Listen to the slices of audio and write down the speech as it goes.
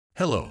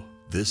Hello,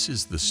 this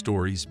is the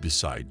Stories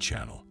Beside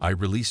channel. I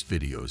release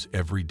videos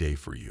every day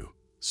for you.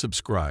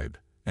 Subscribe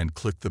and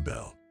click the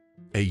bell.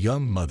 A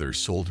young mother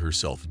sold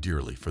herself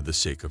dearly for the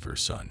sake of her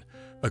son,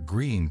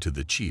 agreeing to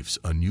the chief's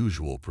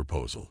unusual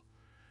proposal.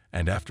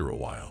 And after a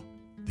while,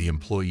 the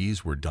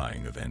employees were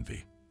dying of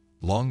envy.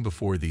 Long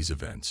before these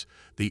events,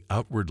 the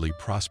outwardly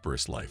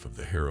prosperous life of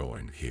the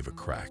heroine gave a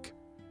crack.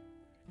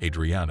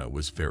 Adriana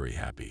was very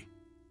happy.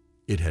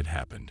 It had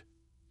happened.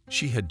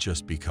 She had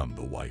just become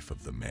the wife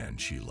of the man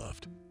she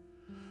loved.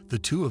 The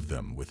two of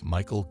them with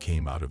Michael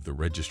came out of the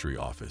registry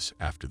office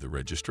after the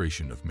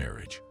registration of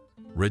marriage.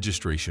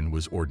 Registration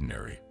was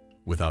ordinary,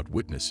 without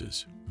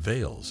witnesses,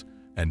 veils,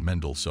 and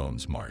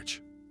Mendelssohn's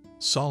March.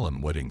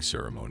 Solemn wedding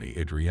ceremony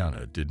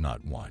Adriana did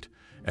not want,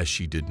 as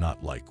she did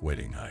not like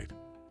wedding hype.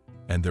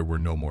 And there were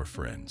no more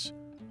friends.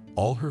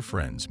 All her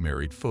friends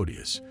married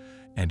Photius,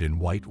 and in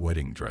white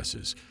wedding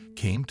dresses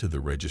came to the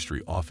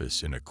registry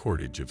office in a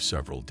cortege of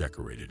several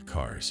decorated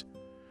cars.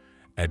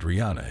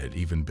 Adriana had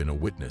even been a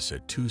witness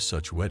at 2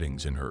 such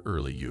weddings in her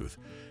early youth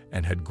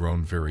and had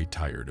grown very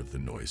tired of the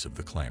noise of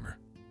the clamor.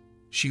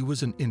 She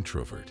was an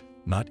introvert,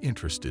 not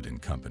interested in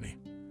company,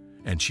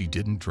 and she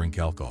didn't drink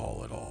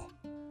alcohol at all.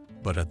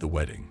 But at the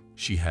wedding,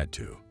 she had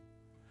to.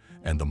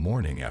 And the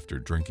morning after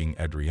drinking,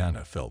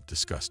 Adriana felt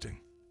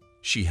disgusting.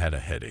 She had a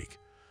headache,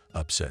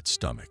 upset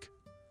stomach,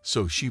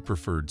 so she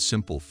preferred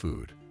simple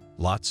food,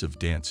 lots of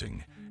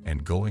dancing,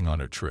 and going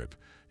on a trip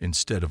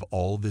instead of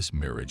all this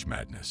marriage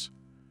madness.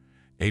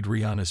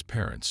 Adriana's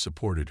parents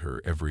supported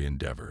her every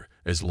endeavor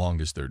as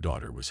long as their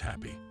daughter was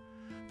happy.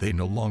 They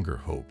no longer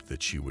hoped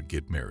that she would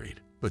get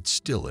married, but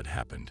still it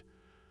happened.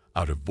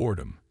 Out of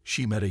boredom,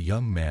 she met a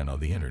young man on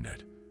the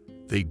internet.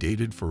 They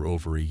dated for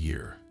over a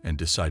year and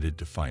decided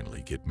to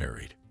finally get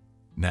married.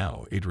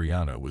 Now,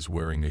 Adriana was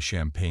wearing a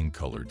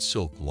champagne-colored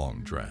silk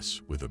long dress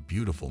with a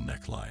beautiful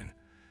neckline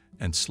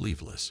and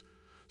sleeveless,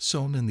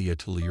 sewn in the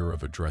atelier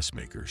of a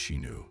dressmaker she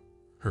knew.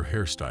 Her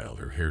hairstyle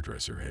her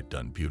hairdresser had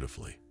done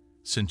beautifully,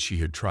 since she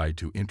had tried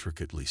to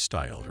intricately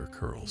style her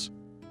curls.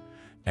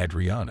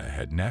 Adriana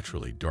had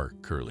naturally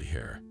dark curly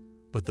hair,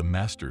 but the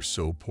master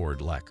so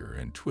poured lacquer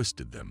and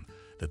twisted them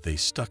that they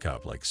stuck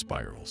out like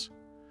spirals.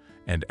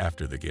 And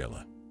after the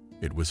gala,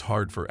 it was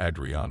hard for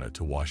Adriana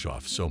to wash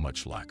off so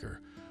much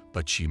lacquer,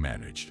 but she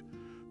managed,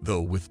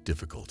 though with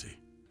difficulty.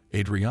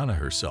 Adriana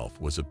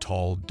herself was a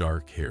tall,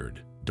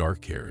 dark-haired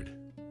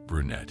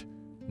brunette,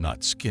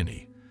 not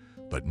skinny,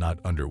 but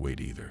not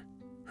underweight either.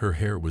 Her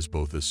hair was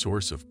both a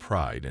source of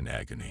pride and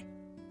agony.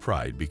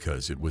 Pride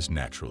because it was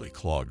naturally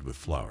clogged with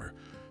flour,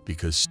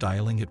 because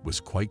styling it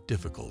was quite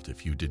difficult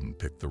if you didn't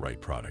pick the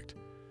right product.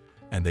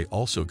 And they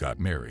also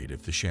got married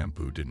if the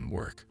shampoo didn't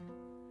work.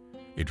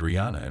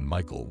 Adriana and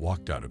Michael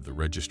walked out of the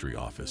registry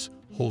office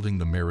holding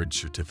the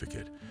marriage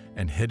certificate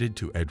and headed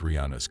to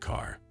Adriana's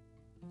car.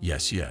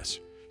 Yes,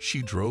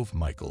 she drove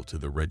Michael to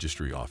the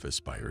registry office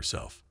by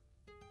herself.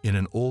 In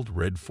an old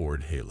red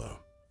Ford Halo.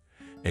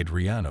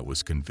 Adriana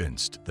was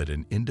convinced that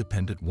an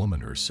independent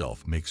woman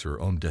herself makes her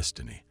own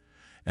destiny,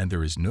 and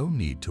there is no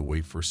need to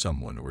wait for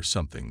someone or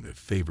something that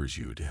favors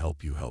you to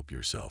help you help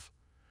yourself.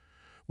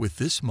 With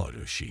this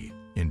motto she,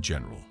 in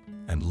general,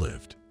 and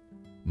lived.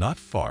 Not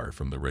far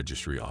from the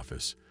registry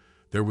office,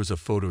 there was a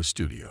photo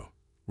studio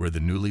where the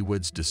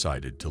newlyweds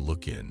decided to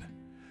look in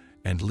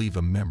and leave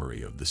a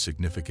memory of the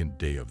significant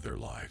day of their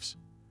lives.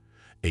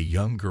 A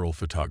young girl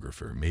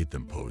photographer made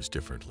them pose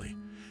differently,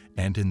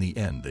 and in the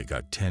end they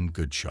got 10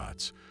 good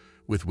shots,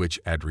 with which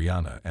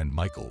Adriana and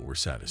Michael were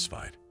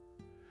satisfied.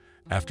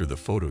 After the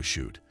photo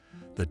shoot,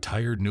 the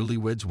tired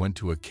newlyweds went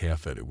to a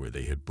cafe where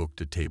they had booked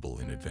a table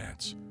in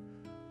advance.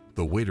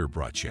 The waiter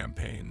brought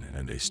champagne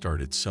and they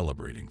started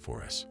celebrating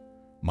for us.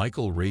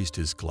 Michael raised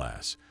his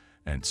glass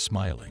and,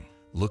 smiling,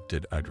 looked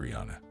at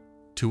Adriana.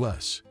 To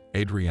us,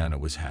 Adriana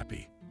was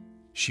happy.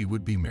 She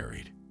would be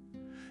married.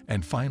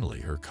 And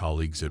finally, her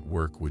colleagues at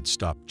work would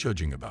stop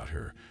judging about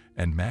her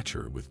and match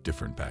her with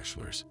different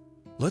bachelors.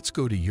 Let's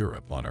go to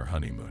Europe on our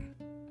honeymoon.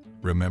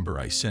 Remember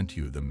I sent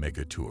you the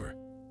mega tour?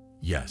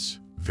 Yes,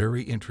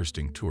 very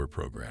interesting tour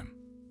program.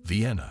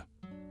 Vienna,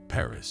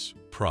 Paris,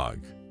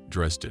 Prague,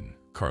 Dresden,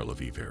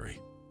 Karlovy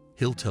Vary.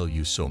 He'll tell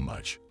you so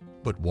much,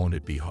 but won't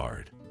it be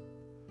hard?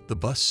 The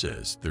bus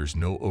says there's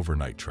no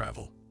overnight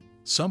travel.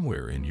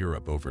 Somewhere in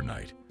Europe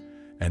overnight,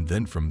 and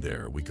then from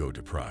there we go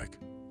to Prague.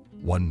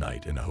 1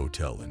 night in a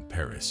hotel in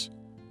Paris,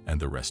 and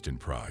the rest in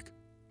Prague.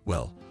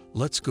 Well,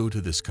 let's go to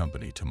this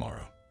company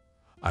tomorrow.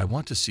 I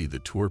want to see the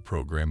tour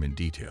program in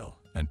detail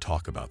and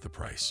talk about the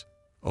price.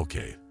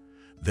 Okay,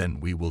 then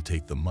we will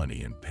take the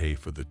money and pay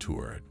for the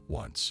tour at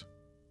once,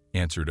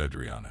 answered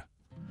Adriana.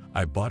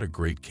 I bought a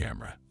great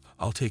camera.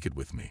 I'll take it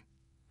with me.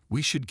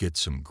 We should get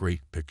some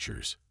great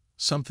pictures.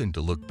 Something to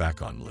look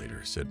back on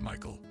later, said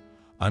Michael.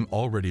 I'm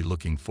already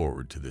looking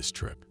forward to this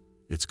trip.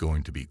 It's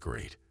going to be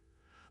great.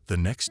 The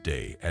next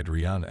day,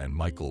 Adriana and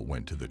Michael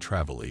went to the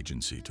travel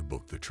agency to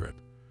book the trip.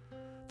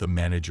 The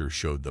manager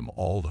showed them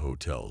all the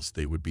hotels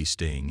they would be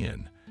staying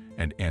in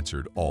and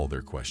answered all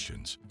their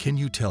questions. Can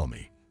you tell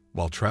me,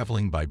 while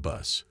traveling by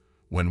bus,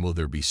 when will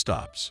there be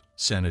stops,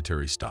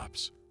 sanitary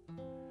stops?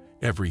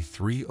 Every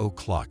 3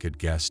 o'clock at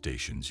gas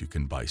stations you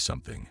can buy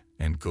something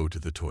and go to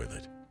the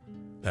toilet.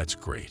 That's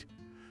great.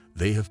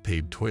 They have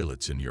paved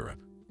toilets in Europe,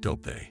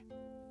 don't they?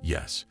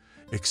 Yes,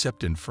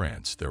 except in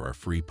France there are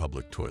free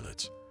public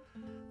toilets.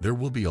 There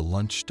will be a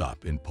lunch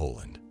stop in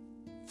Poland.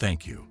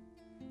 Thank you.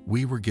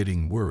 We were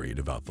getting worried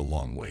about the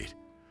long wait.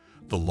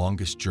 The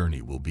longest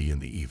journey will be in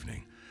the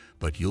evening,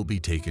 but you'll be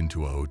taken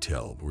to a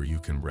hotel where you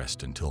can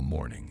rest until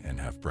morning and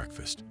have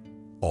breakfast.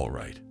 All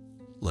right,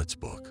 let's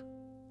book.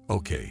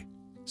 Okay,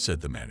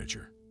 said the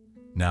manager.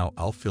 Now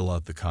I'll fill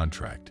out the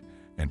contract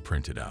and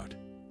print it out.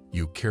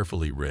 You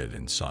carefully read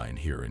and sign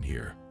here and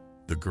here.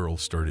 The girl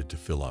started to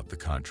fill out the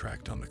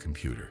contract on the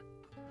computer.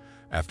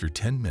 After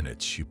 10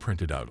 minutes, she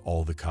printed out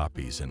all the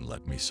copies and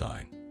let me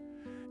sign.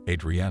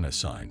 Adriana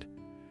signed,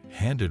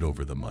 handed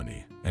over the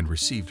money, and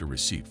received a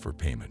receipt for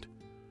payment.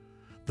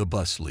 The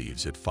bus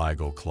leaves at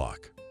 5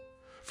 o'clock.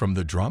 From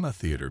the Drama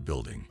Theater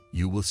building,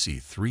 you will see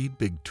 3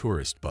 big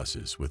tourist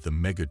buses with the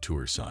Mega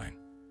Tour sign.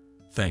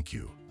 Thank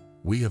you.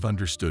 We have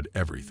understood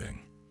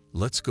everything.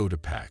 Let's go to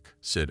pack,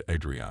 said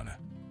Adriana.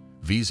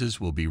 Visas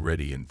will be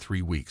ready in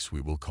 3 weeks.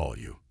 We will call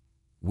you.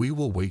 We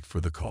will wait for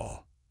the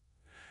call.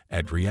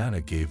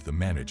 Adriana gave the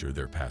manager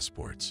their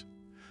passports.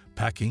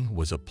 Packing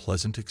was a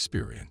pleasant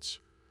experience.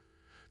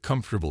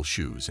 Comfortable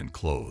shoes and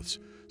clothes,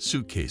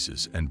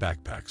 suitcases and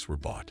backpacks were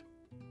bought.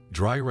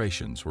 Dry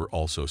rations were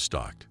also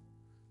stocked.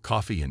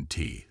 Coffee and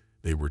tea,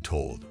 they were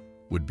told,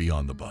 would be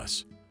on the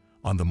bus.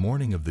 On the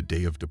morning of the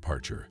day of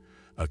departure,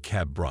 a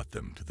cab brought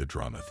them to the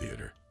Drama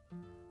Theater.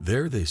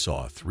 There they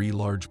saw 3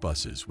 large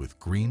buses with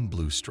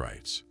green-blue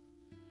stripes.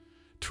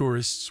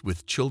 Tourists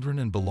with children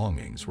and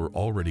belongings were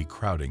already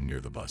crowding near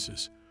the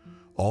buses.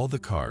 All the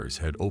cars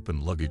had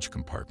open luggage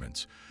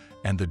compartments,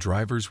 and the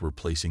drivers were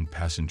placing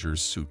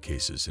passengers'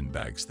 suitcases and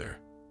bags there.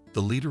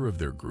 The leader of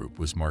their group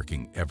was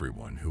marking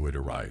everyone who had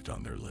arrived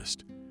on their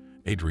list.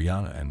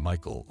 Adriana and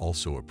Michael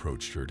also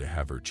approached her to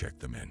have her check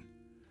them in.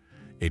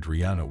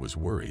 Adriana was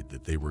worried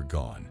that they were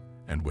gone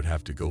and would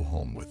have to go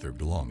home with their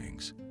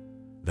belongings.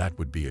 That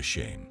would be a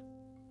shame.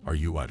 Are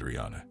you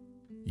Adriana?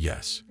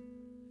 Yes.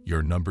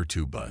 Your number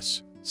 2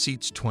 bus,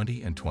 seats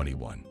 20 and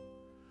 21.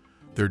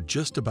 They're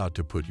just about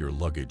to put your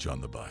luggage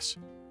on the bus.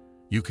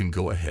 You can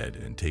go ahead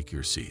and take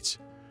your seats.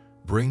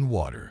 Bring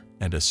water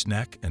and a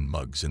snack and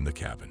mugs in the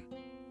cabin.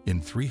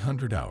 In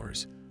 300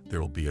 hours,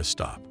 there'll be a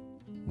stop.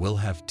 We'll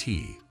have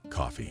tea,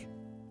 coffee.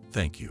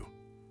 Thank you.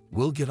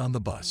 We'll get on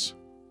the bus.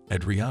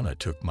 Adriana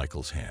took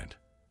Michael's hand.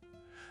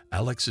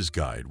 Alex's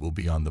guide will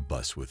be on the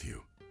bus with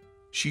you.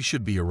 She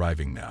should be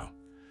arriving now,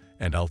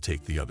 and I'll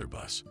take the other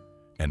bus.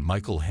 And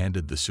Michael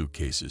handed the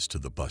suitcases to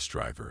the bus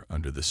driver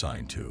under the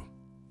sign too.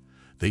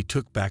 They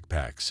took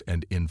backpacks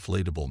and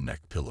inflatable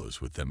neck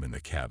pillows with them in the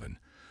cabin,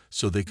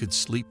 so they could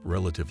sleep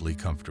relatively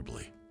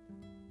comfortably.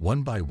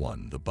 One by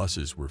one, the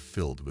buses were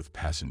filled with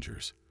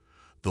passengers.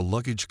 The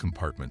luggage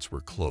compartments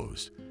were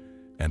closed,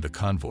 and the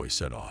convoy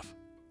set off.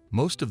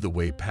 Most of the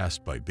way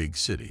passed by big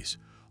cities,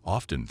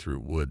 often through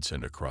woods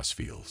and across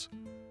fields.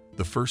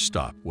 The first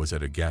stop was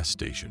at a gas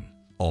station,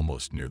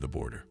 almost near the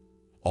border.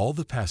 All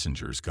the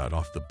passengers got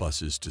off the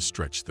buses to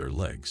stretch their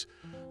legs,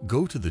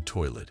 go to the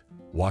toilet,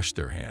 wash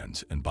their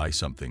hands, and buy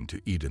something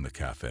to eat in the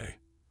cafe.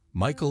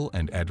 Michael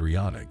and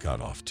Adriana got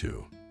off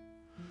too.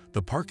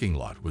 The parking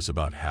lot was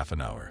about half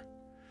an hour.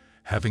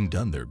 Having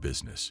done their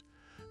business,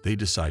 they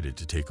decided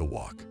to take a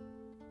walk.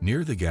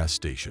 Near the gas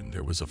station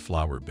there was a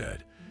flower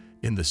bed,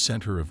 in the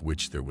center of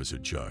which there was a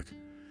jug,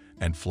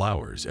 and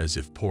flowers as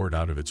if poured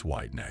out of its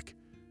wide neck.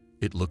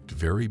 It looked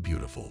very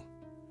beautiful.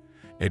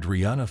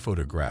 Adriana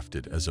photographed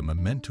it as a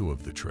memento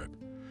of the trip.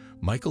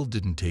 Michael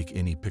didn't take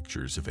any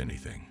pictures of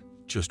anything,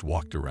 just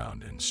walked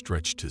around and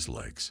stretched his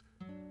legs.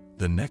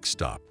 The next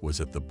stop was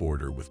at the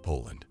border with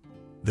Poland.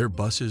 Their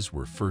buses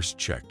were first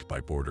checked by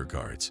border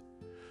guards.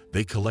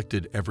 They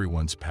collected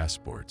everyone's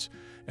passports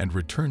and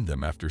returned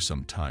them after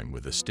some time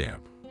with a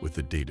stamp with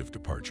the date of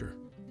departure.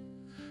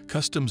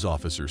 Customs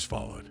officers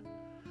followed.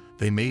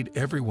 They made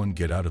everyone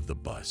get out of the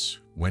bus,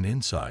 went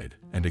inside,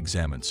 and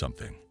examined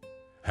something.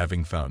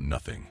 Having found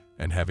nothing,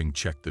 and having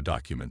checked the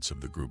documents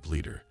of the group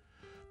leader,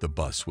 the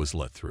bus was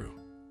let through.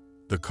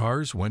 The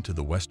cars went to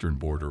the western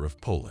border of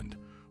Poland,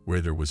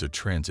 where there was a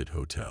transit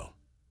hotel.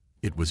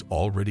 It was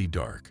already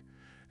dark,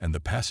 and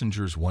the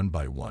passengers one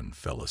by one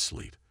fell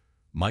asleep.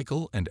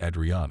 Michael and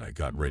Adriana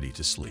got ready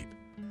to sleep.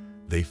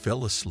 They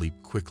fell asleep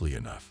quickly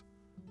enough.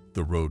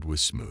 The road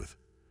was smooth.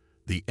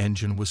 The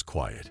engine was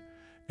quiet,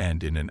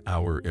 and in an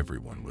hour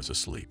everyone was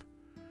asleep.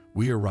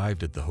 We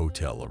arrived at the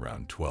hotel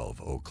around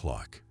 12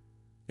 o'clock.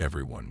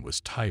 Everyone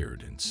was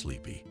tired and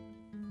sleepy.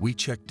 We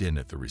checked in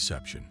at the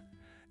reception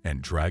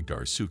and dragged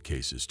our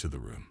suitcases to the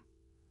room.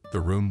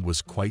 The room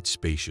was quite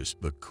spacious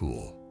but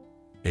cool.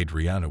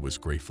 Adriana was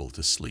grateful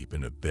to sleep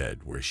in a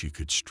bed where she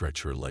could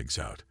stretch her legs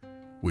out,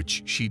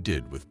 which she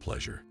did with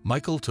pleasure.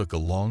 Michael took a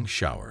long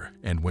shower,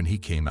 and when he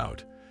came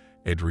out,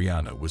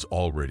 Adriana was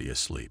already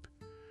asleep.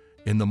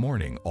 In the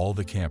morning, all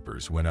the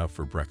campers went out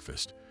for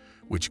breakfast,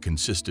 which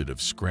consisted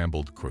of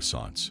scrambled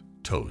croissants,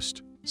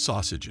 toast,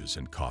 sausages,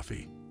 and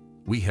coffee.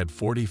 We had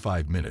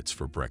 45 minutes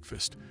for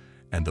breakfast,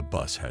 and the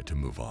bus had to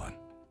move on.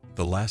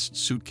 The last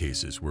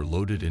suitcases were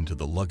loaded into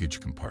the luggage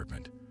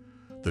compartment.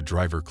 The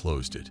driver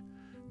closed it,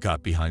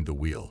 got behind the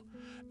wheel,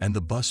 and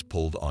the bus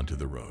pulled onto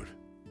the road.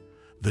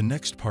 The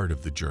next part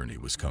of the journey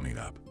was coming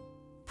up.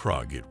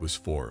 Prague. It was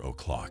 4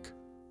 o'clock.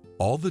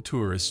 All the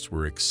tourists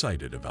were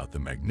excited about the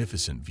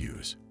magnificent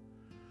views.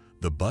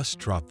 The bus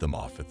dropped them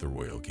off at the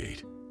Royal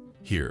Gate.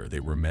 Here they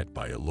were met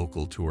by a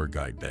local tour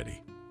guide,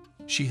 Betty.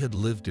 She had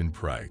lived in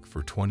Prague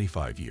for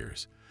 25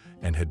 years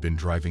and had been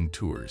driving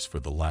tours for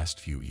the last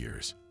few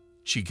years.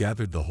 She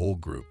gathered the whole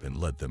group and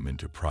led them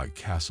into Prague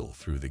Castle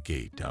through the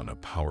gate down a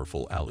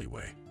powerful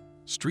alleyway.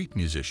 Street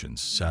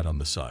musicians sat on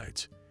the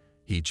sides,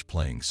 each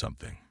playing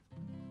something.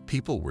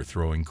 People were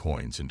throwing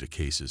coins into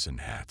cases and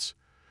hats.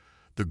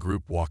 The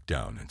group walked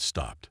down and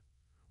stopped.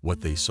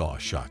 What they saw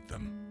shocked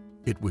them.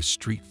 It was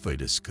St.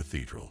 Vitus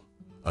Cathedral,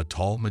 a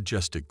tall,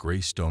 majestic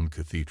gray stone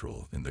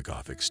cathedral in the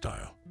Gothic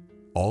style.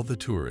 All the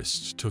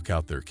tourists took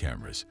out their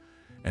cameras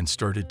and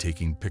started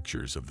taking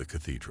pictures of the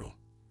cathedral.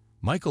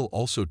 Michael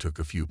also took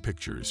a few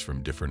pictures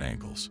from different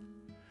angles.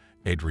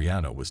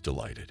 Adriana was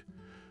delighted,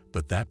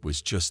 but that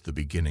was just the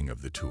beginning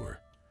of the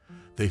tour.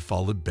 They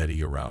followed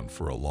Betty around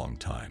for a long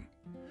time.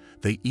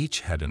 They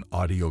each had an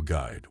audio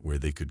guide where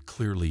they could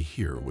clearly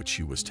hear what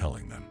she was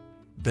telling them.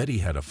 Betty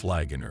had a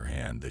flag in her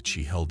hand that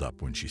she held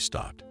up when she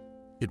stopped.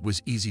 It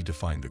was easy to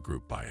find the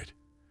group by it.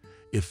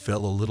 It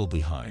fell a little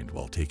behind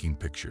while taking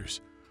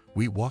pictures.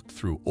 We walked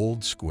through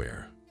Old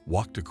Square,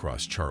 walked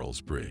across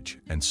Charles Bridge,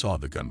 and saw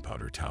the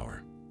Gunpowder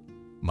Tower.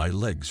 My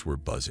legs were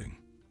buzzing,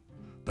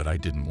 but I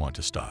didn't want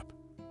to stop.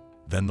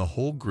 Then the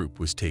whole group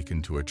was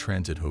taken to a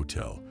transit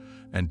hotel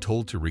and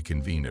told to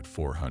reconvene at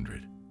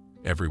 400.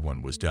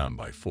 Everyone was down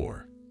by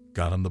 4,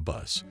 got on the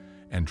bus,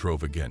 and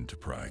drove again to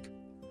Prague.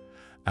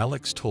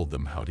 Alex told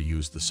them how to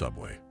use the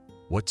subway,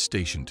 what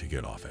station to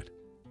get off at.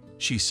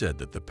 She said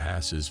that the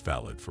pass is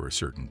valid for a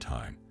certain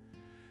time,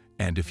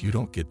 and if you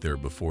don't get there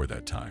before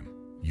that time,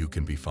 you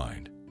can be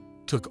fined.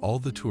 Took all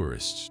the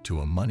tourists to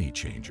a money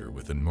changer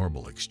with a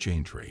normal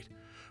exchange rate,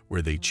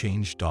 where they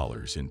changed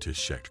dollars into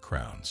Czech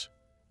crowns.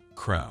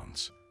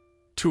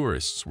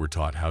 Tourists were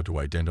taught how to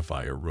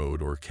identify a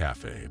road or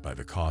cafe by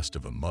the cost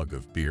of a mug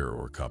of beer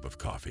or cup of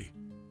coffee.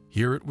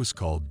 Here it was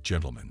called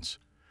gentlemen's.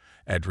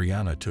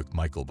 Adriana took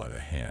Michael by the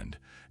hand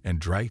and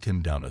dragged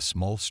him down a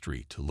small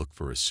street to look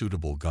for a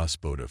suitable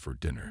gospoda for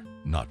dinner,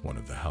 not one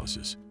of the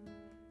houses.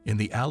 In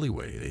the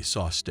alleyway they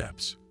saw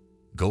steps,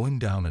 going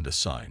down and a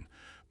sign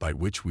by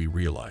which we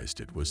realized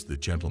it was the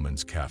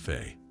Gentleman's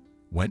Cafe.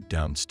 Went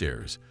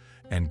downstairs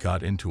and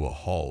got into a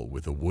hall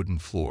with a wooden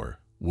floor,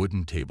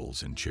 wooden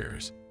tables and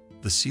chairs.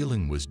 The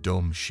ceiling was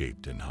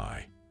dome-shaped and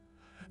high.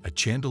 A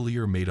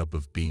chandelier made up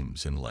of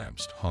beams and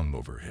lamps hung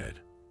overhead.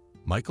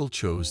 Michael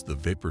chose the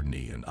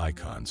Vapurny and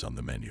icons on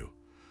the menu,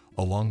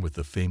 along with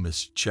the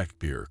famous Czech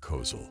beer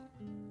Kozel.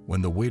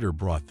 When the waiter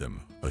brought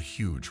them a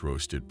huge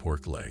roasted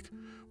pork leg,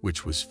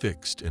 which was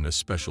fixed in a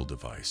special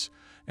device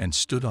and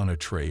stood on a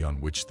tray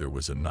on which there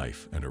was a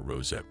knife and a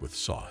rosette with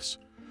sauce,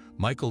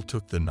 Michael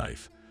took the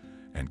knife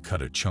and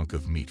cut a chunk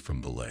of meat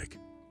from the leg.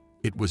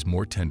 It was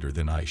more tender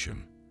than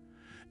Isham,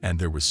 and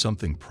there was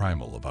something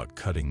primal about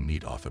cutting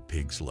meat off a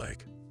pig's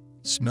leg.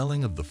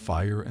 Smelling of the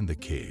fire and the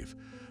cave,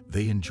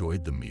 they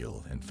enjoyed the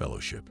meal and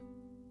fellowship.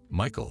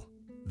 Michael,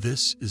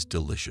 this is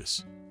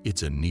delicious.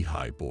 It's a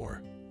knee-high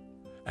boar.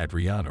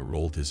 Adriana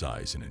rolled his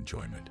eyes in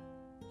enjoyment.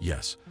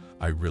 Yes,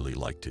 I really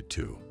liked it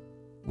too.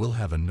 We'll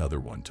have another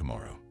one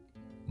tomorrow.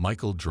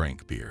 Michael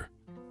drank beer.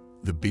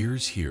 The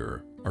beers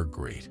here are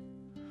great.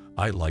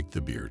 I liked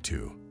the beer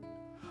too.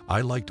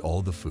 I liked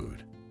all the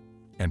food.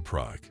 And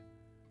Prague.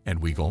 And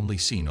we've only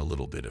seen a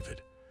little bit of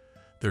it.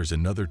 There's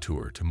another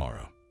tour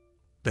tomorrow.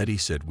 Betty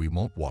said we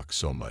won't walk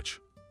so much.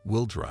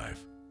 We'll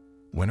drive.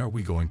 When are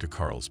we going to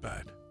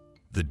Carlsbad?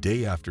 The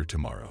day after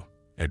tomorrow,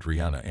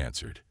 Adriana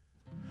answered.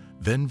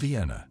 Then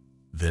Vienna,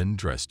 then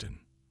Dresden.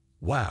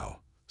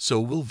 Wow, so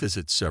we'll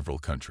visit several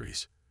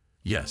countries.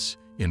 Yes,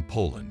 in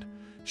Poland,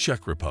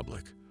 Czech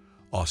Republic,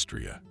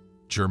 Austria,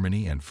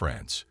 Germany, and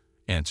France,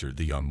 answered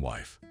the young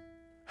wife.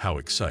 How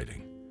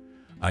exciting.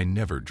 I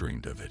never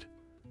dreamed of it.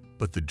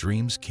 But the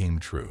dreams came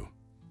true.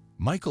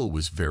 Michael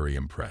was very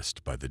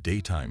impressed by the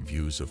daytime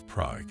views of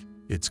Prague,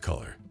 its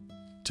color.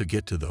 To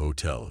get to the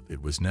hotel,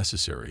 it was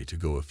necessary to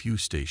go a few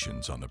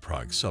stations on the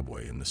Prague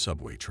subway and the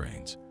subway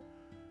trains.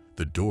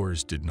 The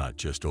doors did not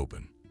just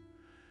open.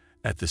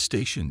 At the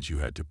stations, you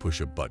had to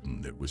push a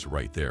button that was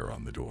right there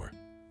on the door.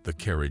 The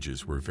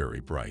carriages were very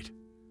bright,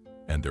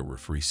 and there were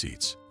free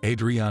seats.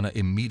 Adriana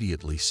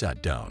immediately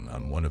sat down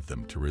on one of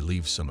them to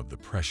relieve some of the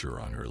pressure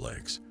on her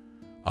legs.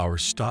 Our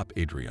stop,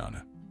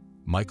 Adriana.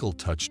 Michael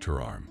touched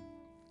her arm.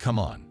 Come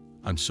on,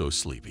 I'm so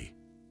sleepy.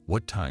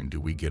 What time do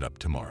we get up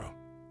tomorrow?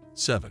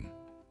 7.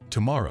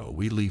 Tomorrow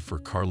we leave for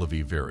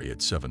Karlovy Vary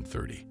at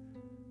 7:30.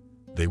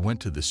 They went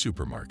to the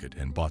supermarket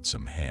and bought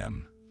some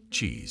ham,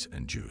 cheese,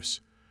 and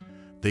juice.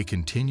 They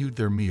continued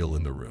their meal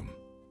in the room.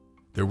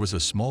 There was a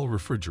small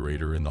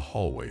refrigerator in the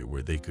hallway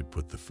where they could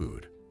put the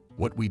food.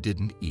 What we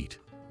didn't eat,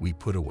 we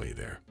put away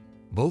there.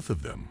 Both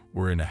of them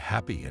were in a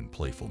happy and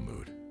playful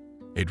mood.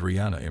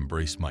 Adriana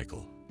embraced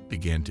Michael,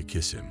 began to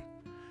kiss him,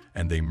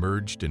 and they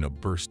merged in a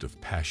burst of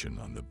passion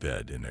on the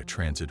bed in a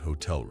transit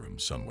hotel room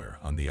somewhere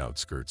on the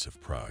outskirts of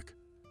Prague.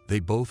 They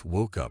both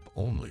woke up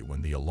only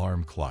when the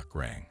alarm clock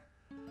rang.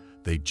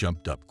 They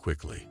jumped up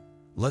quickly.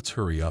 "Let's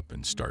hurry up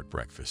and start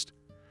breakfast.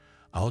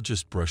 I'll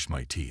just brush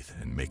my teeth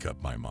and make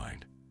up my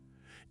mind."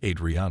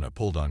 Adriana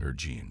pulled on her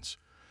jeans.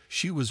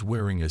 She was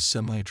wearing a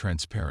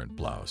semi-transparent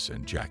blouse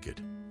and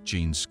jacket,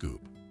 jean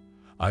scoop.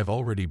 "I've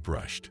already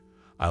brushed.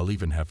 I'll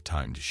even have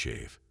time to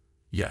shave."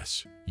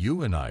 "Yes,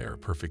 you and I are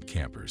perfect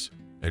campers,"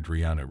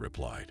 Adriana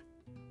replied.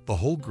 The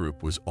whole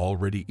group was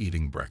already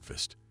eating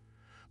breakfast.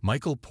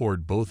 Michael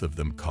poured both of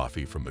them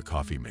coffee from the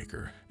coffee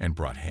maker and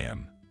brought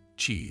ham,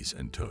 cheese,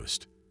 and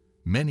toast.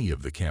 Many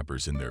of the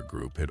campers in their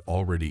group had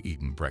already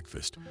eaten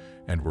breakfast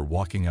and were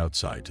walking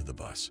outside to the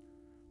bus.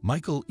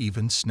 Michael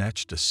even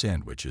snatched a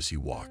sandwich as he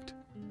walked.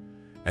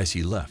 As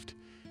he left,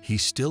 he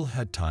still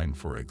had time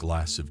for a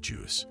glass of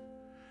juice.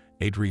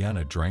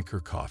 Adriana drank her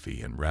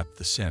coffee and wrapped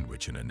the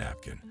sandwich in a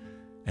napkin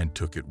and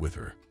took it with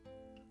her.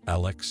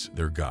 Alex,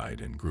 their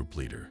guide and group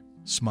leader,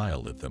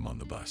 smiled at them on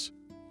the bus.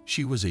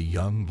 She was a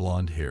young,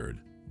 blonde-haired,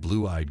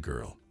 blue-eyed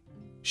girl.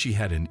 She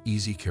had an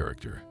easy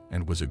character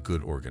and was a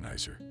good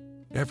organizer.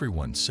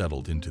 Everyone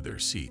settled into their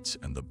seats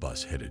and the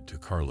bus headed to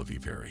Karlovy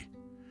Vary.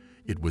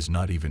 It was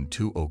not even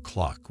 2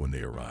 o'clock when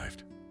they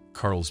arrived.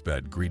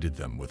 Carlsbad greeted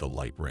them with a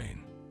light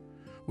rain.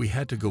 We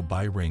had to go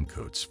buy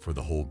raincoats for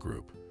the whole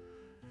group.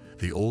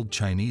 The old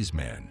Chinese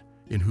man,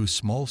 in whose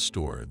small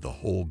store the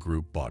whole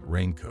group bought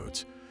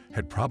raincoats,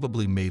 had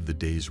probably made the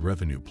day's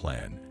revenue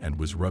plan and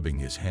was rubbing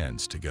his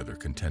hands together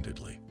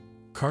contentedly.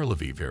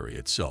 Karlovy Vary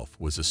itself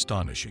was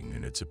astonishing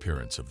in its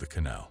appearance of the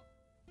canal.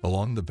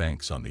 Along the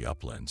banks on the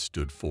upland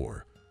stood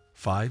 4,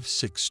 5,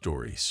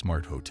 6-story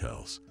smart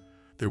hotels.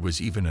 There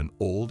was even an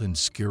old and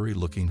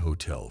scary-looking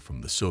hotel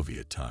from the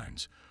Soviet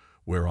times,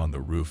 where on the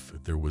roof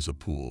there was a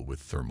pool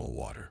with thermal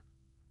water.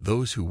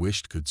 Those who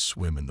wished could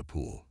swim in the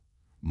pool.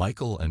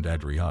 Michael and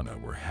Adriana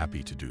were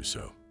happy to do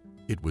so.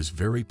 It was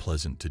very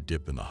pleasant to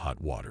dip in the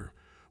hot water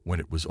when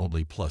it was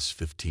only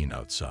 +15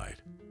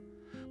 outside.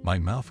 My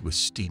mouth was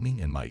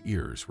steaming and my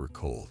ears were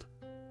cold.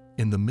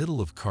 In the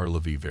middle of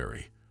Karlovy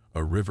Vary,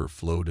 a river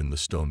flowed in the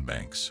stone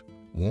banks,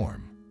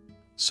 warm.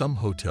 Some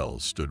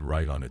hotels stood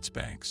right on its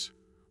banks,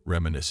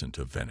 reminiscent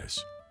of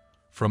Venice.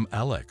 From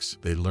Alex,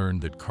 they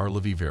learned that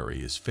Karlovy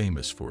Vary is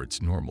famous for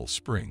its normal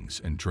springs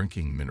and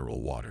drinking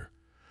mineral water.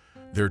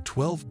 Their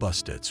 12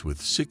 bustets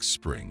with 6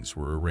 springs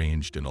were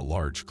arranged in a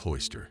large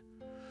cloister.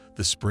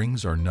 The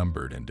springs are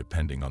numbered and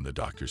depending on the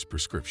doctor's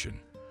prescription.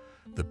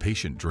 The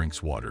patient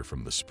drinks water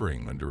from the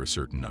spring under a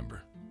certain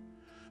number.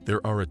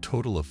 There are a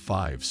total of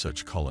 5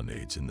 such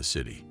colonnades in the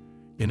city.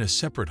 In a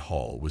separate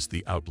hall was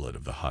the outlet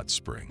of the hot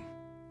spring.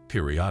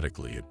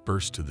 Periodically, it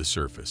burst to the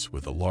surface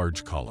with a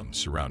large column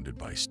surrounded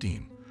by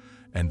steam,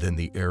 and then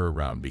the air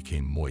around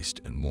became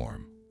moist and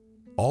warm.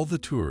 All the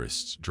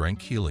tourists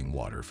drank healing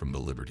water from the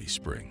Liberty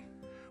Spring,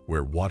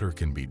 where water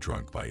can be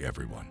drunk by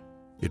everyone.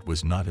 It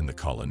was not in the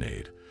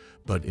colonnade,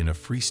 but in a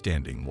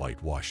freestanding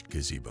whitewashed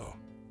gazebo.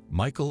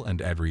 Michael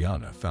and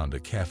Adriana found a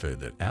cafe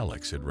that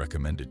Alex had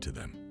recommended to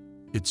them.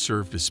 It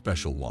served a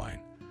special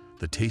wine,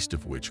 the taste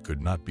of which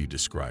could not be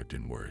described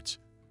in words.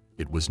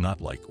 It was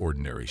not like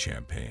ordinary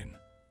champagne,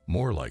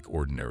 more like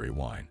ordinary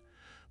wine,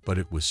 but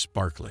it was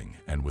sparkling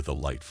and with a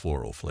light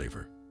floral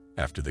flavor.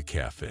 After the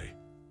cafe,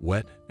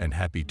 wet and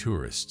happy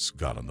tourists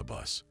got on the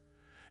bus.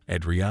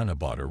 Adriana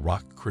bought a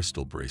rock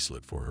crystal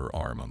bracelet for her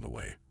arm on the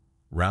way,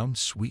 round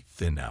sweet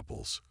thin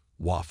apples,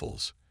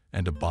 waffles,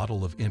 and a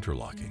bottle of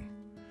interlocking.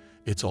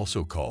 It's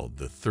also called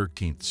the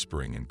 13th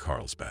spring in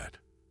Carlsbad.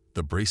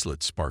 The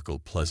bracelet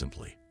sparkled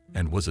pleasantly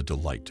and was a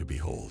delight to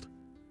behold.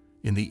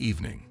 In the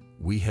evening,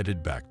 we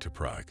headed back to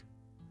Prague.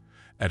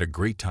 At a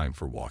great time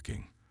for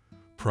walking.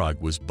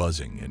 Prague was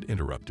buzzing and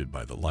interrupted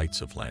by the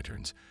lights of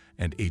lanterns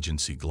and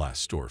agency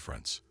glass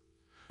storefronts.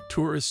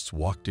 Tourists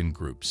walked in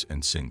groups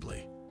and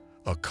singly.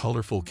 A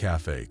colorful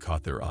cafe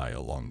caught their eye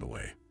along the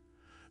way.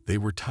 They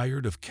were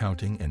tired of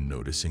counting and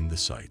noticing the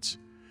sights.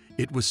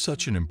 It was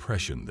such an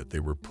impression that they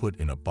were put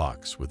in a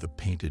box with a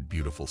painted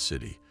beautiful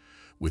city,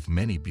 with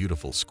many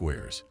beautiful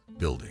squares,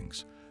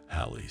 buildings,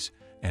 alleys,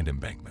 and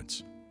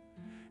embankments.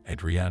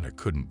 Adriana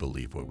couldn't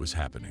believe what was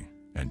happening,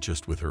 and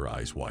just with her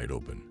eyes wide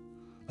open,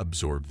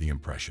 absorbed the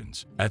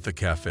impressions. At the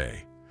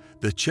cafe,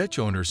 the Czech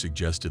owner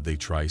suggested they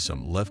try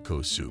some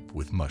levko soup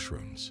with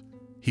mushrooms.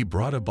 He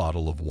brought a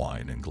bottle of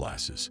wine and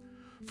glasses.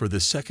 For the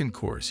second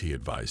course, he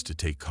advised to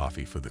take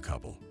coffee for the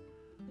couple.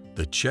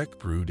 The Czech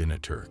brewed in a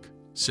Turk,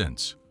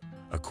 since,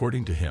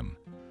 according to him,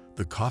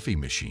 the coffee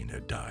machine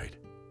had died.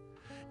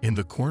 In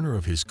the corner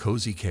of his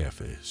cozy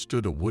cafe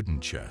stood a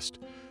wooden chest,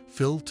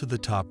 filled to the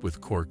top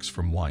with corks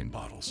from wine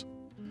bottles.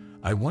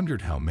 I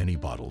wondered how many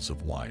bottles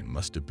of wine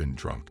must have been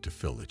drunk to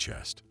fill the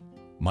chest.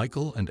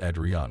 Michael and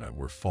Adriana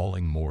were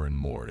falling more and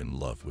more in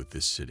love with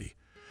this city.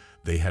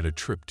 They had a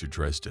trip to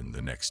Dresden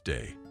the next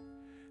day,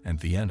 and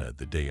Vienna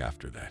the day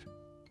after that.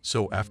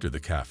 So after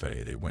the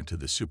cafe, they went to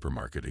the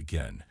supermarket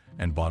again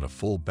and bought a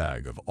full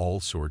bag of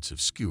all sorts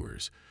of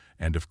skewers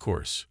and, of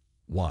course,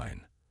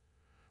 wine.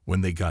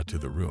 When they got to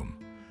the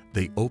room,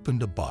 they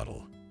opened a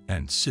bottle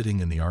and, sitting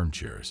in the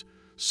armchairs,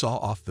 saw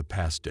off the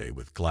past day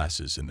with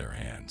glasses in their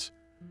hands.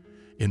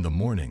 In the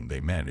morning,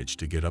 they managed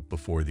to get up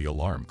before the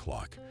alarm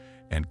clock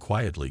and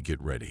quietly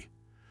get ready.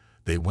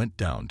 They went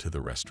down to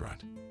the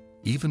restaurant.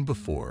 Even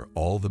before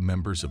all the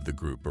members of the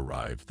group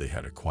arrived, they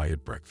had a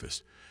quiet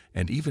breakfast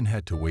and even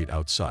had to wait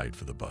outside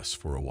for the bus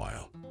for a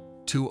while.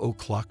 2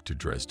 o'clock to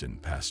Dresden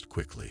passed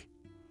quickly.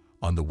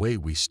 On the way,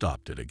 we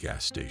stopped at a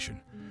gas station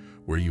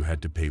where you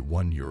had to pay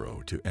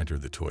 €1 to enter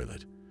the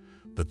toilet,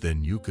 but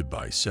then you could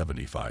buy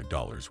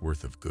 $75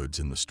 worth of goods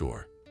in the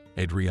store.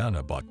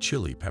 Adriana bought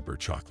chili pepper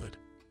chocolate.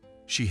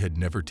 She had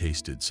never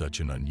tasted such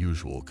an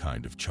unusual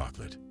kind of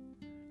chocolate.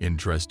 In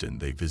Dresden,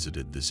 they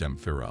visited the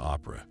Zamfira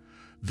Opera,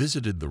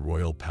 visited the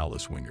Royal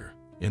Palace Winger,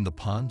 in the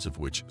ponds of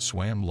which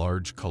swam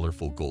large,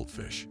 colorful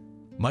goldfish.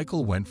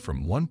 Michael went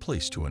from one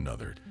place to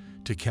another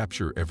to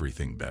capture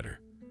everything better.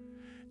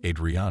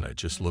 Adriana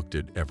just looked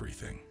at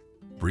everything,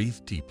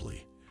 breathed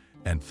deeply,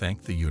 and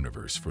thanked the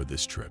universe for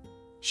this trip.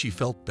 She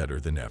felt better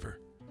than ever.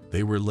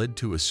 They were led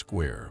to a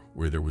square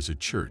where there was a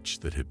church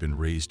that had been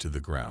razed to the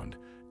ground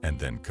and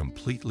then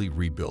completely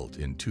rebuilt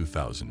in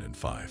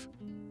 2005.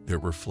 There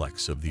were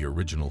flecks of the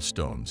original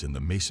stones in the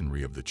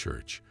masonry of the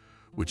church,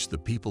 which the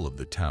people of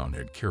the town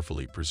had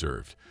carefully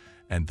preserved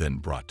and then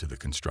brought to the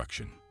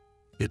construction.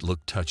 It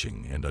looked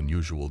touching and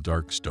unusual,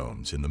 dark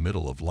stones in the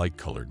middle of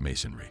light-colored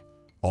masonry.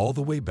 All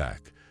the way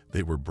back,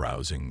 they were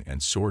browsing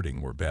and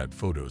sorting where bad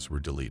photos were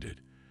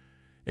deleted.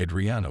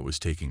 Adriana was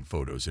taking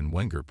photos in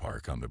Wenger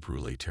Park on the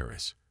Brule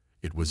Terrace.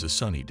 It was a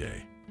sunny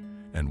day,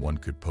 and one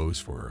could pose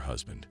for her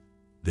husband.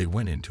 They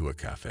went into a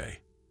cafe.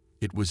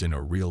 It was in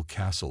a real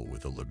castle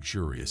with a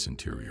luxurious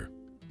interior.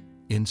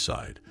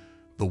 Inside,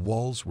 the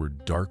walls were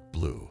dark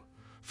blue,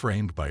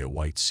 framed by a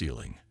white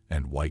ceiling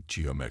and white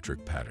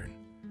geometric pattern.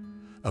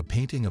 A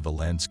painting of a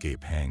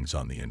landscape hangs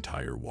on the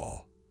entire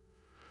wall.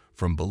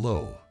 From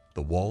below,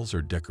 the walls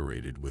are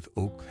decorated with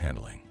oak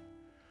paneling.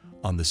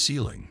 On the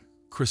ceiling,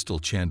 crystal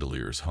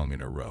chandeliers hung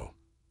in a row.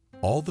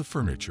 All the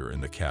furniture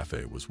in the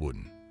cafe was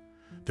wooden.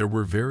 There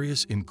were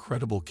various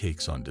incredible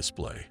cakes on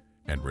display,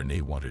 and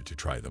Renee wanted to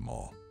try them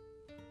all.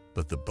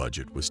 But the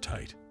budget was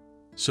tight.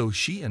 So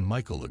she and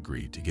Michael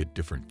agreed to get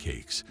different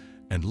cakes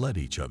and let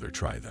each other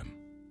try them.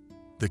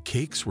 The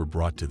cakes were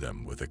brought to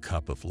them with a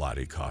cup of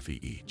latte coffee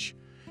each.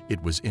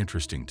 It was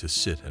interesting to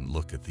sit and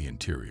look at the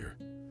interior,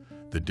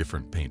 the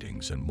different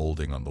paintings and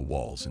molding on the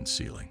walls and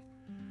ceiling.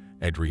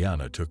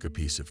 Adriana took a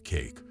piece of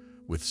cake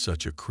with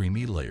such a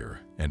creamy layer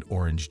and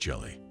orange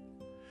jelly,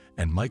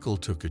 and Michael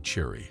took a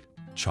cherry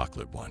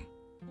chocolate one.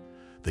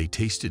 They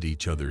tasted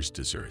each other's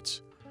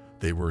desserts.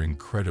 They were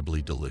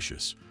incredibly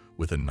delicious,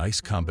 with a nice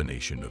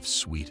combination of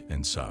sweet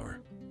and sour.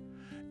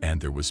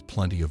 And there was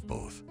plenty of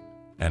both,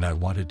 and I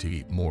wanted to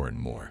eat more and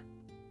more.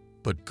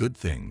 But good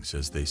things,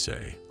 as they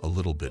say, a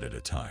little bit at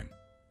a time.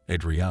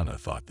 Adriana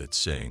thought that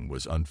saying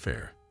was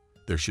unfair.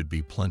 There should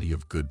be plenty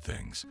of good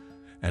things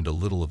and a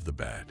little of the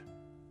bad.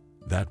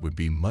 That would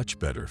be much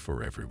better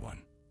for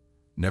everyone.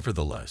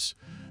 Nevertheless,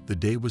 the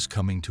day was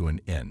coming to an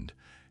end,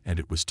 and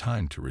it was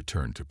time to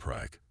return to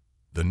Prague.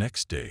 The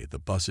next day, the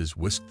buses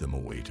whisked them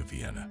away to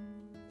Vienna.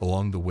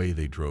 Along the way,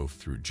 they drove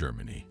through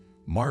Germany,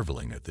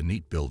 marveling at the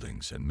neat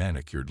buildings and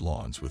manicured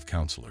lawns with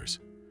councillors.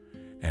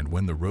 And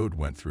when the road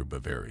went through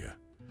Bavaria,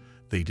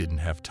 they didn't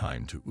have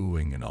time to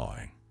oohing and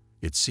awing.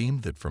 It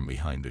seemed that from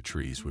behind the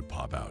trees would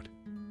pop out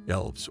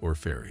elves or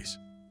fairies.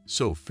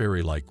 So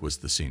fairy-like was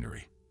the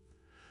scenery.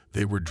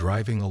 They were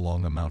driving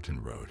along a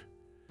mountain road,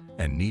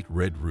 and neat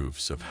red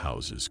roofs of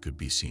houses could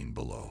be seen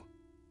below.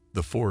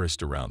 The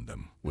forest around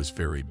them was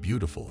very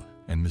beautiful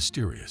and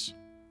mysterious.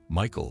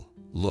 Michael,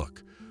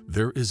 look,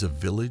 there is a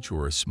village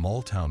or a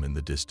small town in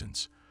the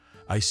distance.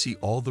 I see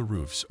all the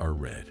roofs are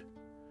red,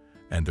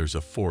 and there's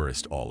a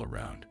forest all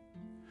around.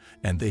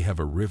 And they have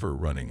a river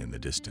running in the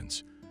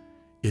distance.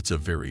 It's a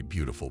very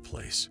beautiful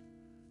place.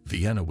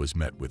 Vienna was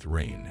met with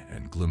rain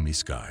and gloomy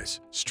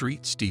skies.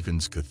 St.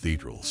 Stephen's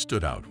Cathedral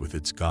stood out with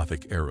its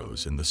Gothic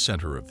arrows in the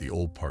center of the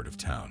old part of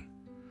town.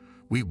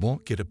 We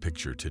won't get a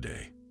picture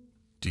today.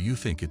 Do you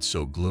think it's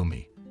so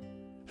gloomy?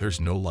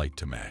 There's no light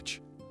to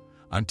match.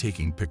 I'm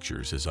taking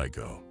pictures as I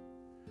go.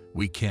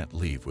 We can't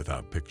leave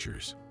without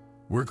pictures.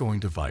 We're going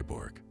to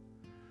Viborg.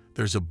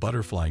 There's a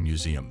butterfly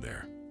museum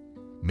there.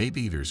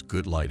 Maybe there's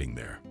good lighting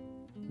there.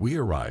 We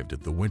arrived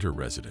at the winter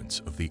residence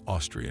of the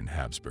Austrian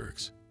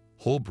Habsburgs.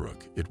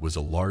 Holbrook, it was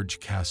a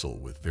large castle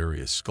with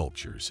various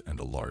sculptures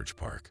and a large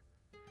park.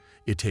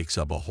 It takes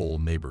up a whole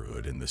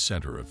neighborhood in the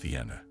center of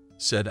Vienna,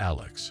 said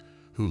Alex,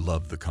 who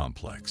loved the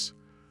complex.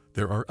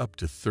 There are up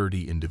to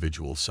 30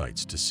 individual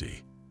sites to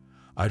see.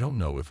 I don't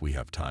know if we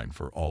have time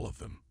for all of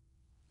them.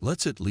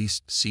 Let's at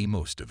least see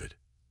most of it.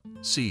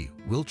 See,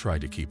 we'll try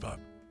to keep up.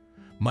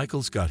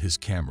 Michael's got his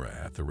camera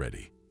at the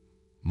ready.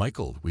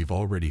 Michael, we've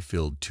already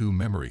filled 2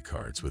 memory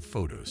cards with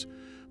photos,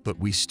 but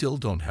we still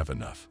don't have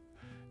enough,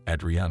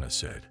 Adriana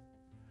said.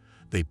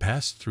 They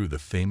passed through the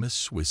famous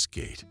Swiss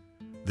gate,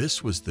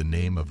 This was the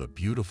name of a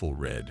beautiful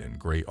red and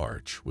gray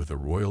arch with a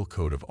royal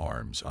coat of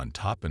arms on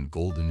top and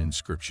golden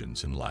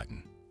inscriptions in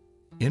Latin.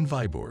 In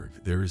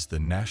Viborg, there is the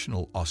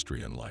National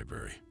Austrian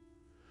Library.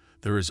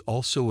 There is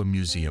also a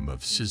museum of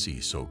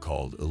Sisi,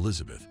 so-called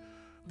Elizabeth,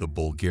 the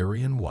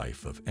Bulgarian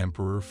wife of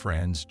Emperor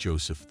Franz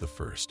Joseph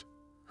I.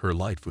 Her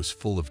life was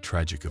full of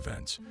tragic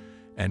events,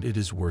 and it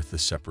is worth a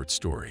separate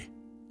story.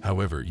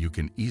 However, you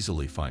can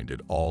easily find it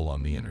all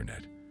on the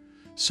internet.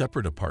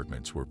 Separate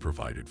apartments were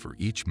provided for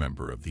each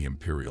member of the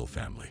imperial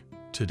family.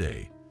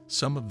 Today,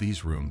 some of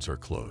these rooms are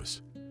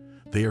closed.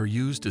 They are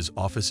used as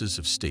offices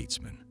of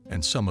statesmen,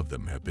 and some of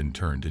them have been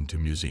turned into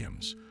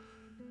museums.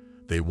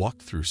 They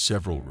walked through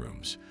several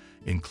rooms,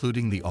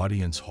 including the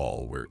audience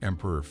hall where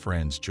Emperor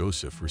Franz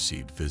Joseph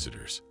received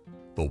visitors.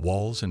 The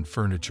walls and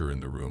furniture in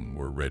the room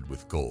were red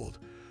with gold,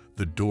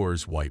 the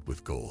doors white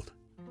with gold.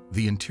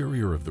 The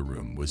interior of the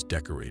room was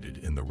decorated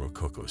in the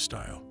Rococo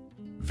style.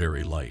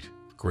 Very light,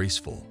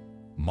 graceful,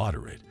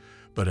 moderate,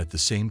 but at the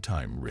same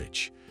time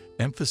rich,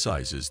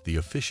 emphasizes the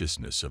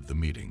officiousness of the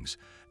meetings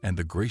and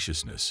the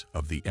graciousness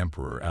of the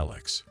Emperor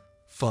Alex.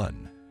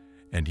 Fun,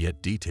 and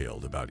yet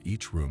detailed about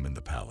each room in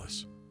the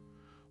palace.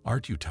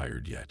 Aren't you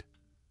tired yet?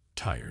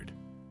 Tired.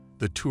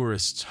 The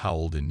tourists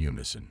howled in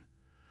unison.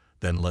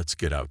 Then let's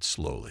get out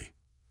slowly.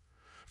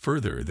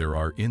 Further, there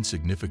are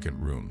insignificant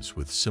rooms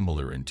with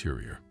similar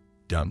interior.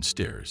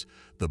 Downstairs,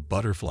 the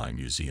Butterfly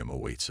Museum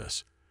awaits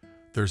us.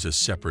 There's a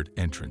separate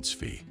entrance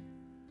fee.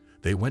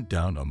 They went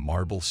down a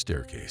marble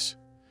staircase.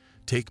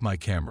 Take my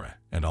camera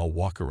and I'll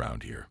walk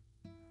around here.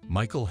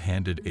 Michael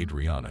handed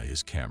Adriana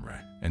his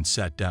camera and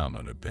sat down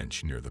on a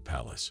bench near the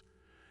palace.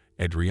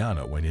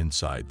 Adriana went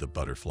inside the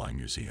Butterfly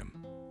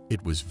Museum.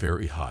 It was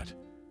very hot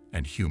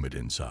and humid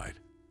inside.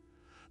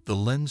 The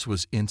lens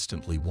was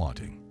instantly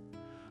wanting.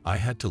 I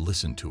had to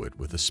listen to it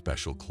with a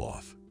special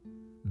cloth.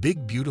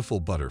 Big beautiful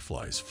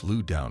butterflies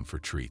flew down for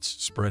treats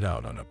spread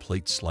out on a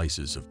plate,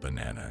 slices of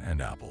banana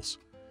and apples.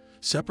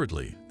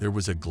 Separately, there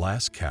was a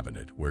glass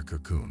cabinet where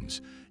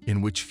cocoons,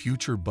 in which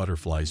future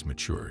butterflies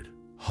matured,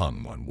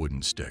 hung on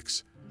wooden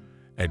sticks.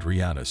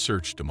 Adriana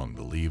searched among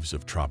the leaves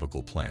of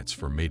tropical plants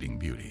for mating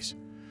beauties.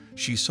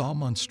 She saw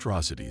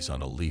monstrosities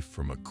on a leaf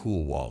from a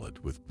cool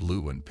wallet with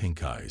blue and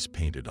pink eyes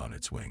painted on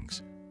its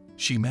wings.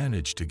 She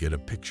managed to get a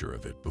picture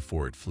of it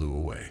before it flew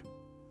away.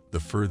 The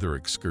further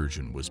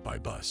excursion was by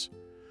bus.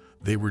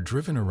 They were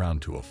driven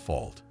around to a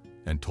fault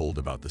and told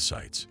about the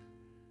sights.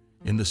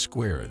 In the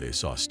square, they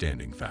saw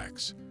standing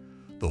facts.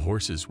 The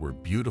horses were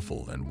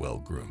beautiful and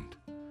well-groomed.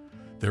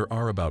 There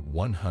are about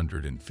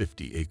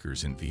 150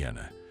 acres in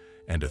Vienna,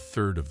 and a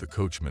third of the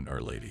coachmen are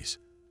ladies.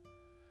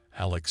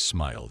 Alex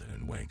smiled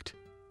and winked.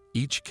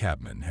 Each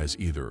cabman has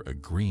either a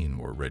green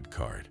or red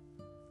card.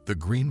 The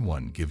green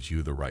one gives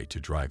you the right to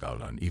drive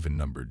out on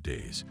even-numbered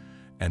days,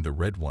 and the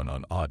red one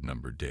on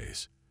odd-numbered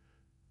days.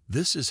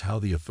 This is how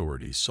the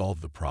authorities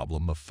solve the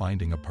problem of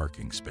finding a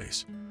parking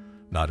space.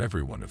 Not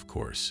everyone, of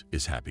course,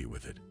 is happy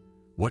with it.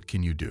 What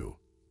can you do?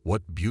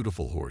 What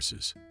beautiful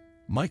horses.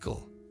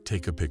 Michael,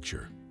 take a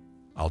picture.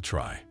 I'll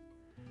try.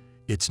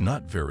 It's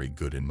not very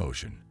good in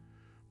motion.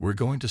 We're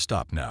going to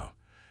stop now,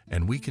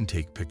 and we can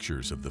take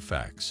pictures of the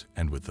facts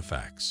and with the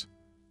facts.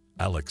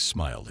 Alex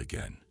smiled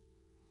again.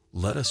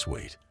 Let us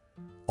wait.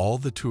 All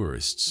the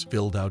tourists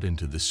spilled out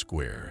into the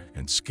square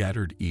and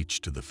scattered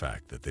each to the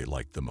fact that they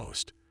liked the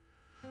most.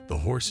 The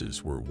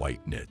horses were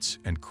white nits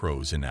and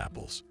crows in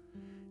apples.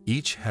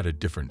 Each had a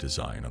different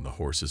design on the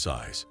horse's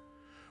eyes.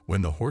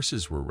 When the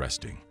horses were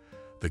resting,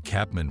 the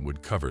cabman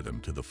would cover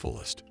them to the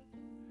fullest.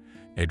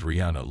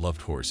 Adriana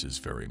loved horses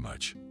very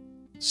much.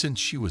 Since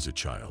she was a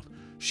child,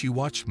 she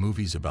watched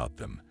movies about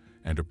them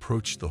and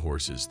approached the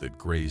horses that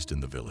grazed in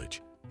the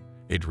village.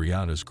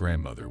 Adriana's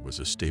grandmother was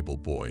a stable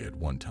boy at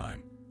one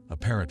time.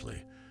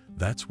 Apparently,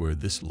 that's where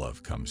this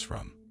love comes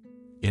from.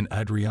 In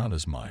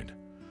Adriana's mind,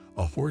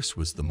 a horse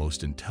was the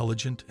most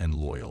intelligent and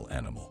loyal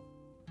animal.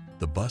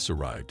 The bus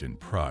arrived in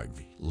Prague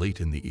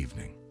late in the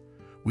evening.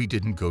 We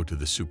didn't go to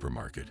the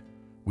supermarket.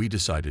 We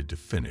decided to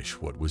finish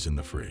what was in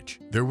the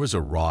fridge. There was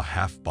a raw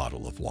half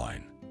bottle of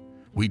wine.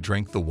 We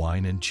drank the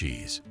wine and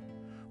cheese,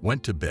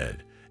 went to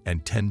bed,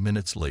 and 10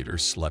 minutes later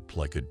slept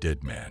like a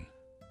dead man.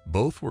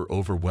 Both were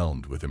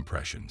overwhelmed with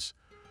impressions.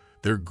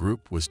 Their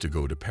group was to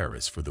go to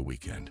Paris for the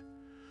weekend.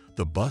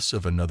 The bus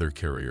of another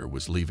carrier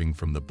was leaving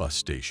from the bus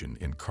station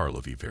in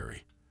Karlovy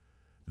Vary.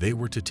 They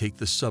were to take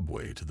the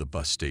subway to the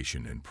bus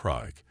station in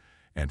Prague,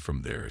 and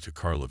from there to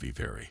Karlovy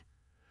Vary.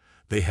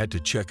 They had to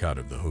check out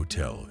of the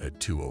hotel at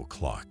 2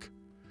 o'clock.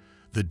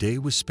 The day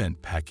was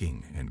spent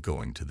packing and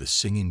going to the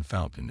singing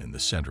fountain in the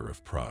center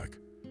of Prague.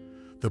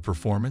 The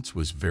performance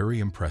was very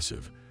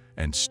impressive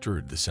and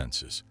stirred the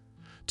senses.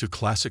 To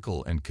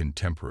classical and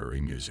contemporary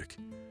music.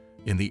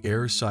 In the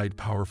air sighed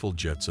powerful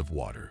jets of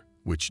water,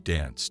 which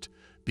danced,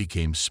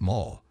 became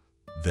small,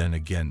 then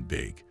again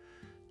big,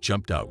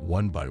 jumped out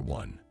one by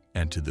one,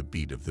 and to the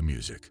beat of the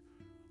music.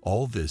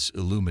 All this,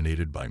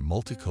 illuminated by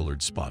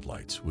multicolored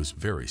spotlights, was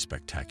very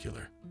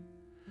spectacular.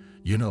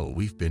 You know,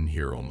 we've been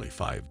here only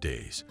 5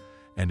 days,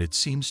 and it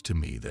seems to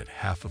me that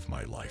half of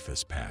my life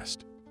has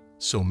passed.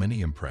 So many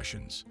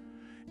impressions.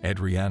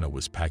 Adriana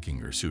was packing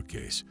her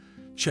suitcase,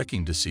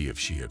 checking to see if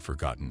she had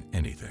forgotten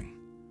anything.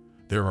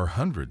 There are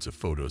hundreds of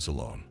photos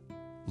alone.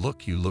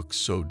 Look, you look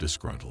so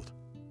disgruntled.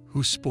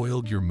 Who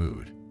spoiled your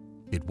mood?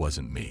 It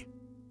wasn't me,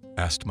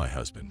 asked my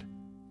husband.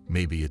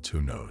 Maybe it's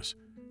who knows.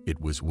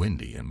 It was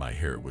windy and my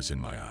hair was in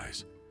my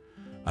eyes.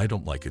 I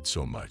don't like it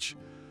so much.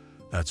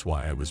 That's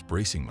why I was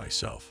bracing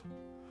myself,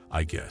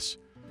 I guess.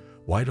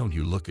 Why don't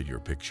you look at your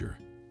picture?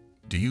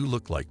 Do you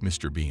look like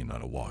Mr. Bean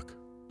on a walk?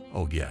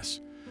 Oh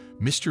yes,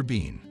 Mr.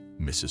 Bean,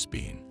 Mrs.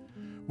 Bean.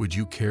 Would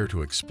you care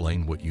to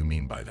explain what you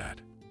mean by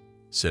that?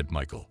 Said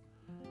Michael.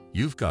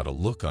 You've got a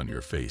look on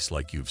your face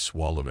like you've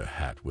swallowed a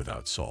hat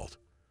without salt.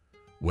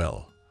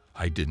 Well,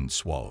 I didn't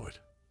swallow it.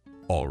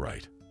 All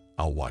right,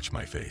 I'll watch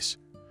my face.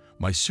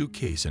 My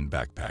suitcase and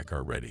backpack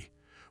are ready.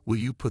 Will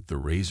you put the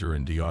razor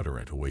and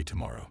deodorant away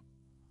tomorrow?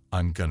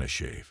 I'm gonna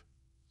shave.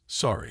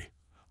 Sorry,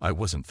 I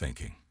wasn't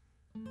thinking.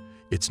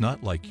 It's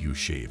not like you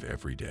shave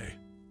every day.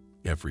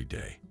 Every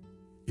day.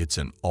 It's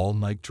an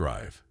all-night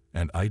drive,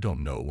 and I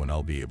don't know when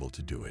I'll be able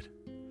to do it.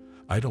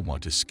 I don't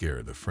want to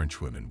scare the French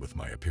women with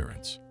my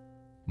appearance.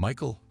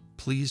 Michael,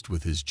 pleased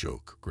with his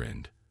joke,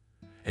 grinned.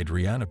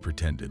 Adriana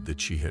pretended that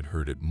she had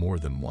heard it more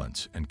than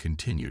once and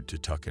continued to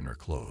tuck in her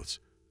clothes.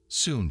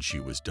 Soon she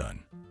was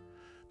done.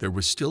 There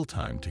was still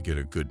time to get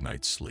a good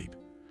night's sleep.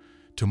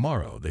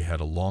 Tomorrow they had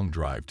a long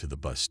drive to the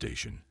bus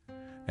station,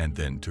 and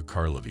then to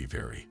Karlovy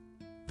Vary.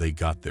 They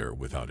got there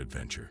without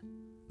adventure.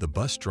 The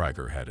bus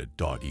driver had a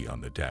doggy on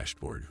the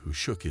dashboard who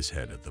shook his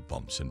head at the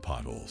bumps and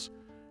potholes.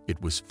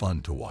 It was fun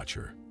to watch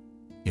her.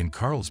 In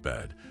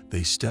Carlsbad,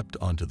 they stepped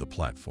onto the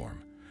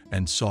platform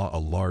and saw a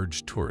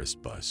large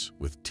tourist bus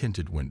with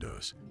tinted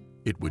windows.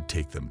 It would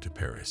take them to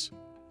Paris.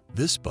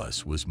 This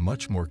bus was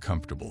much more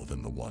comfortable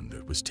than the one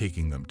that was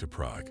taking them to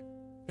Prague.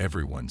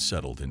 Everyone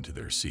settled into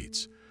their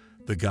seats.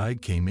 The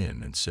guide came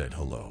in and said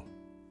hello.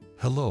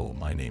 Hello,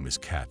 my name is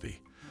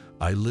Kathy.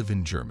 I live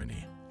in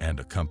Germany and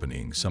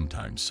accompanying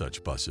sometimes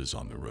such buses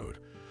on the road.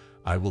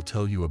 I will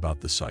tell you about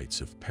the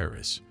sights of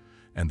Paris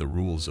and the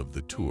rules of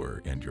the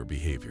tour and your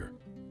behavior.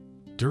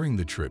 During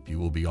the trip, you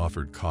will be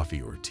offered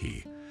coffee or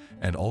tea,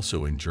 and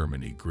also in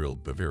Germany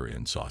grilled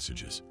Bavarian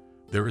sausages.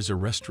 There is a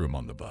restroom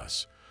on the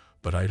bus,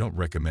 but I don't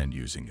recommend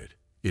using it.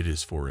 It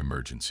is for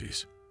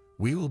emergencies.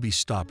 We will be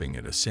stopping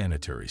at a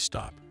sanitary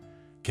stop,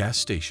 gas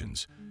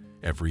stations,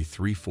 every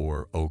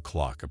 3-4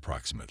 o'clock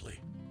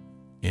approximately.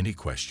 Any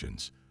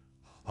questions?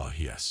 Oh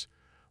yes.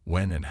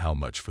 When and how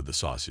much for the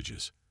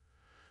sausages?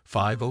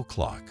 5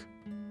 o'clock.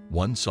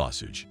 1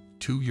 sausage,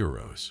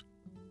 €2.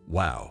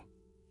 Wow.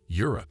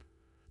 Europe.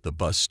 The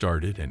bus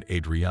started and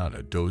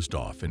Adriana dozed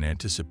off in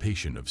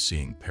anticipation of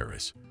seeing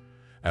Paris.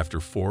 After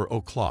 4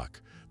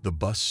 o'clock, the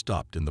bus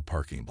stopped in the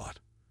parking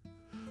lot.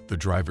 The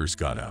drivers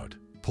got out,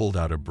 pulled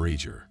out a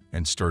brazier,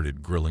 and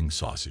started grilling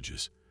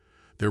sausages.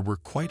 There were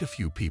quite a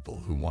few people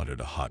who wanted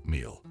a hot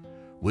meal.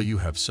 Will you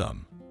have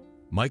some?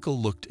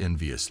 Michael looked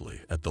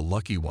enviously at the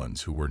lucky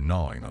ones who were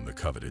gnawing on the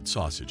coveted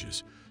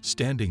sausages,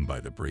 standing by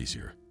the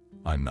brazier.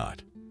 I'm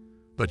not.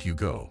 But you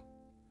go.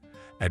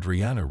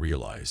 Adriana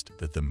realized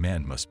that the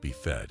man must be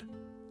fed,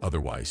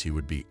 otherwise he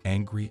would be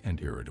angry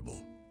and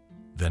irritable.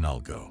 Then I'll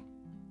go.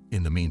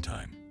 In the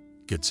meantime,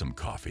 get some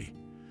coffee.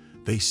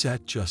 They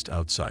sat just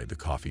outside the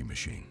coffee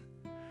machine.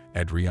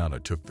 Adriana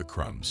took the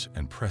crumbs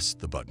and pressed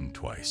the button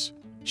twice.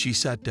 She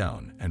sat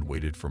down and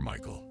waited for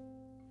Michael.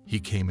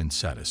 He came in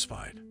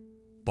satisfied,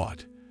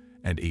 bought,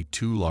 and ate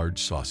 2 large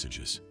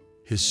sausages.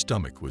 His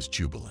stomach was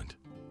jubilant.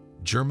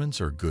 Germans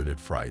are good at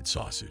fried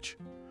sausage.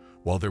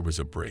 While there was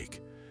a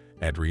break,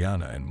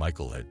 Adriana and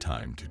Michael had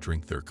time to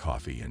drink their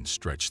coffee and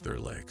stretch their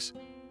legs.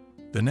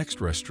 The next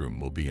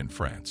restroom will be in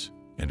France,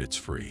 and it's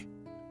free.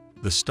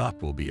 The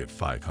stop will be at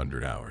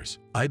 500 hours.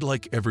 I'd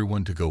like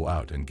everyone to go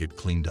out and get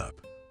cleaned up.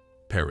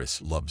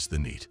 Paris loves the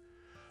neat.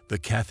 The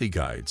Kathy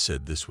guide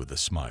said this with a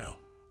smile,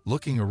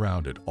 looking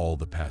around at all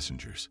the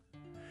passengers.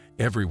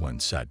 Everyone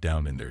sat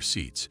down in their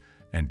seats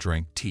and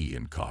drank tea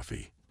and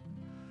coffee.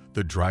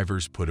 The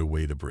drivers put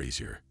away the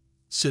brazier.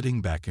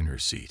 Sitting back in her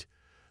seat,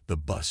 the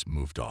bus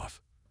moved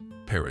off.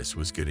 Paris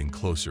was getting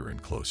closer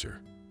and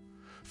closer.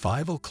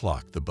 5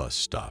 o'clock the bus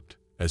stopped,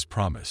 as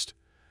promised,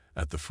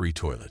 at the free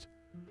toilet.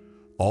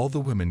 All the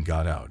women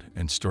got out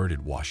and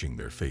started washing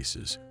their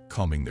faces,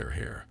 combing their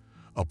hair,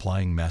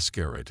 applying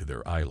mascara to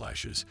their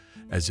eyelashes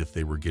as if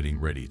they were getting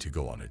ready to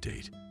go on a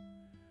date.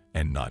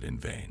 And not in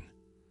vain.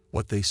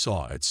 What they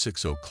saw at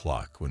 6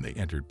 o'clock when they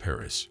entered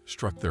Paris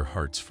struck their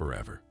hearts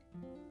forever.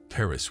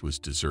 Paris was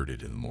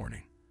deserted in the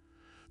morning.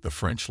 The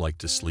French liked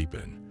to sleep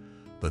in,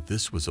 but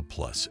this was a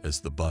plus as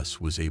the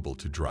bus was able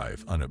to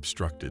drive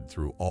unobstructed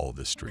through all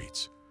the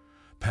streets.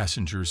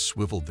 Passengers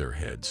swiveled their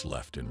heads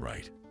left and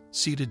right,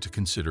 seated to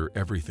consider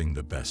everything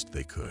the best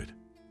they could.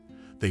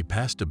 They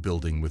passed a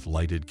building with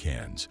lighted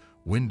cans,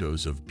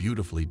 windows of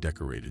beautifully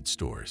decorated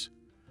stores.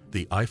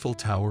 The Eiffel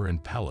Tower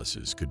and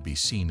palaces could be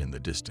seen in the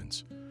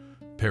distance.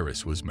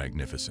 Paris was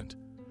magnificent.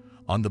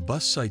 On the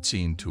bus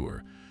sightseeing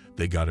tour,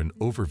 they got an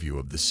overview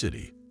of the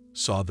city,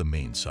 saw the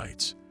main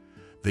sights.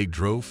 They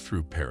drove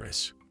through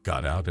Paris,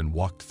 got out and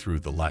walked through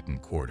the Latin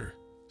Quarter,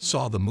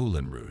 saw the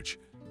Moulin Rouge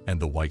and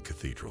the White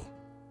Cathedral.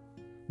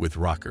 With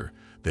Rocker,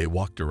 they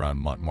walked around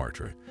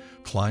Montmartre,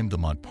 climbed the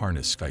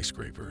Montparnasse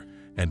skyscraper,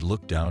 and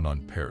looked down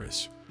on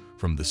Paris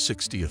from the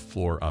 60th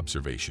floor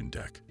observation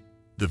deck.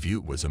 The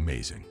view was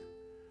amazing.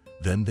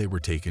 Then they were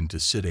taken to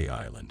Cité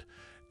Island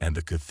and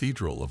the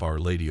Cathedral of Our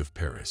Lady of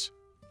Paris.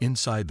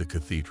 Inside the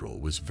cathedral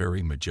was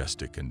very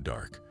majestic and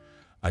dark.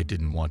 I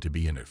didn't want to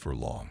be in it for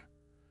long.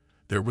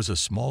 There was a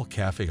small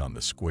cafe on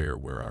the square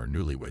where our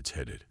newlyweds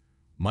headed.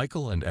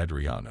 Michael and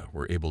Adriana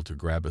were able to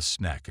grab a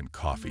snack and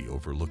coffee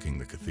overlooking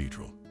the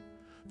cathedral.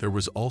 There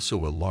was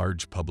also a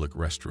large public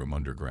restroom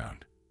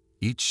underground.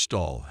 Each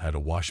stall had a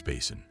wash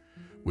basin,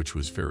 which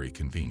was very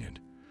convenient.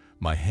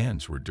 My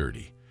hands were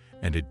dirty,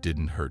 and it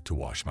didn't hurt to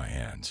wash my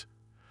hands.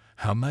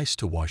 "How nice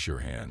to wash your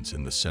hands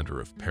in the center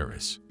of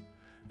Paris,"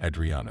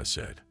 Adriana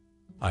said.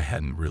 I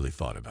hadn't really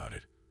thought about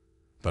it,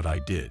 but I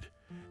did,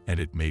 and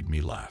it made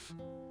me laugh.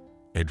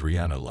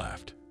 Adriana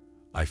laughed.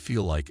 "I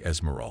feel like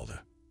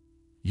Esmeralda."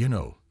 You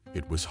know,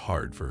 it was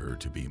hard for her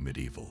to be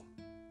medieval.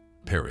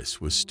 Paris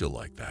was still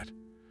like that.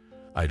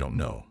 "I don't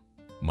know,"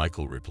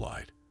 Michael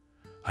replied.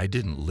 "I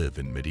didn't live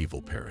in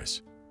medieval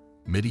Paris.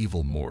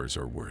 Medieval Moors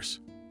are worse."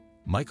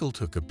 Michael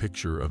took a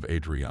picture of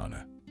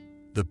Adriana.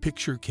 The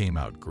picture came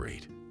out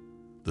great.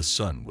 The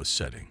sun was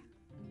setting.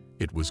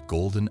 It was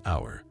golden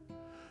hour.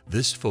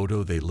 This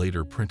photo they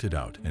later printed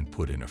out and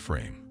put in a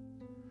frame.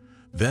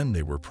 Then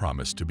they were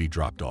promised to be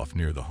dropped off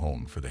near the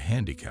Home for the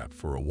Handicapped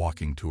for a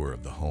walking tour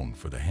of the Home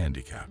for the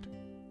Handicapped.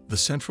 The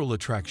central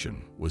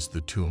attraction was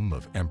the tomb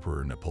of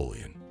Emperor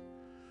Napoleon.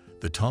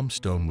 The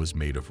tombstone was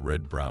made of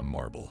red-brown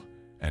marble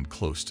and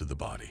close to the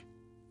body.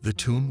 The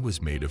tomb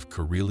was made of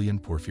Karelian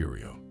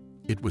porphyrio.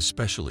 It was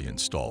specially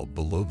installed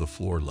below the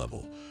floor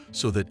level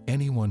so that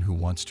anyone who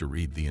wants to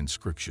read the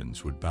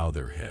inscriptions would bow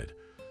their head,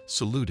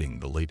 saluting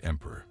the late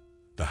emperor.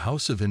 The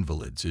House of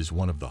Invalids is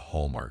one of the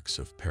hallmarks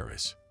of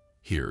Paris.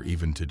 Here,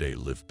 even today,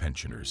 live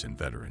pensioners and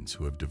veterans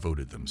who have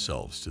devoted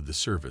themselves to the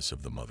service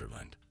of the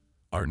motherland.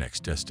 Our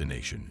next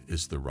destination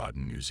is the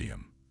Rodin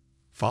Museum.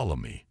 Follow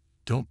me,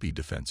 don't be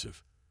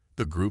defensive.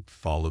 The group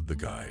followed the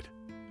guide.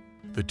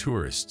 The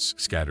tourists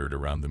scattered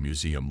around the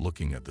museum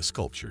looking at the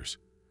sculptures.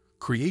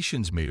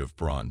 Creations made of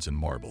bronze and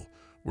marble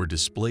were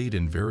displayed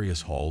in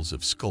various halls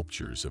of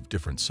sculptures of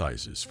different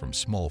sizes, from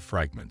small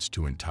fragments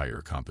to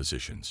entire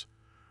compositions.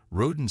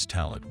 Rodin's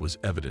talent was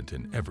evident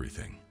in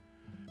everything.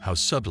 How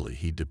subtly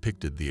he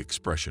depicted the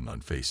expression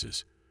on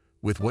faces,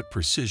 with what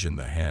precision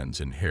the hands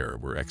and hair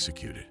were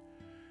executed.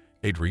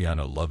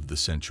 Adriana loved the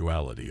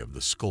sensuality of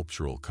the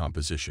sculptural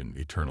composition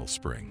Eternal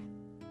Spring.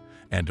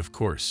 And of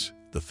course,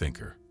 the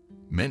thinker.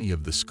 Many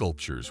of the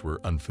sculptures were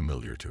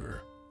unfamiliar to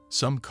her.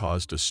 Some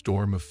caused a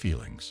storm of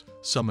feelings,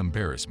 some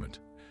embarrassment,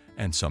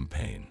 and some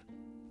pain.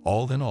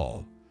 All in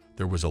all,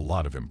 there was a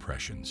lot of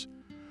impressions.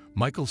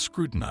 Michael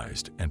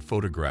scrutinized and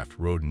photographed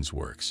Rodin's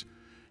works.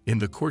 In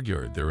the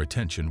courtyard, their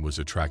attention was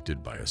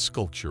attracted by a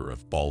sculpture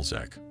of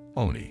Balzac.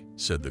 "Oni,"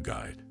 said the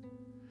guide.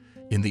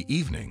 In the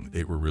evening,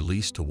 they were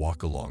released to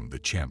walk along the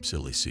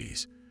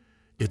Champs-Élysées.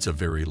 It's a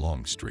very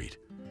long street.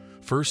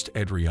 First,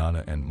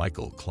 Adriana and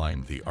Michael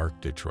climbed the Arc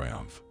de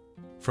Triomphe.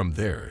 From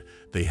there,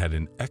 they had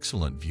an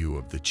excellent view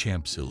of the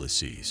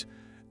Champs-Élysées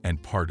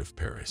and part of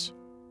Paris.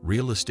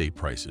 Real estate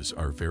prices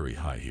are very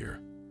high here.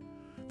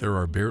 There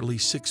are barely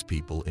 6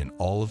 people in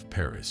all of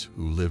Paris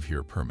who live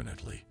here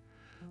permanently.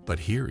 But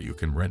here you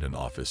can rent an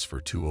office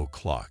for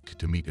 €2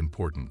 to meet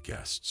important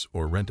guests,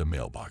 or rent a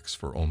mailbox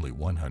for only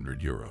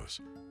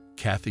 €100.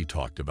 Kathy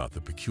talked about the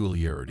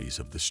peculiarities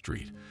of the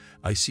street.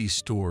 "I see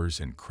stores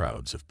and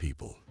crowds of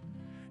people."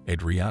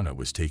 Adriana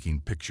was taking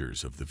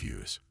pictures of the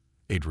views.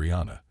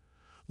 "Adriana,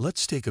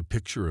 let's take a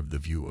picture of the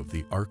view of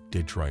the Arc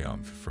de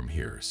Triomphe from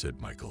here,"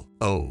 said Michael.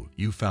 "Oh,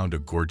 you found a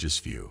gorgeous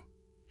view.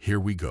 Here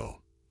we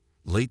go."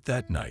 Late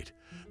that night,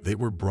 they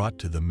were brought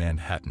to the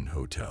Manhattan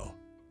Hotel.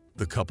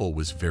 The couple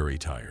was very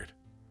tired.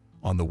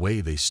 On the way,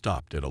 they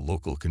stopped at a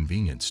local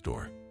convenience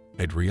store.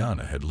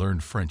 Adriana had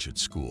learned French at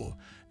school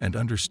and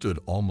understood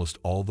almost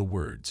all the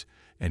words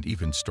and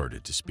even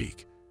started to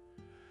speak.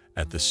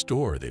 At the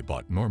store, they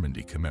bought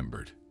Normandy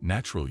Camembert,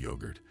 natural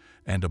yogurt,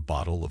 and a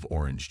bottle of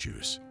orange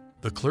juice.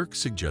 The clerk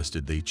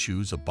suggested they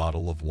choose a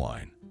bottle of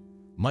wine.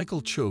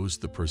 Michael chose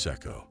the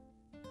Prosecco.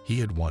 He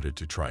had wanted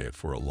to try it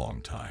for a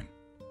long time.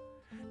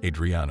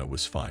 Adriana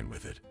was fine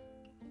with it.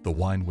 The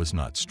wine was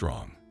not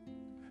strong.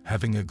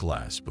 Having a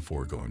glass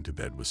before going to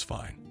bed was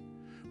fine.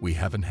 "We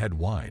haven't had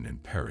wine in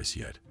Paris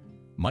yet."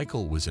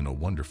 Michael was in a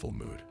wonderful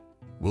mood.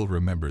 "We'll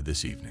remember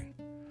this evening.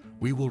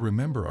 We will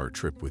remember our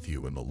trip with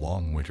you in the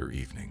long winter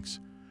evenings."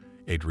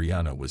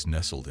 Adriana was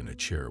nestled in a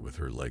chair with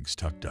her legs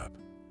tucked up.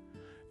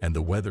 "And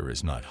the weather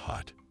is not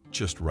hot,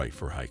 just right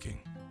for hiking.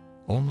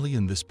 Only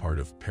in this part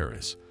of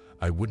Paris,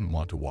 I wouldn't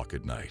want to walk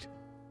at night."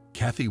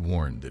 Kathy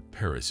warned that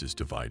Paris is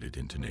divided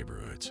into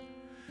neighborhoods,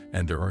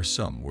 and there are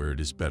some where it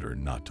is better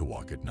not to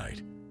walk at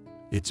night.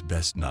 It's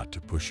best not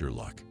to push your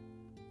luck.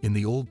 In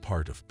the old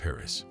part of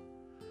Paris,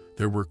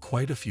 there were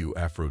quite a few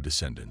Afro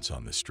descendants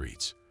on the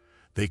streets.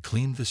 They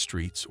cleaned the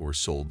streets or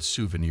sold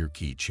souvenir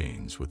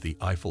keychains with the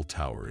Eiffel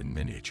Tower in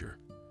miniature.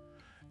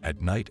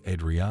 At night,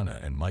 Adriana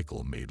and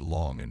Michael made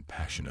long and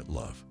passionate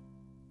love.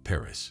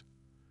 Paris.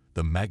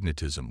 The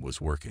magnetism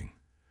was working.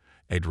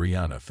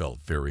 Adriana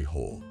felt very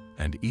whole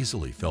and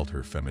easily felt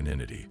her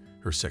femininity,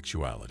 her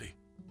sexuality.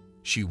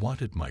 She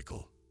wanted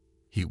Michael.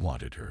 He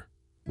wanted her.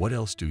 What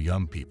else do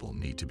young people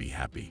need to be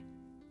happy?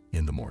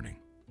 In the morning.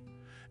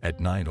 At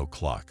 9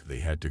 o'clock, they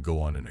had to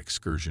go on an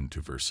excursion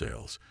to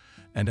Versailles,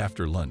 and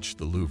after lunch,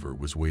 the Louvre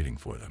was waiting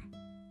for them.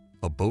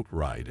 A boat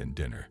ride and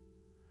dinner.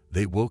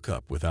 They woke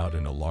up without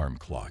an alarm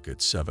clock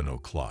at 7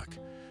 o'clock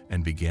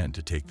and began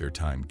to take their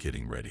time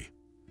getting ready.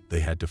 They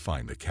had to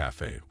find the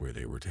cafe where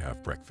they were to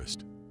have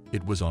breakfast.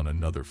 It was on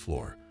another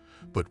floor,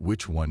 but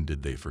which one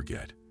did they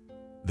forget?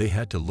 They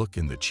had to look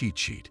in the cheat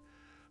sheet,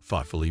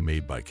 thoughtfully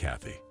made by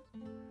Kathy.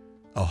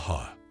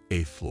 Aha,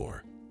 8th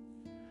floor.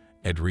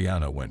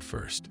 Adriana went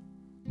first.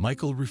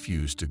 Michael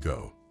refused to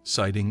go,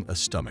 citing a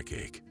stomach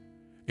ache.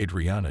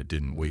 Adriana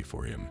didn't wait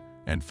for him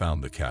and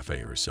found the cafe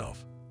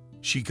herself.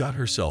 She got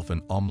herself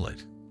an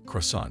omelette,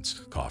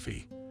 croissants,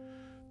 coffee.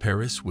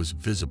 Paris was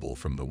visible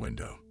from the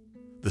window.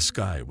 The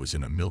sky was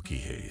in a milky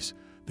haze.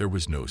 There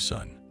was no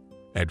sun.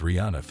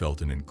 Adriana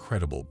felt an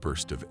incredible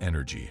burst of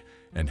energy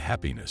and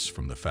happiness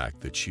from the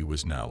fact that she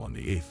was now on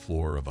the 8th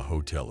floor of a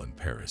hotel in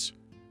Paris,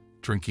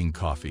 drinking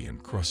coffee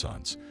and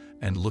croissants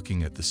and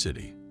looking at the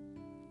city.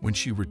 When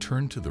she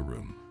returned to the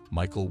room,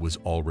 Michael was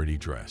already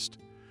dressed.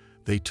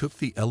 They took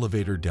the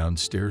elevator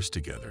downstairs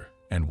together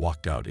and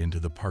walked out into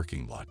the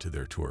parking lot to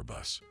their tour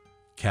bus.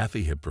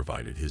 Kathy had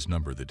provided his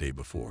number the day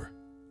before,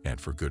 and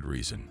for good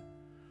reason.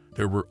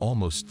 There were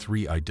almost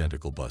 3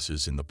 identical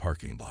buses in the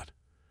parking lot.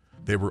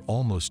 They were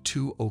almost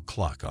 2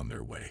 o'clock on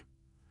their way.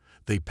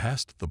 They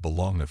passed the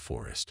Bologna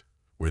forest,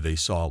 where they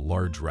saw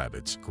large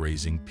rabbits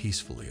grazing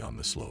peacefully on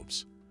the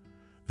slopes.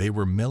 They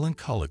were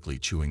melancholically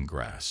chewing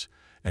grass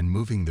and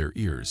moving their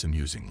ears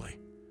amusingly.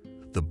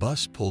 The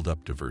bus pulled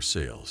up to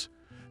Versailles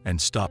and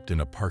stopped in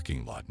a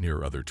parking lot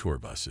near other tour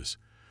buses.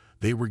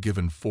 They were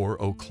given 4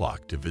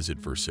 o'clock to visit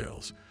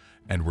Versailles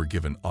and were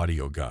given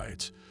audio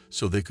guides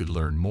so they could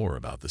learn more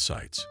about the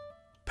sights.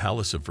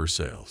 Palace of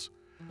Versailles.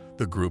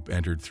 The group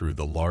entered through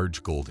the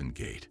large golden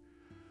gate.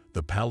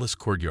 The palace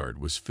courtyard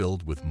was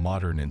filled with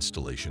modern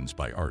installations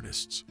by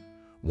artists.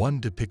 One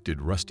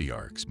depicted rusty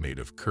arcs made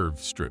of curved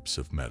strips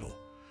of metal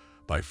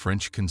by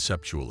French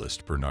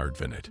conceptualist Bernard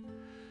Venet.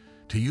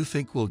 Do you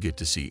think we'll get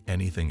to see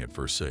anything at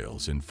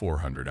Versailles in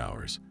 400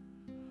 hours?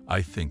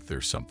 I think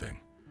there's something.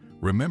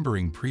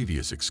 Remembering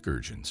previous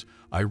excursions,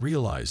 I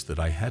realized that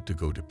I had to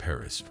go to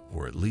Paris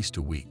for at least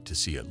a week to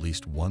see at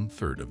least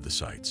 1/3 of the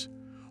sights.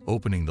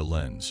 Opening the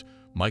lens,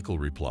 Michael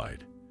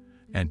replied,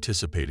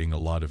 anticipating a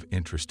lot of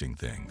interesting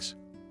things.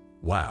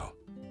 Wow,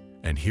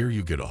 and here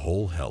you get a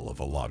whole hell of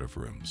a lot of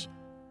rooms.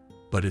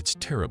 But it's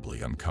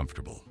terribly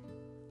uncomfortable.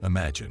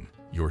 Imagine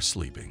you're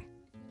sleeping.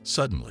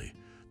 Suddenly,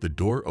 the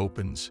door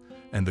opens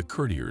and the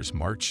courtiers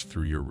march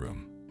through your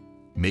room.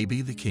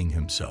 Maybe the king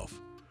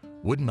himself.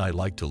 Wouldn't I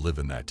like to live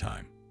in that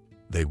time?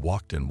 They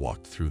walked and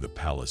walked through the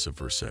Palace of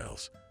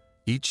Versailles.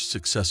 Each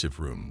successive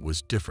room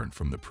was different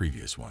from the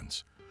previous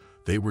ones.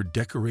 They were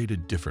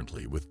decorated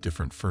differently with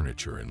different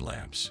furniture and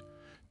lamps,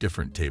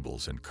 different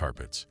tables and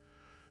carpets.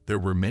 There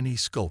were many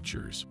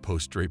sculptures,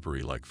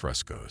 post-drapery like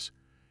frescoes.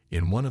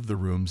 In one of the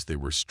rooms they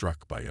were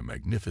struck by a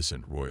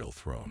magnificent royal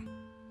throne,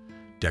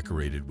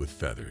 decorated with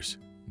feathers,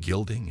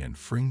 gilding and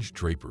fringed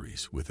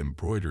draperies with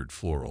embroidered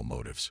floral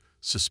motifs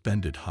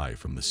suspended high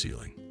from the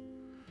ceiling.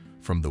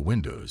 From the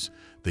windows,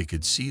 they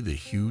could see the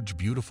huge,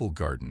 beautiful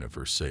garden of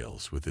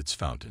Versailles with its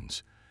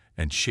fountains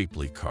and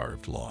shapely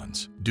carved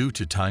lawns. Due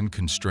to time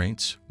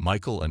constraints,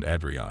 Michael and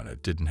Adriana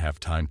didn't have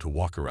time to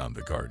walk around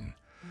the garden.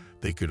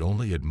 They could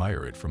only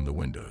admire it from the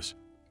windows.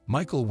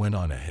 Michael went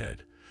on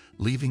ahead,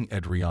 leaving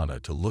Adriana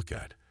to look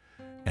at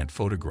and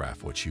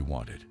photograph what she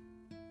wanted.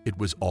 It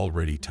was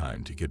already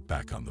time to get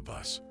back on the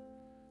bus.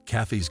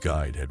 Kathy's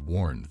guide had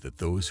warned that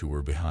those who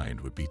were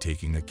behind would be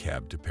taking a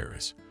cab to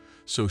Paris,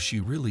 so she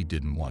really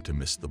didn't want to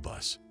miss the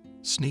bus.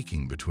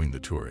 Sneaking between the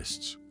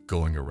tourists,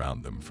 going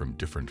around them from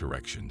different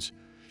directions,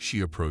 she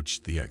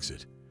approached the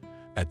exit.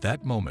 At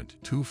that moment,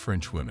 2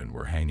 French women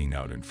were hanging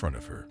out in front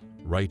of her,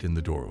 right in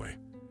the doorway.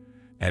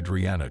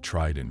 Adriana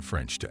tried in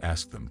French to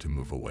ask them to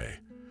move away,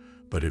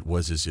 but it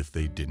was as if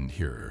they didn't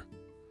hear her.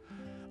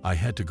 I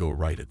had to go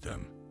right at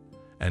them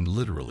and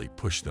literally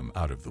push them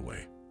out of the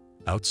way.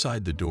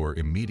 Outside the door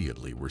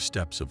immediately were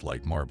steps of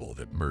light marble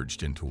that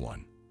merged into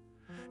one.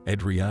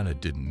 Adriana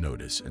didn't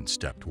notice and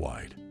stepped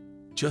wide.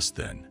 Just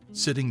then,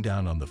 sitting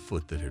down on the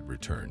foot that had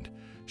returned,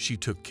 she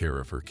took care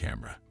of her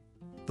camera.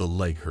 The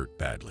leg hurt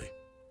badly.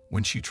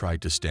 When she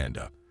tried to stand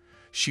up,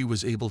 she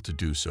was able to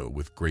do so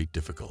with great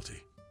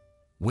difficulty.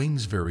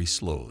 Wings very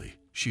slowly,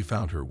 she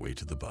found her way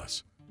to the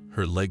bus.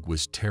 Her leg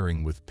was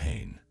tearing with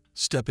pain.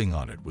 Stepping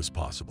on it was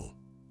possible.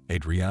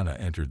 Adriana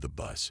entered the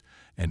bus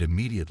and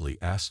immediately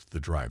asked the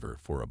driver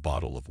for a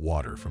bottle of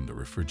water from the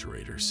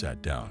refrigerator,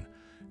 sat down,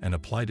 and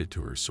applied it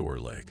to her sore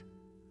leg.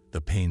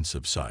 The pain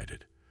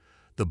subsided.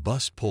 The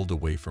bus pulled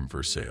away from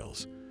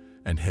Versailles,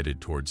 and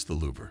headed towards the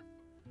Louvre.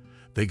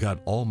 They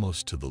got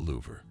almost to the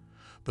Louvre,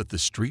 but the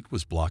street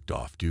was blocked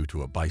off due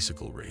to a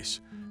bicycle race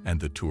and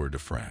the Tour de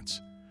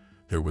France.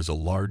 There was a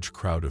large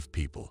crowd of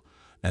people,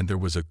 and there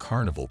was a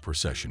carnival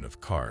procession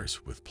of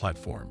cars with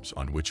platforms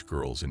on which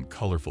girls in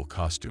colorful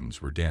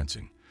costumes were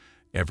dancing.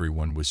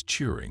 Everyone was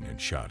cheering and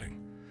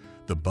shouting.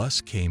 The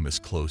bus came as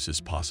close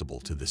as possible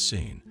to the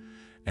scene,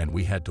 and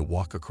we had to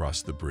walk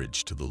across the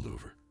bridge to the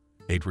Louvre.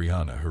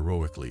 Adriana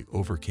heroically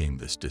overcame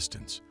this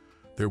distance.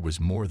 There was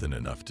more than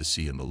enough to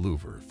see in the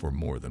Louvre for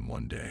more than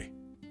one day.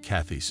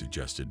 Kathy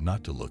suggested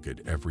not to look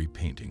at every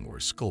painting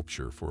or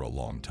sculpture for a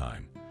long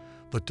time,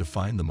 but to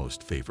find the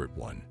most favorite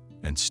one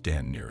and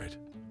stand near it.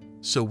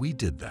 So we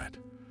did that.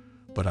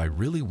 But I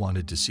really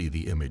wanted to see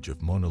the image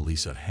of Mona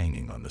Lisa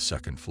hanging on the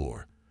second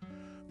floor.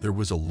 There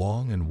was a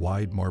long and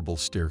wide marble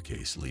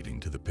staircase leading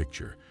to the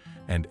picture,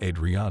 and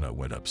Adriana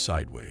went up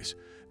sideways,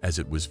 as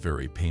it was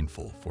very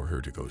painful for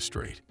her to go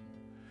straight.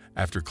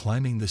 After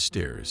climbing the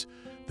stairs,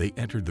 they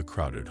entered the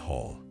crowded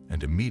hall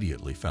and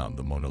immediately found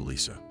the Mona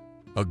Lisa.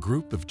 A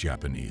group of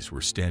Japanese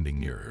were standing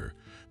near her,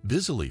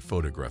 busily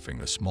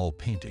photographing a small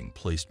painting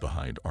placed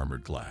behind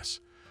armored glass.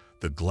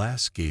 The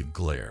glass gave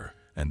glare,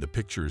 and the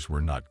pictures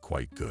were not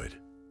quite good.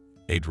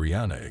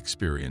 Adriana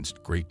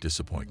experienced great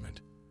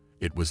disappointment.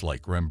 It was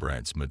like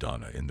Rembrandt's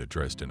Madonna in the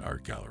Dresden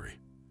Art Gallery.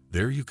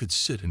 There you could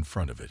sit in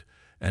front of it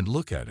and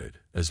look at it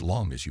as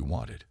long as you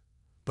wanted.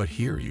 But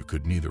here you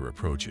could neither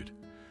approach it,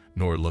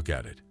 nor look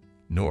at it,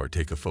 nor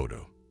take a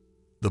photo.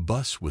 The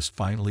bus was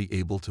finally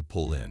able to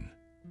pull in,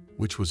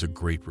 which was a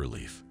great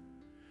relief.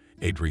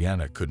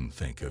 Adriana couldn't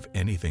think of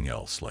anything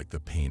else like the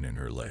pain in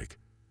her leg.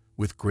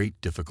 With great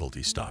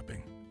difficulty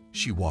stopping,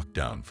 she walked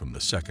down from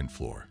the second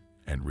floor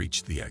and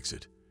reached the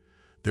exit.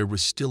 There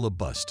was still a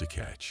bus to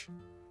catch.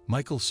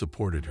 Michael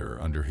supported her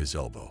under his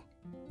elbow.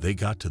 They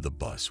got to the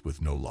bus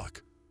with no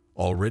luck.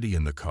 Already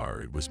in the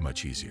car, it was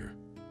much easier.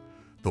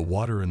 The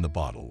water in the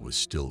bottle was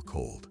still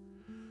cold.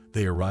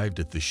 They arrived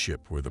at the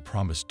ship where the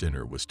promised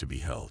dinner was to be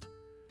held.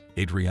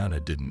 Adriana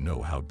didn't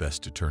know how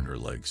best to turn her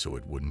leg so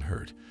it wouldn't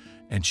hurt,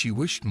 and she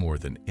wished more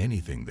than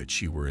anything that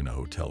she were in a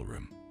hotel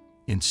room.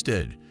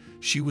 Instead,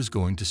 she was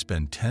going to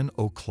spend 10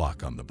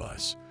 o'clock on the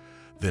bus,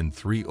 then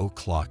 3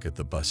 o'clock at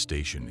the bus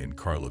station in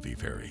Karlovy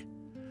Vary,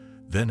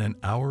 then an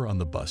hour on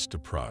the bus to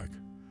Prague,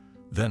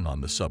 then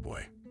on the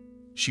subway.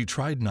 She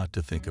tried not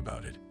to think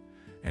about it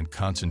and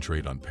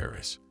concentrate on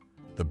Paris.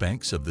 The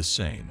banks of the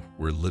Seine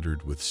were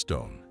littered with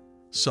stone.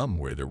 Some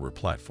where there were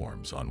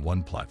platforms on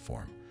one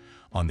platform.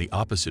 On the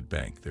opposite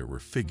bank there were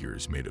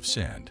figures made of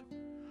sand.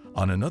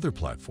 On another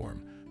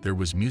platform there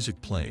was music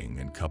playing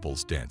and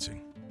couples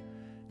dancing.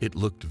 It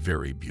looked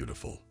very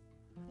beautiful.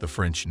 The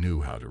French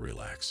knew how to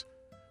relax.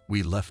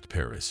 We left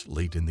Paris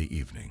late in the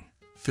evening,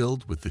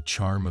 filled with the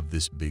charm of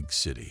this big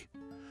city.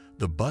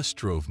 The bus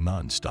drove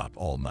non-stop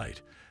all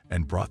night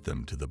and brought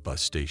them to the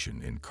bus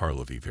station in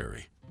Karlovy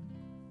Vary.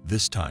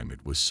 This time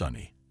it was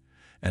sunny,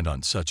 and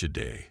on such a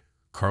day,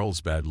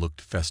 Carlsbad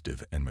looked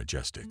festive and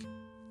majestic.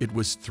 It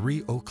was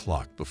 3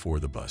 o'clock before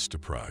the bus to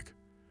Prague.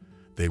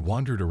 They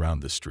wandered around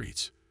the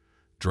streets,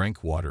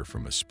 drank water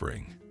from a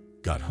spring,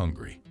 got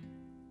hungry.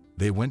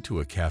 They went to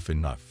a cafe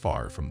not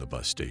far from the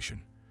bus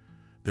station.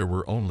 There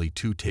were only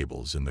 2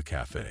 tables in the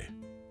cafe,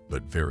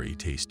 but very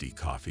tasty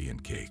coffee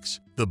and cakes.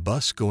 The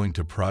bus going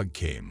to Prague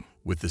came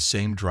with the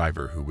same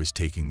driver who was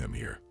taking them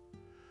here.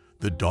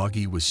 The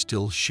doggy was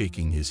still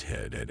shaking his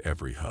head at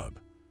every hub.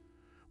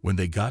 When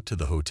they got to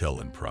the hotel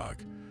in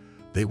Prague,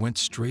 they went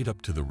straight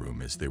up to the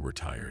room as they were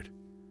tired.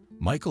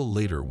 Michael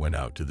later went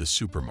out to the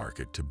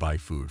supermarket to buy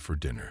food for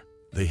dinner.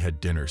 They had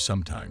dinner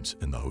sometimes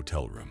in the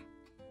hotel room.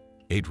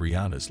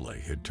 Adriana's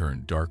leg had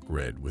turned dark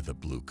red with a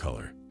blue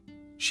color.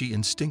 She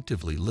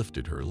instinctively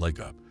lifted her leg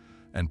up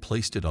and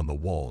placed it on the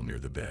wall near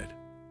the bed.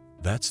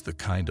 "That's the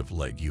kind of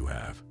leg you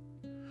have.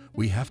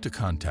 We have to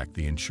contact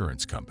the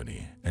insurance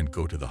company and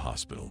go to the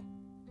hospital."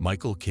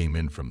 Michael came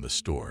in from the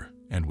store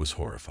and was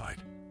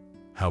horrified.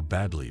 "How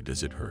badly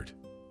does it hurt?"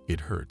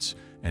 "It hurts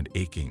and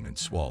aching and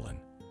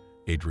swollen,"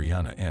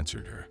 Adriana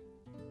answered her.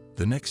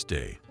 The next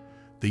day,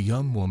 the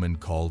young woman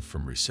called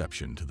from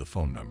reception to the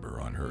phone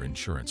number on her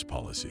insurance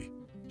policy.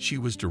 She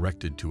was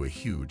directed to a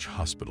huge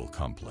hospital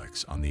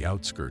complex on the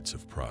outskirts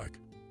of Prague.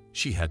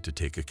 She had to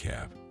take a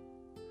cab.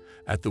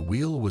 At the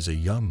wheel was a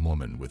young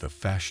woman with a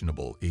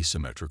fashionable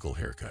asymmetrical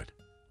haircut.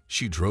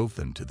 She drove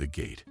them to the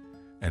gate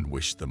and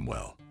wished them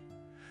well.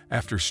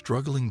 After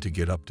struggling to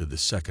get up to the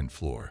second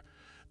floor,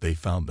 they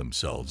found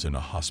themselves in a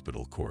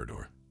hospital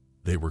corridor.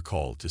 They were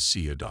called to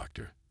see a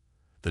doctor.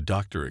 The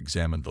doctor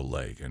examined the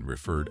leg and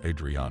referred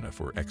Adriana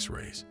for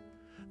x-rays.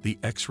 The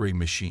x-ray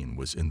machine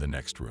was in the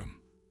next room.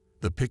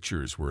 The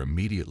pictures were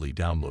immediately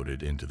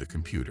downloaded into the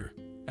computer.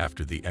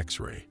 After the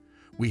x-ray,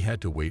 we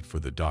had to wait for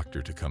the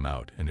doctor to come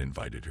out and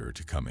invited her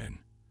to come in.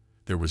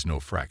 There was no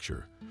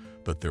fracture,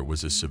 but there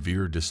was a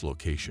severe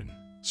dislocation,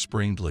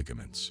 sprained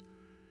ligaments.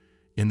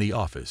 In the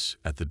office,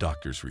 at the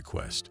doctor's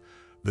request,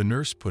 the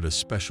nurse put a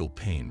special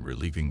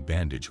pain-relieving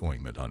bandage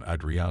ointment on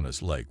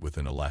Adriana's leg with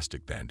an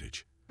elastic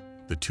bandage.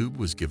 The tube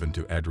was given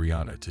to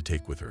Adriana to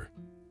take with her.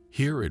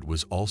 Here it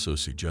was also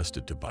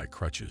suggested to buy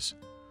crutches.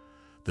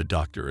 The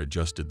doctor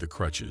adjusted the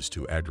crutches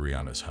to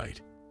Adriana's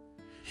height.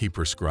 He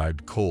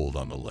prescribed cold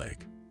on the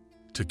leg,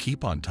 to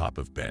keep on top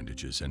of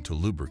bandages and to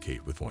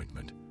lubricate with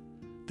ointment.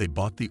 They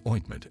bought the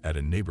ointment at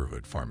a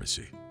neighborhood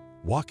pharmacy.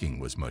 Walking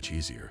was much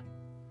easier.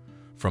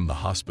 From the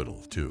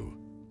hospital, too,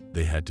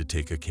 they had to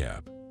take a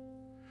cab.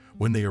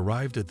 When they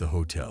arrived at the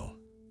hotel,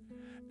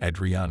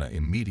 Adriana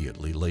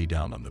immediately lay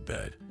down on the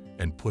bed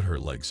and put her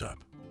legs up.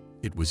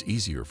 It was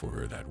easier for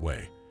her that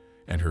way,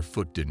 and her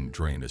foot didn't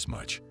drain as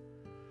much.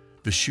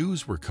 The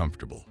shoes were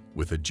comfortable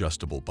with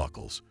adjustable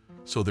buckles,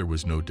 so there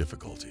was no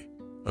difficulty.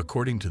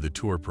 According to the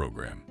tour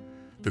program,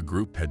 the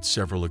group had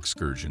several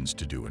excursions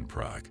to do in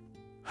Prague.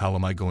 "How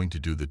am I going to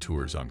do the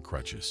tours on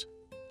crutches?"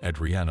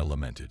 Adriana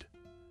lamented.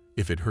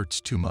 "If it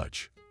hurts too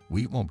much,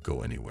 we won't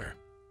go anywhere."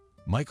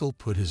 Michael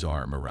put his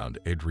arm around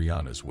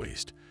Adriana's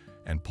waist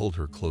and pulled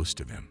her close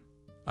to him.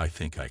 "I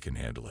think I can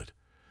handle it.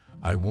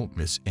 I won't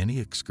miss any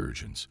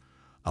excursions.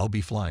 I'll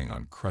be flying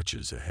on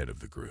crutches ahead of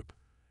the group."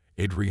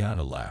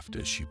 Adriana laughed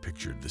as she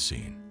pictured the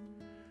scene.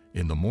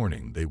 In the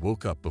morning, they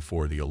woke up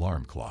before the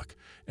alarm clock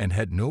and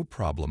had no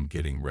problem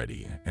getting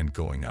ready and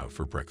going out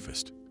for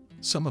breakfast.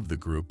 Some of the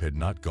group had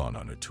not gone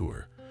on a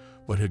tour,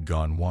 but had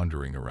gone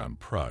wandering around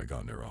Prague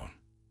on their own.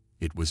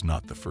 It was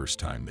not the first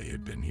time they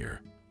had been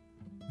here.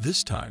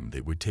 This time,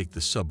 they would take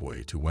the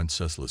subway to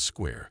Wenceslas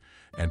Square,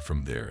 and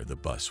from there the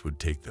bus would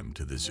take them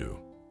to the zoo.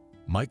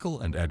 Michael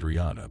and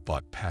Adriana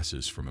bought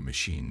passes from a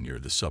machine near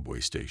the subway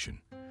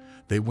station.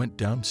 They went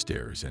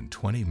downstairs, and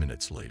 20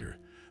 minutes later,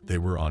 they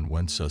were on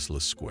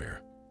Wenceslas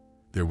Square.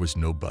 There was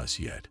no bus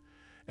yet,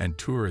 and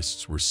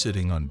tourists were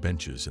sitting on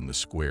benches in the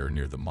square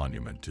near the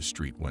monument to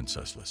Street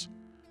Wenceslas.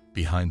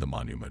 Behind the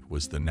monument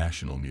was the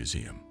National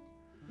Museum.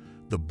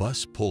 The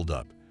bus pulled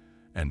up,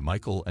 and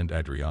Michael and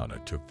Adriana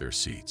took their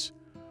seats.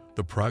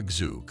 The Prague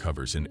Zoo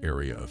covers an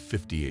area of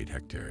 58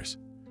 hectares.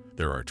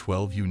 There are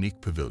 12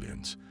 unique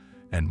pavilions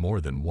and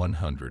more than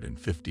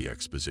 150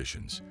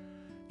 expositions.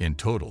 In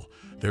total,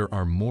 there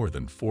are more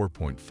than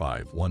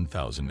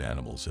 1,000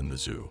 animals in the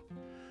zoo.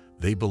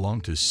 They belong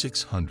to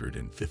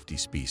 650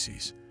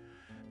 species.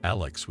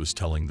 Alex was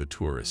telling the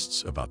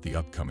tourists about the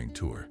upcoming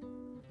tour.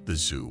 The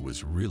zoo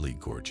was really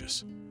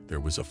gorgeous. There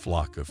was a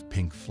flock of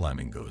pink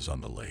flamingos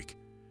on the lake.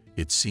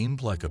 It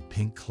seemed like a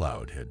pink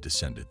cloud had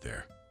descended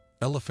there.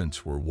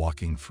 Elephants were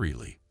walking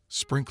freely,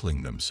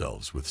 sprinkling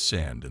themselves with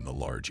sand in the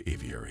large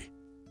aviary.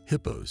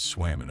 Hippos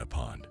swam in a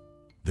pond.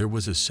 There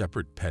was a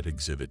separate pet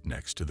exhibit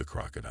next to the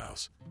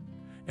crocodiles.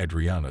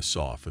 Adriana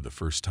saw for the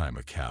first time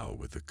a cow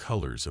with the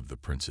colors of the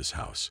prince's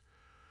house.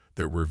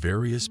 There were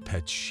various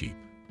pet sheep,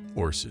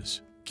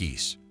 horses,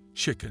 geese,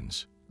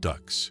 chickens,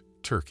 ducks,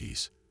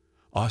 turkeys.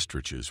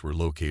 Ostriches were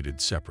located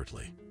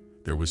separately.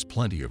 There was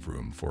plenty of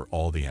room for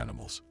all the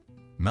animals.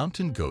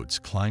 Mountain goats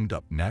climbed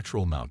up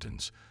natural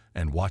mountains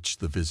and watched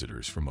the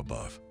visitors from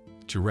above.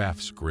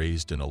 Giraffes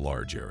grazed in a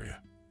large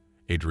area.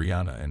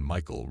 Adriana and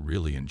Michael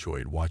really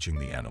enjoyed watching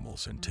the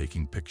animals and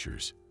taking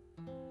pictures.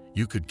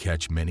 You could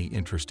catch many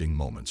interesting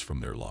moments from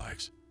their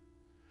lives.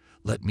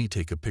 "Let me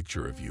take a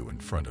picture of you in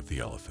front of the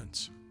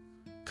elephants."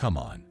 "Come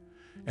on,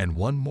 and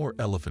one more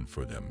elephant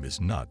for them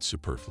is not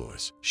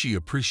superfluous." She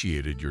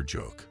appreciated your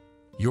joke.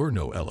 "You're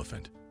no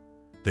elephant."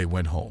 They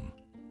went home.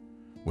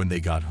 When they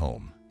got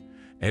home,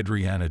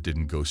 Adriana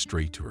didn't go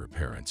straight to her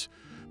parents,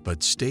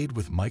 but stayed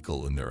with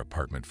Michael in their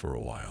apartment for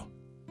a while.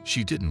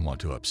 She didn't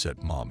want to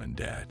upset Mom and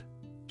Dad.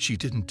 She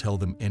didn't tell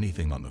them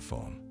anything on the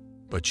phone,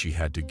 but she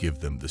had to give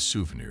them the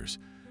souvenirs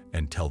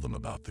and tell them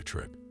about the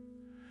trip.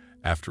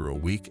 After a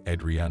week,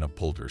 Adriana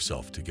pulled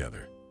herself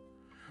together.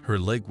 Her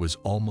leg was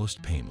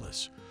almost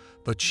painless,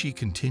 but she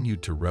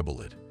continued to rebel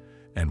it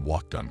and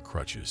walked on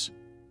crutches.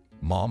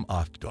 Mom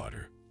asked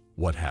daughter,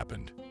 "What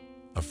happened?"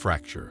 "A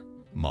fracture,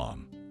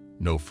 Mom."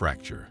 "No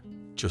fracture,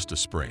 just a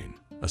sprain."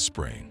 "A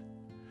sprain."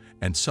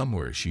 And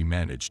somewhere she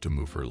managed to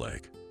move her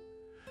leg.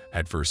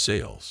 "At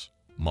Versailles,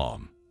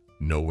 Mom.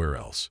 Nowhere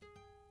else."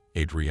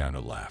 Adriana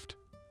laughed.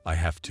 "I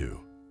have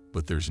to,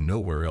 but there's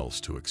nowhere else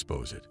to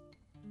expose it."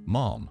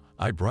 "Mom,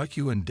 I brought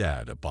you and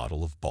Dad a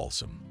bottle of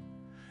balsam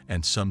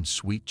and some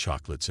sweet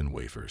chocolates and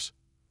wafers."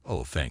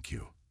 "Oh, thank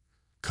you.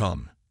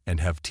 Come and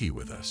have tea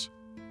with us."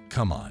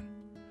 "Come on."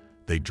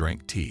 They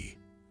drank tea.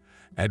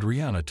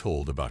 Adriana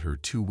told about her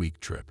 2-week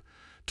trip,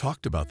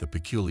 talked about the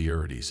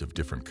peculiarities of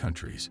different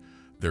countries,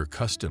 their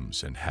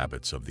customs and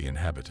habits of the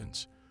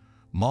inhabitants.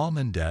 Mom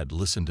and Dad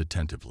listened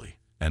attentively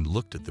and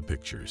looked at the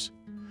pictures.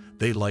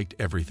 They liked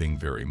everything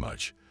very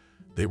much.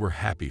 They were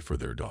happy for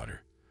their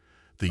daughter.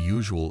 The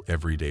usual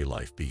everyday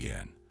life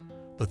began,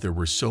 but there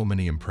were so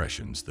many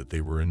impressions that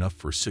they were enough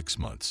for 6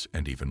 months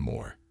and even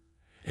more.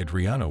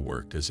 Adriana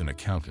worked as an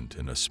accountant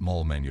in a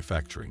small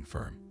manufacturing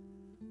firm.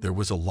 There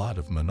was a lot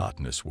of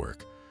monotonous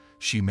work.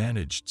 She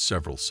managed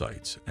several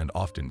sites and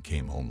often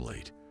came home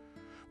late.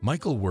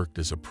 Michael worked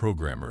as a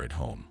programmer at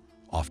home,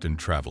 often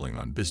traveling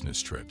on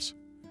business trips.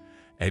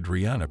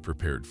 Adriana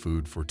prepared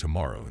food for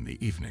tomorrow in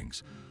the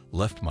evenings,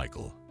 left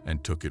Michael,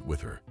 and took it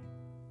with her.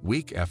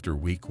 Week after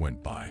week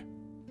went by.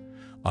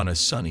 On a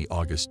sunny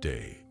August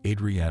day,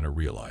 Adriana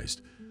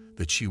realized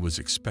that she was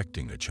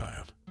expecting a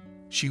child.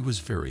 She was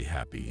very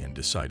happy and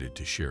decided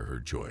to share her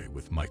joy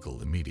with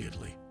Michael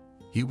immediately.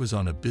 He was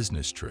on a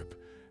business trip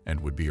and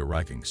would be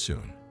arriving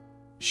soon.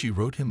 She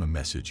wrote him a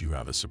message, "You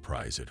have a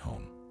surprise at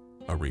home."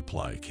 A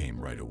reply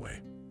came right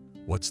away.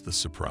 "What's the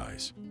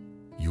surprise?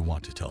 You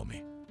want to tell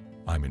me?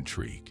 I'm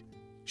intrigued."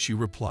 She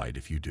replied,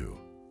 "If you do,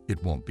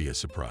 it won't be a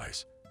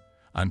surprise.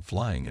 I'm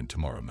flying in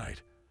tomorrow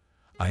night.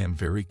 I am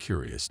very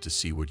curious to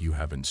see what you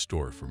have in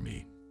store for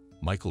me."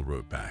 Michael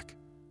wrote back.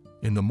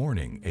 In the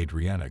morning,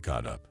 Adriana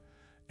got up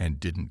and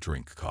didn't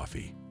drink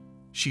coffee.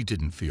 She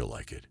didn't feel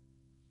like it.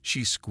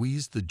 She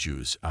squeezed the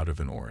juice out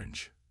of an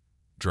orange,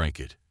 drank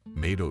it,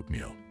 made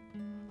oatmeal.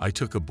 I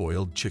took a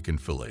boiled chicken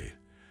fillet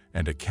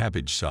and a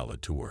cabbage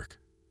salad to work.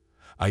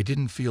 I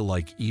didn't feel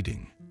like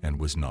eating and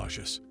was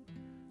nauseous.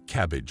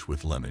 Cabbage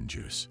with lemon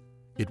juice.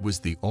 It was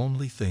the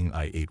only thing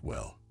I ate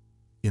well.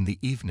 In the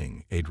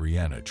evening,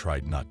 Adriana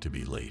tried not to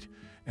be late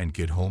and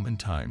get home in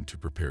time to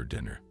prepare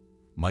dinner.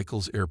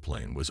 Michael's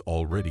airplane was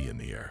already in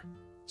the air.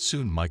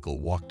 Soon Michael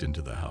walked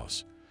into the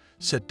house,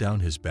 set down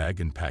his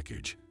bag and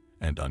package,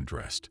 and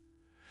undressed.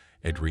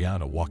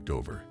 Adriana walked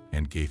over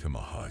and gave him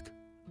a hug.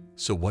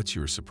 "So what's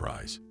your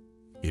surprise?"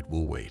 "It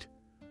will wait.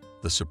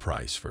 The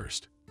surprise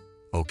first."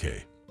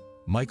 "Okay."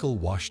 Michael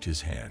washed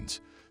his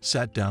hands,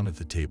 sat down at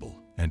the table,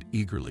 and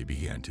eagerly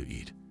began to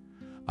eat.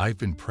 "I've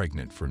been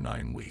pregnant for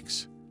 9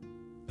 weeks.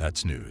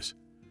 That's news.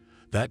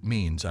 That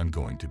means I'm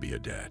going to be a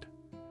dad."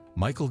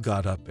 Michael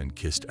got up and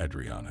kissed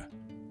Adriana.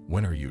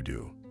 "When are you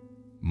due?"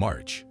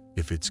 "March.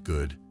 If it's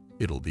good,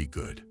 it'll be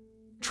good.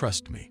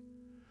 Trust me.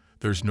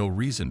 There's no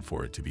reason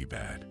for it to be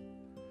bad."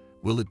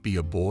 "Will it be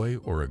a boy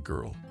or a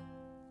girl?"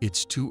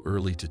 "It's too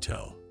early to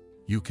tell.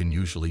 You can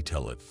usually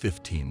tell at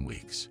 15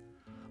 weeks.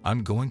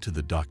 I'm going to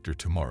the doctor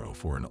tomorrow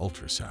for an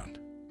ultrasound."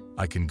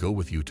 "I can go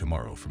with you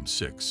tomorrow from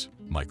 6,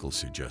 Michael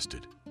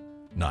suggested.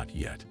 "Not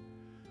yet.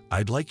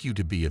 I'd like you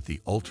to be at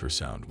the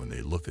ultrasound when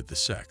they look at the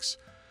sex.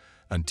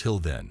 Until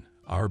then,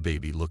 our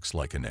baby looks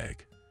like an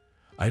egg.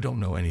 I don't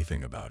know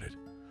anything about it,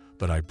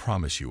 but I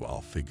promise you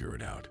I'll figure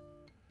it out.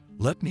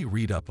 Let me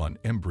read up on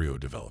embryo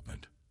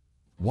development."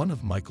 One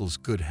of Michael's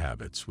good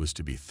habits was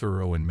to be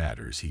thorough in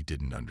matters he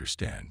didn't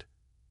understand.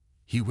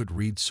 He would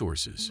read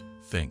sources,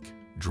 think,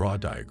 draw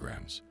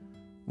diagrams.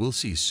 "We'll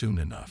see soon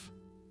enough.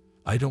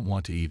 I don't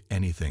want to eat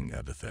anything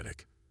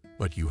apathetic,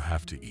 but you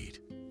have to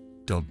eat."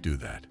 "Don't do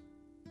that."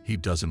 "He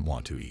doesn't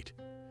want to eat.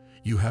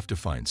 You have to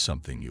find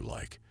something you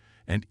like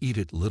and eat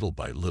it little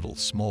by little,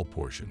 small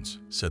portions,"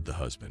 said the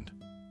husband.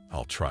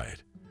 "I'll try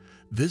it.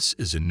 This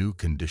is a new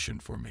condition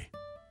for me.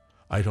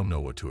 I don't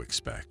know what to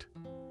expect.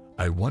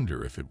 I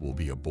wonder if it will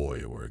be a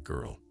boy or a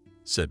girl,"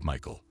 said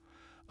Michael.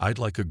 "I'd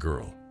like a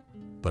girl,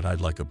 but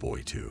I'd like a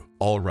boy too."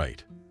 "All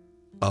right.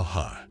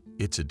 Aha,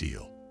 it's a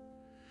deal.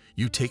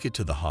 You take it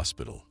to the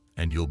hospital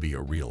and you'll be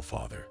a real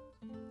father."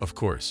 "Of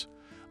course,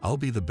 I'll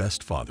be the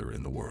best father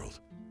in the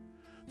world."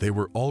 They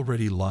were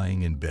already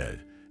lying in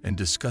bed and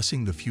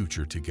discussing the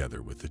future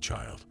together with the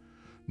child,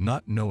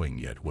 not knowing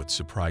yet what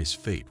surprise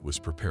fate was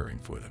preparing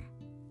for them.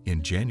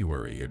 In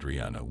January,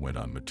 Adriana went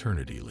on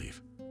maternity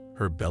leave.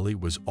 Her belly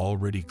was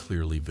already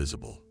clearly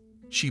visible.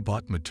 She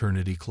bought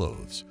maternity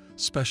clothes,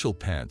 special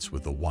pants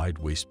with a wide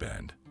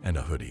waistband, and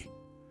a hoodie.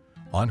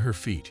 On her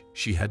feet,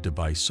 she had to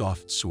buy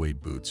soft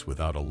suede boots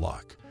without a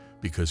lock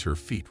because her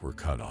feet were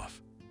cut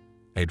off.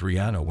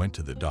 Adriana went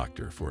to the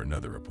doctor for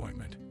another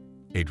appointment.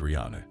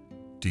 "Adriana,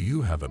 do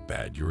you have a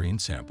bad urine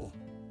sample?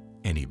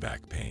 Any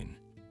back pain?"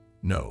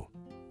 "No.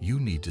 You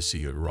need to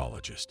see a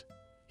urologist.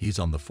 He's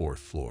on the 4th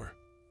floor.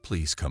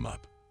 Please come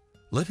up.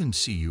 Let him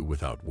see you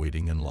without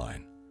waiting in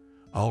line.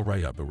 I'll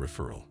write up a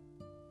referral."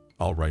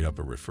 "I'll write up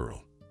a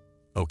referral."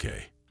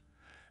 "Okay."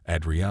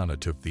 Adriana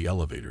took the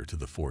elevator to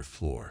the 4th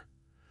floor.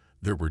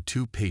 There were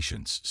 2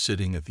 patients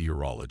sitting at the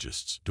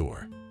urologist's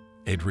door.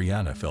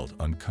 Adriana felt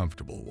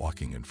uncomfortable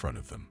walking in front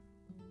of them.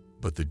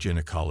 But the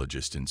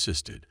gynecologist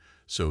insisted,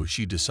 so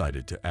she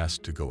decided to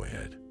ask to go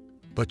ahead.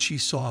 But she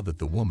saw that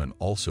the woman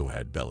also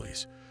had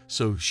bellies,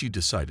 so she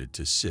decided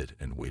to sit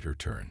and wait her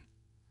turn.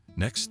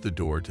 Next, the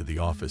door to the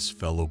office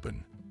fell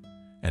open,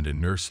 and a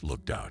nurse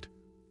looked out.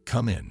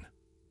 "Come in.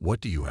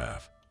 What do you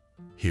have?"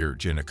 "Here,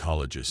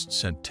 gynecologist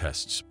sent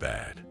tests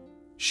bad."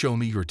 "Show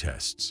me your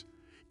tests.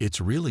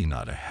 It's really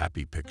not a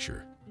happy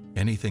picture.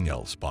 Anything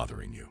else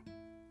bothering you?"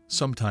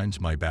 "Sometimes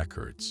my back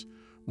hurts.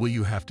 Will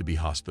you have to be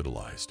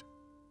hospitalized?"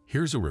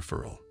 "Here's a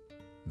referral.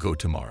 Go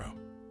tomorrow.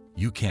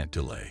 You can't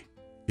delay.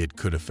 It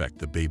could affect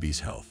the baby's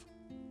health."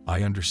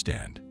 "I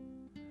understand.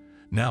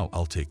 Now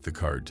I'll take the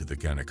card to the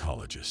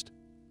gynecologist.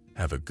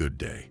 Have a good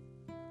day.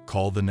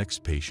 Call the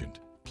next patient,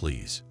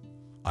 please."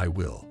 "I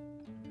will."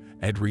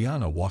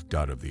 Adriana walked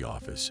out of the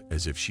office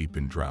as if she'd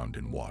been drowned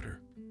in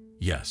water.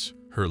 Yes,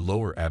 her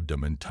lower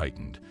abdomen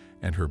tightened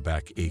and her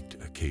back ached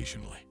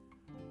occasionally,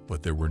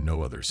 but there were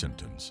no other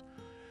symptoms.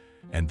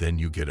 And then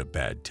you get a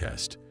bad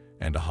test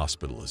and a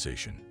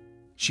hospitalization.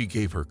 She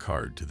gave her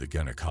card to the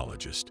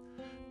gynecologist,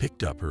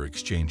 picked up her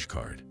exchange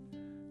card,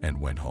 and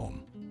went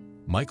home.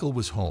 Michael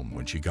was home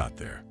when she got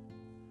there.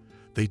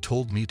 "They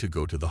told me to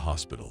go to the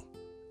hospital.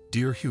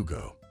 Dear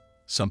Hugo,"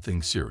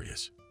 Something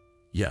serious.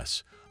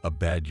 Yes, a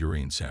bad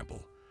urine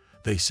sample.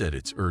 They said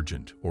it's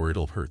urgent or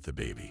it'll hurt the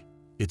baby.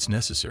 It's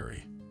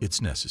necessary.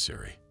 It's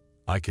necessary.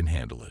 I can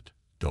handle it.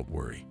 Don't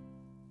worry.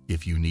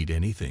 If you need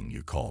anything,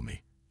 you call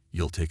me.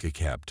 You'll take a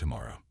cab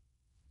tomorrow.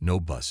 No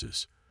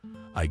buses.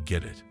 I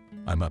get it.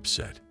 I'm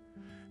upset.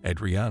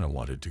 Adriana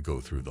wanted to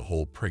go through the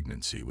whole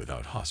pregnancy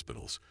without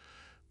hospitals,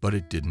 but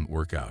it didn't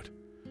work out.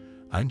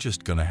 I'm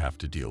just gonna have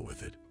to deal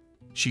with it.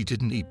 She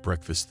didn't eat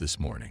breakfast this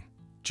morning,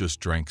 just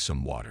drank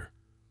some water.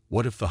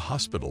 What if the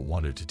hospital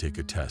wanted to take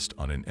a test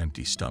on an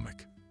empty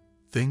stomach?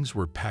 Things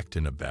were packed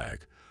in a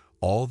bag.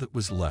 All that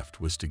was left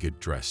was to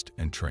get dressed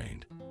and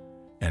trained.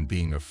 And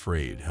being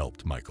afraid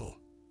helped Michael.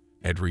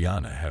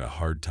 Adriana had a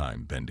hard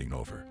time bending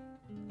over.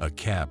 A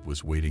cab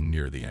was waiting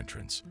near the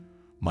entrance.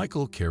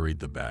 Michael carried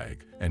the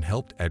bag and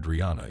helped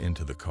Adriana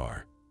into the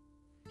car.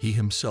 He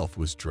himself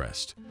was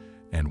dressed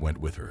and went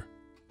with her.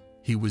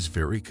 He was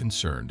very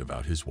concerned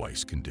about his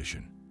wife's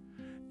condition.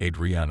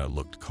 Adriana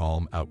looked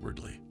calm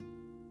outwardly.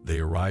 They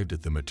arrived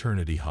at the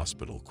maternity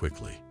hospital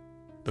quickly.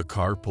 The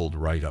car pulled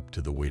right up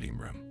to the waiting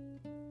room.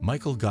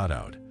 Michael got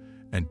out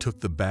and took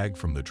the bag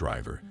from the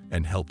driver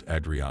and helped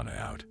Adriana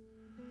out.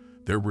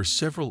 There were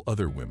several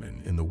other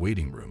women in the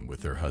waiting room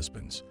with their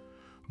husbands.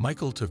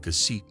 Michael took a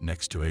seat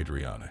next to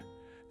Adriana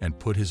and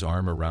put his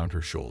arm around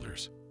her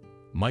shoulders.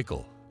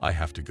 Michael, I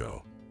have to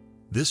go.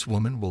 This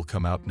woman will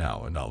come out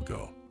now and I'll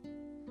go.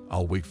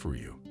 I'll wait for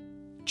you.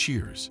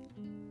 Cheers.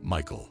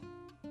 Michael.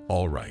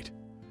 All right.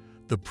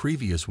 The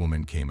previous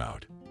woman came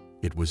out.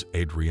 It was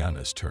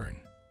Adriana's turn.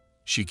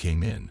 She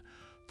came in,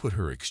 put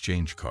her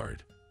exchange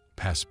card,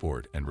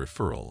 passport, and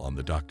referral on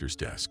the doctor's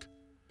desk.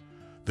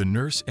 The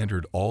nurse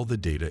entered all the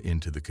data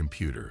into the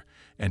computer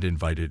and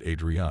invited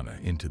Adriana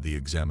into the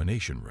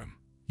examination room.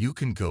 You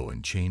can go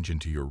and change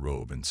into your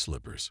robe and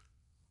slippers.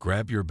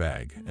 Grab your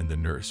bag and the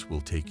nurse will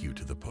take you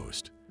to the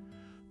post.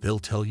 They'll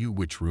tell you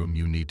which room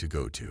you need to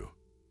go to.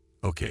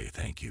 Okay,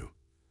 thank you.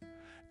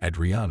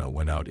 Adriana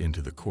went out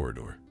into the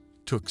corridor,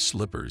 took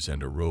slippers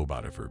and a robe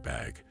out of her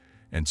bag,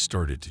 and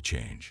started to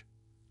change.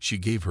 She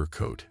gave her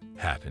coat,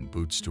 hat, and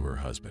boots to her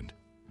husband.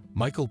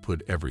 Michael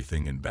put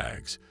everything in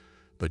bags,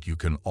 but you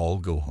can all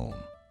go home.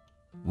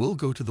 We'll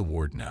go to the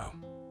ward now.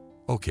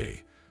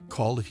 Okay,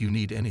 call if you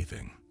need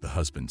anything, the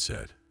husband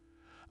said.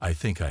 I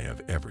think I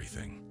have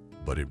everything,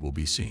 but it will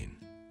be seen.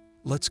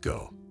 Let's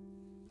go.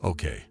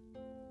 Okay,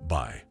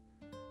 bye.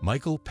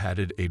 Michael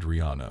patted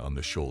Adriana on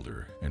the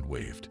shoulder and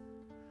waved.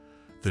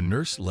 The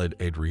nurse led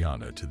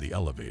Adriana to the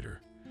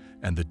elevator,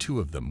 and the two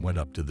of them went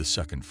up to the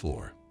second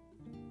floor.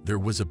 There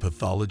was a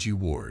pathology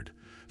ward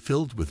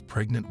filled with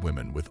pregnant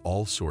women with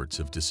all sorts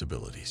of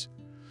disabilities.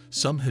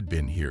 Some had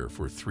been here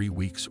for 3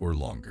 weeks or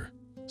longer.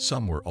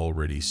 Some were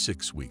already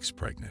 6 weeks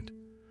pregnant.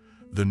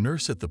 The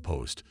nurse at the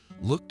post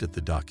looked at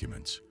the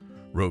documents,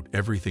 wrote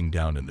everything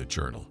down in the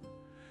journal,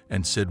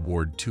 and said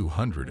Ward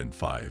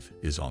 205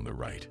 is on the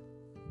right.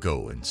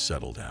 Go and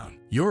settle down.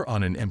 You're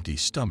on an empty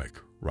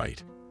stomach,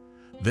 right?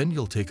 Then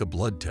you'll take a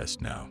blood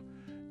test now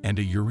and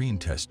a urine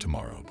test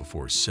tomorrow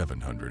before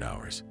 700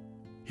 hours.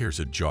 Here's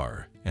a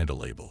jar and a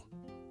label.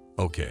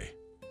 Okay.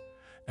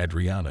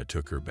 Adriana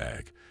took her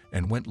bag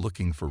and went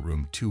looking for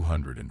room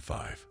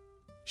 205.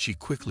 She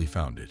quickly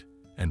found it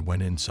and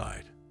went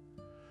inside.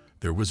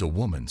 There was a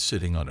woman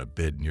sitting on a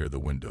bed near the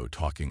window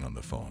talking on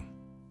the phone.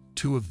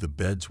 2 of the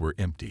beds were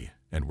empty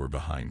and were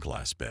behind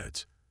glass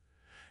beds.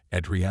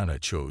 Adriana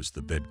chose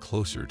the bed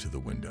closer to the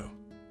window.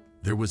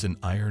 There was an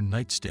iron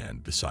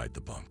nightstand beside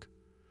the bunk.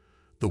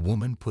 The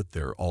woman put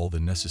there all the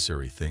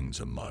necessary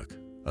things: a mug,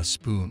 a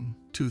spoon,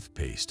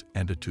 toothpaste,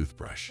 and a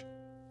toothbrush.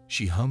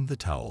 She hung the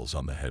towels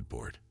on the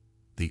headboard.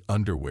 The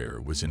underwear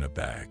was in a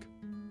bag.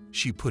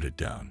 She put it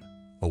down,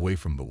 away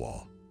from the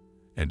wall,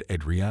 and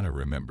Adriana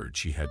remembered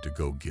she had to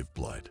go give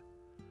blood.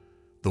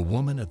 The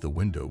woman at the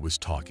window was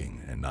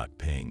talking and not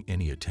paying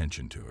any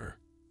attention to her.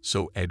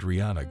 So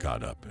Adriana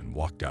got up and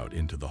walked out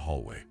into the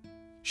hallway.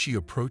 She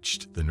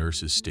approached the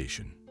nurse's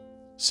station.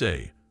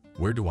 Say,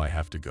 where do I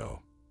have to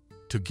go?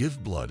 To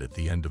give blood at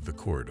the end of the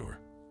corridor,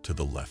 to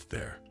the left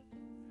there.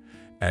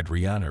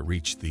 Adriana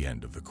reached the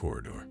end of the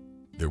corridor.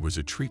 There was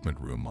a treatment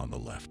room on the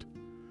left.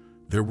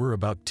 There were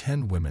about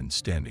 10 women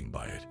standing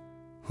by it.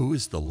 Who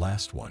is the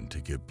last one to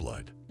give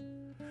blood?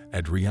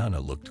 Adriana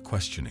looked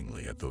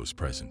questioningly at those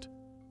present.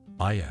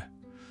 Aya,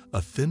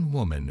 a thin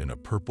woman in a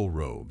purple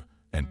robe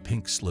and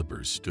pink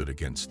slippers, stood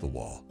against the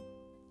wall.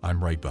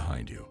 I'm right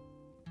behind you.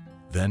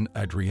 Then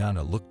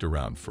Adriana looked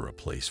around for a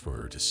place for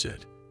her to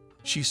sit.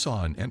 She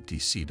saw an empty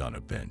seat on a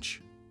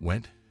bench,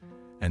 went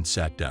and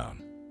sat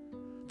down.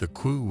 The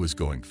queue was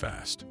going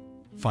fast.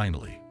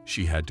 Finally,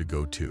 she had to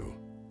go too.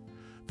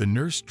 The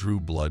nurse drew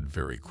blood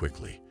very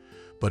quickly,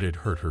 but it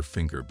hurt her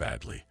finger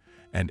badly,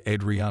 and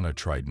Adriana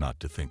tried not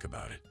to think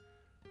about it.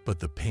 But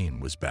the pain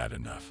was bad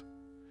enough.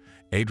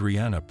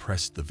 Adriana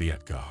pressed the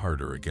Vietka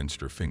harder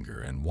against her finger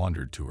and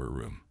wandered to her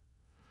room.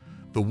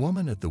 The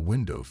woman at the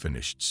window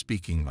finished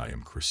speaking. I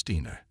am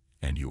Christina,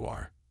 and you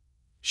are?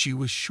 She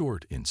was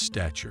short in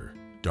stature,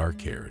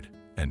 dark-haired,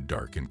 and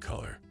dark in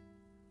color.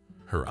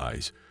 Her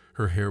eyes,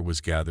 Her hair was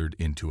gathered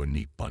into a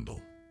neat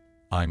bundle.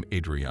 I'm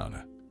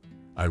Adriana.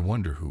 I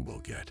wonder who we'll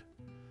get.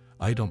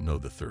 I don't know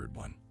the third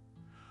one.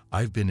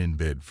 I've been in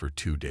bed for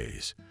 2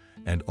 days,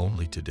 and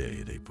only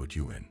today they put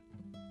you in.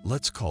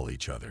 Let's call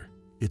each other.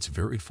 It's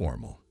very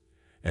formal,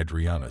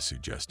 Adriana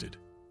suggested.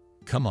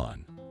 Come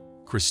on.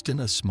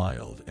 Christina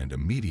smiled and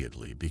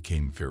immediately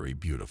became very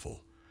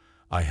beautiful.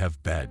 I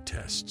have bad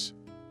tests.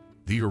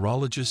 The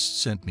urologist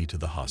sent me to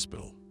the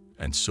hospital,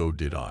 and so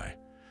did I.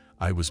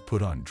 I was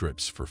put on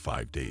drips for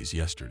 5 days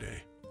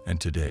yesterday, and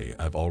today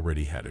I've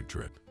already had a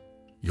drip.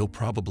 You'll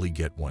probably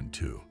get one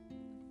too.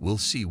 We'll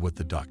see what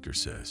the doctor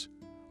says.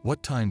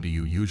 What time do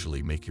you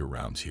usually make your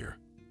rounds here?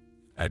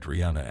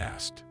 Adriana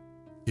asked.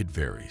 It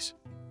varies.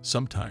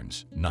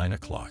 Sometimes 9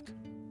 o'clock,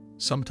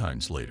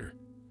 sometimes later.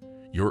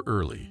 You're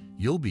early,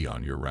 you'll be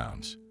on your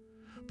rounds.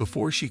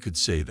 Before she could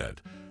say that,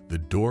 the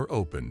door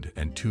opened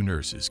and 2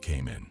 nurses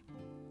came in.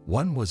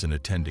 One was an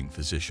attending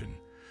physician,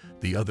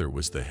 the other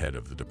was the head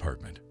of the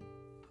department.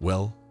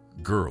 Well,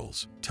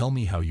 girls, tell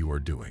me how you are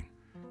doing.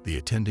 The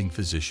attending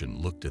physician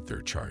looked at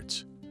their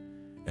charts.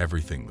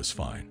 Everything was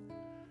fine.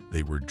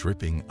 They were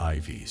dripping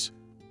IVs.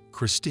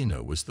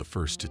 Christina was the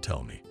first to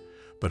tell me,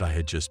 but I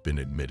had just been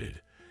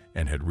admitted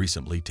and had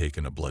recently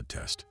taken a blood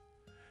test.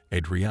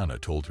 Adriana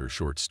told her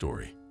short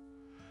story.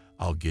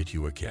 I'll get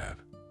you a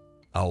cab.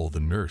 Owl,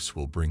 the nurse,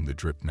 will bring the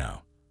drip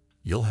now.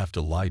 You'll have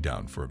to lie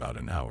down for about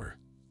an hour,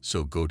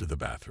 so go to the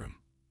bathroom.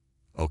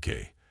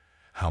 Okay,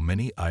 how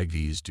many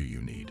IVs do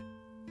you need?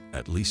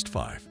 At least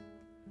 5.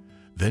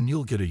 Then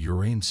you'll get a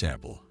urine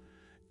sample,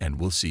 and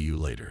we'll see you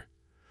later.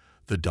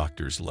 The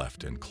doctors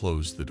left and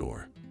closed the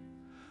door.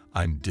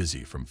 I'm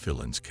dizzy from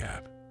Phil's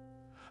cab.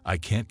 I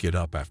can't get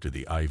up after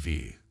the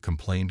IV,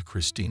 complained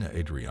Christina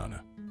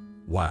Adriana.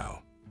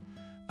 Wow,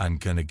 I'm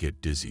gonna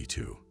get dizzy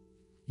too.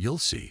 You'll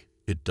see,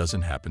 it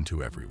doesn't happen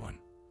to everyone.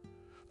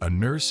 A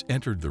nurse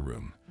entered the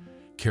room,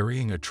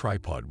 carrying a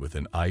tripod with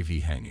an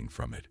IV hanging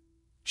from it.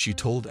 She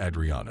told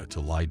Adriana to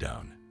lie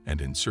down and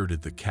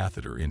inserted the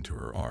catheter into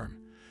her arm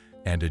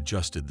and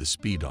adjusted the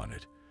speed on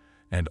it,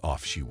 and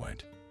off she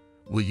went.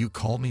 Will you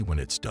call me when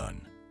it's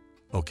done?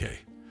 Okay,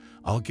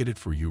 I'll get it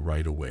for you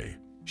right away,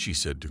 she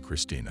said to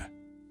Christina.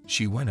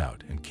 She went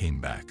out and came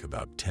back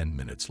about 10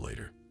 minutes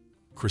later.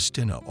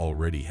 Christina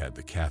already had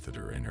the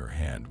catheter in her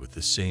hand with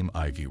the same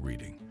IV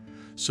reading,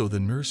 so the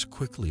nurse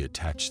quickly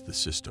attached the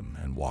system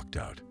and walked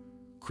out.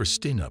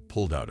 Christina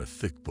pulled out a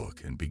thick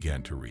book and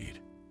began to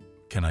read.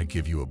 Can I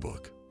give you a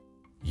book?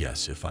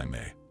 Yes, if I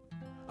may.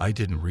 I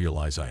didn't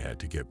realize I had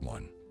to get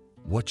one.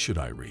 What should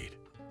I read?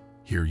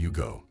 Here you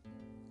go.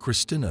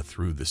 Christina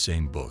threw the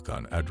same book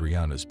on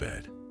Adriana's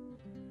bed.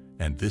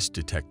 And this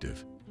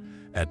detective,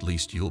 at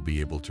least you'll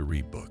be able to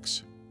read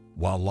books.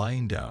 While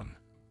lying down,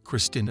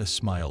 Christina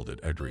smiled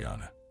at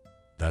Adriana.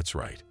 That's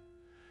right.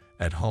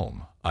 At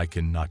home, I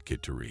cannot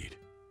get to read.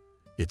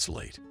 It's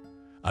late.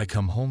 I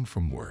come home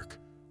from work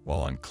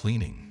while I'm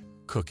cleaning,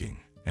 cooking,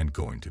 and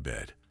going to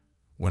bed.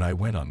 When I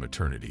went on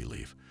maternity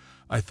leave,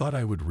 I thought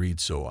I would read,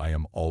 so I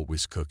am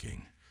always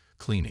cooking,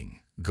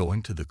 cleaning,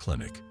 going to the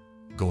clinic,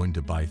 going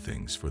to buy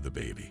things for the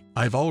baby.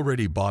 I've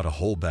already bought a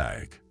whole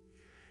bag.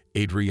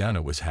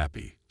 Adriana was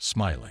happy,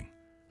 smiling.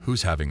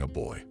 Who's having a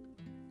boy?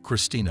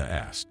 Christina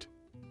asked.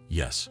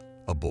 Yes,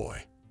 a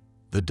boy.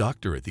 The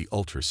doctor at the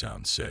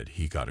ultrasound said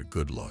he got a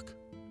good look.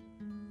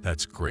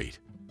 That's great.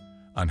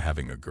 I'm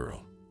having a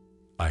girl.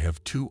 I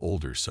have 2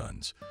 older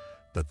sons,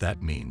 but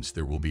that means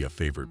there will be a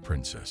favorite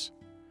princess.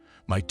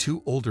 My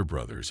 2 older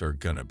brothers are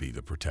gonna be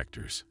the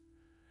protectors.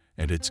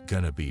 And it's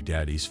gonna be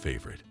Daddy's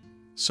favorite.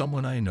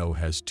 Someone I know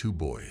has 2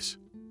 boys,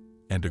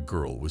 and a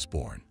girl was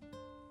born.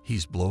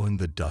 He's blowing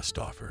the dust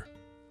off her.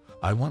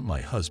 I want my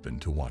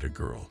husband to want a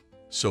girl,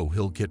 so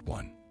he'll get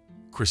one.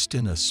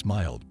 Christina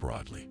smiled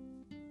broadly.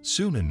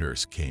 Soon a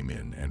nurse came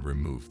in and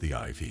removed the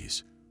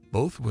IVs.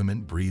 Both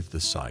women breathed a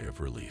sigh of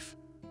relief.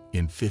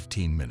 In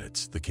 15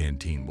 minutes, the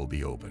canteen will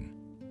be open.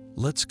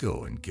 Let's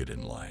go and get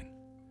in line.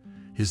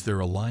 Is there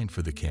a line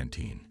for the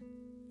canteen?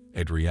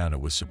 Adriana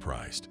was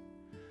surprised.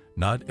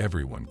 Not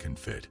everyone can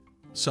fit.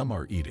 Some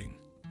are eating,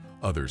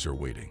 others are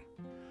waiting.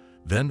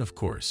 Then, of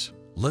course,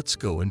 let's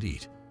go and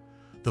eat.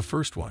 The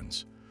first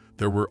ones.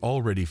 There were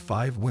already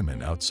 5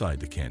 women outside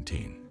the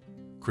canteen.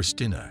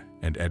 Christina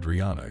and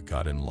Adriana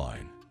got in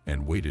line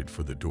and waited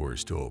for the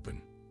doors to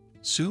open.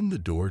 Soon the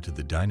door to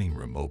the dining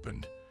room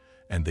opened,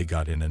 and they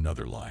got in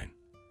another line.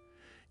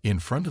 In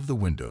front of the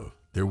window,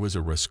 there was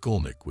a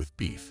raskolnik with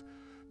beef,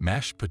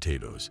 mashed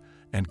potatoes,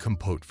 and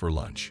compote for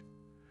lunch.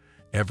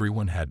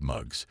 Everyone had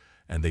mugs,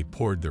 and they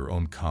poured their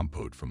own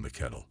compote from the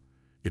kettle.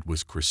 It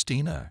was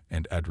Christina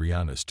and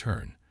Adriana's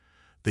turn.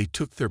 They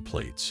took their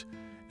plates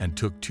and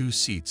took 2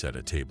 seats at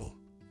a table.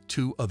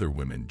 2 other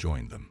women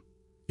joined them.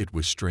 It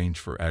was strange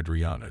for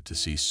Adriana to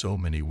see so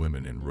many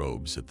women in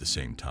robes at the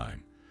same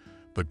time,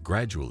 but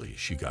gradually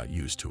she got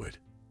used to it.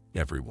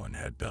 Everyone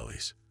had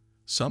bellies.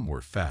 Some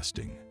were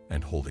fasting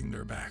and holding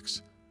their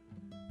backs.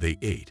 They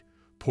ate,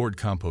 poured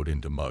compote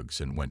into mugs,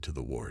 and went to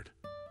the ward.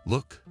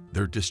 Look,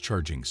 they're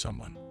discharging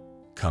someone.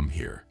 Come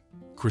here.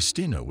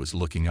 Christina was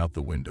looking out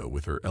the window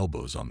with her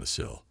elbows on the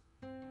sill.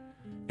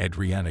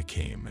 Adriana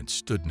came and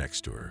stood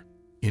next to her.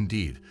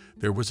 Indeed,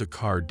 there was a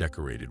card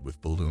decorated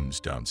with balloons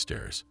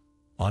downstairs.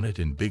 On it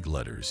in big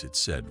letters it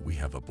said, "We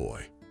have a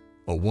boy."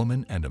 A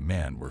woman and a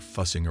man were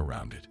fussing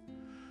around it.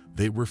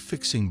 They were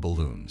fixing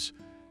balloons,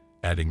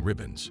 adding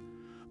ribbons.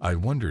 I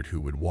wondered who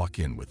would walk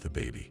in with the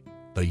baby.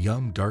 A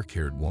young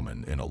dark-haired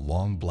woman in a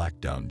long black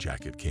down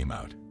jacket came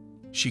out.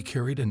 She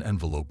carried an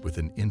envelope with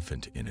an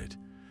infant in it.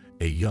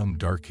 A young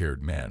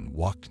dark-haired man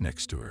walked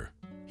next to her.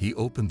 He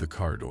opened the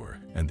car door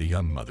and the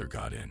young mother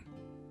got in.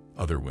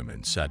 Other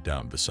women sat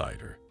down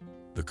beside her.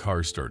 The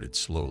car started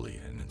slowly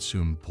and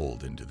soon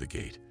pulled into the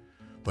gate.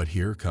 But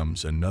here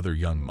comes another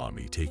young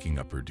mommy taking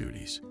up her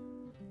duties.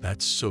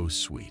 That's so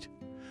sweet.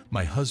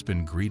 My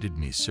husband greeted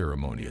me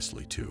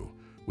ceremoniously too,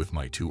 with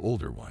my two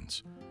older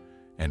ones.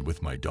 And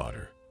with my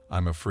daughter,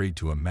 I'm afraid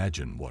to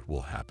imagine what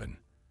will happen.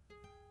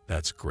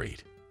 That's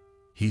great.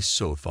 He's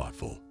so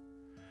thoughtful.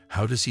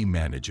 How does he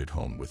manage at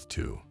home with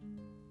two?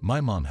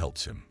 My mom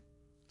helps him,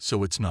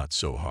 so it's not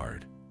so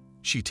hard.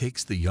 She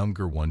takes the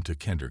younger one to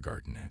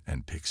kindergarten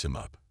and picks him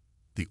up.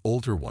 The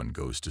older one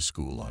goes to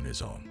school on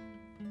his own.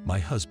 My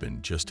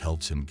husband just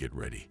helps him get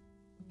ready.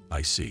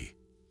 I see.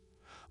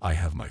 I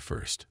have my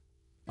first.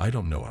 I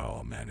don't know how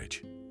I'll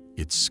manage.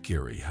 It's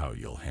scary how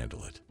you'll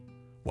handle it.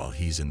 While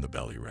he's in the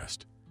belly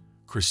rest,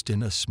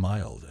 Christina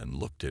smiled and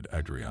looked at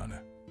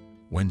Adriana.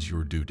 When's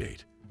your due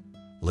date?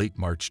 Late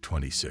March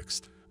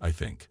 26th, I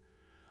think.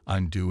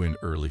 I'm due in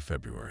early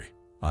February.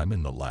 I'm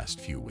in the last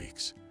few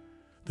weeks.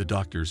 The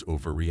doctor's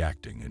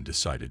overreacting and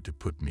decided to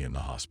put me in the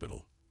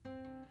hospital.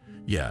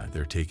 Yeah,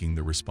 they're taking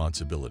the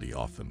responsibility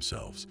off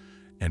themselves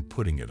and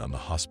putting it on the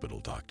hospital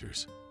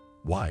doctors.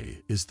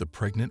 Why is the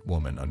pregnant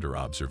woman under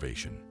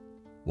observation?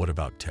 What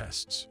about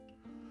tests?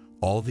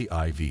 All the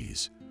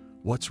IVs,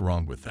 what's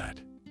wrong with that?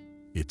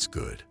 It's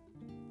good.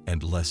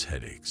 And less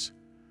headaches.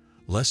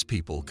 Less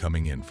people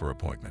coming in for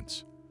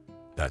appointments.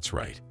 That's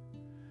right.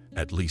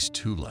 At least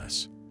 2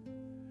 less.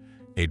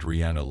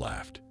 Adriana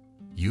laughed.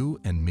 You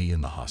and me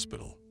in the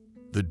hospital.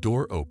 The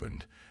door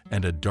opened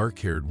and a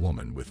dark-haired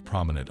woman with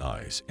prominent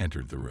eyes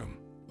entered the room.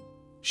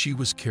 She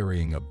was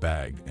carrying a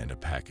bag and a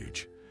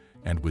package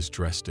and was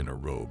dressed in a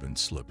robe and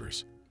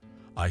slippers.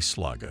 I,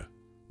 Slaga,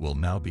 will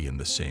now be in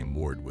the same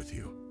ward with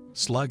you.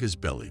 Slaga's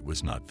belly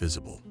was not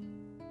visible,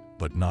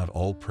 but not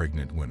all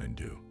pregnant women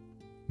do.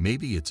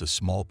 Maybe it's a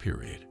small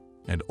period.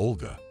 And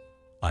Olga,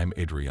 I'm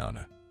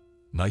Adriana.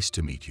 Nice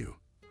to meet you.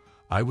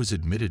 I was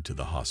admitted to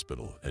the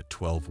hospital at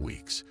 12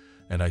 weeks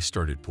and I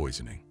started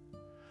poisoning.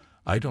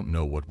 I don't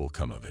know what will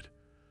come of it.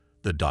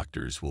 The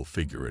doctors will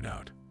figure it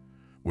out.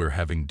 We're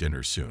having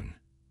dinner soon.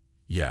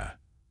 Yeah,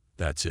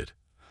 that's it.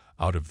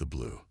 Out of the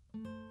blue.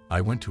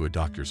 I went to a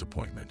doctor's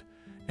appointment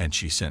and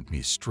she sent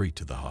me straight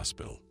to the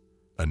hospital.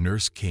 A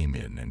nurse came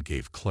in and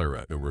gave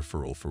Clara a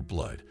referral for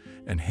blood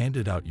and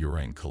handed out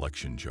urine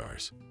collection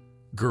jars.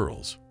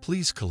 Girls,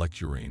 please collect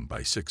urine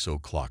by 6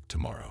 o'clock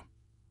tomorrow.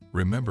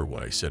 Remember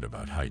what I said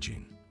about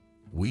hygiene?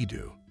 We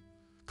do.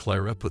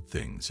 Clara put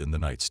things in the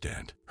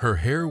nightstand. Her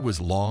hair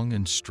was long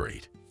and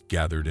straight,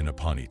 gathered in a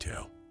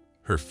ponytail.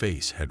 Her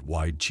face had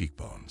wide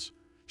cheekbones.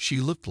 She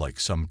looked like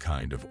some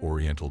kind of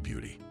oriental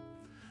beauty.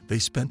 They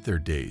spent their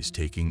days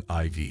taking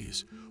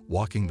IVs,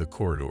 walking the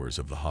corridors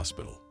of the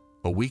hospital.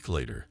 A week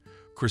later,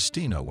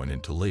 Christina went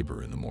into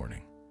labor in the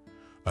morning.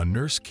 A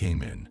nurse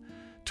came in,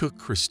 took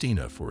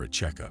Christina for a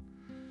checkup,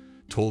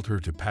 told her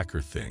to pack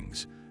her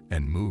things,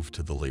 and move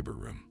to the labor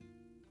room.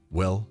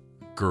 Well,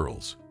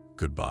 girls,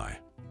 goodbye.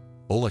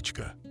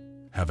 Olechka,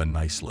 have a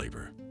nice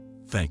labor.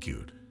 Thank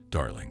you,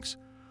 darlings.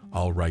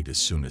 I'll write as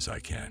soon as I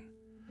can.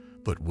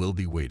 But we'll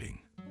be waiting.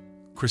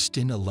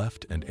 Christina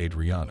left and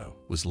Adriana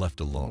was left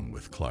alone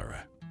with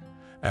Clara.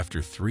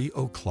 After 3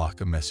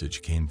 o'clock a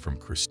message came from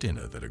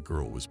Christina that a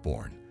girl was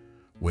born,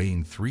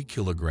 weighing 3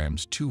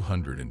 kilograms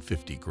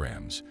 250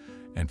 grams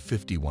and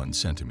 51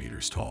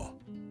 centimeters tall.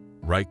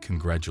 Write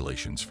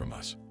congratulations from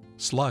us.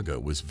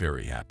 Slaga was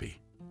very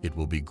happy. It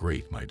will be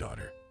great, my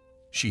daughter.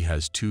 She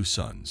has 2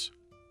 sons.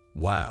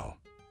 Wow.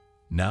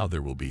 Now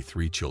there will be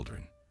 3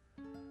 children.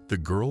 The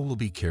girl will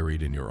be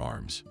carried in your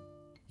arms.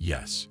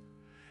 Yes.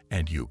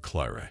 And you,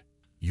 Clara,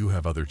 you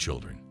have other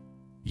children.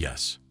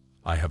 Yes,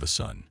 I have a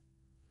son.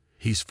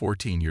 He's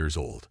 14 years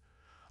old.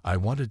 I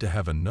wanted to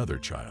have another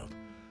child,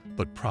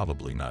 but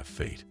probably not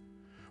fate.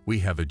 We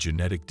have a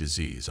genetic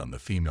disease on the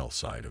female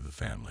side of the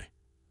family.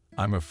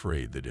 I'm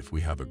afraid that if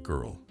we have a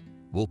girl,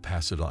 we'll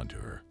pass it on to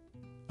her.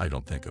 I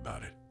don't think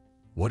about it.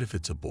 What if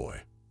it's a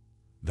boy?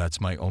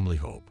 That's my only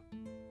hope.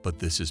 But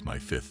this is my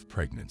 5th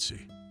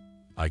pregnancy.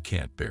 I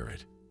can't bear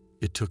it.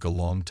 It took a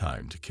long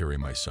time to carry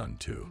my son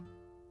too.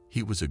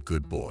 He was a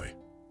good boy.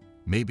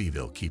 Maybe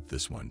they'll keep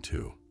this one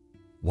too.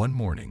 One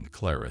morning,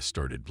 Clara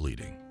started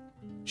bleeding.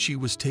 She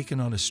was taken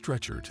on a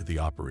stretcher to the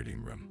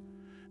operating room,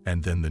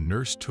 and then the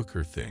nurse took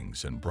her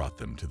things and brought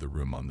them to the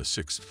room on the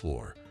 6th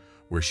floor,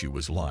 where she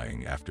was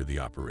lying after the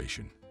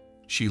operation.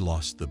 She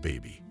lost the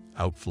baby.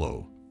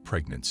 Outflow,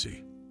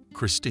 pregnancy.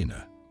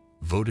 Christina,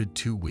 voted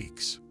 2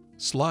 weeks.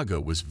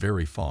 Slaga was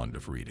very fond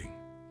of reading.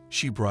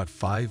 She brought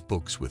 5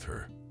 books with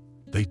her.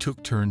 They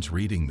took turns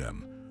reading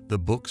them. The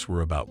books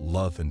were about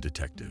love and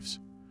detectives.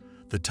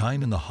 The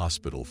time in the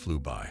hospital flew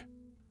by.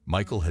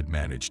 Michael had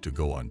managed to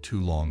go on 2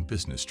 long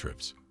business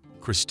trips.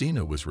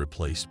 Christina was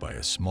replaced by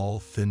a small,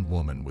 thin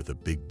woman with a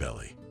big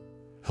belly.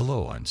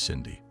 "Hello, I'm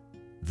Cindy.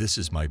 This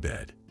is my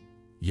bed."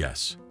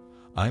 "Yes,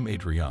 I'm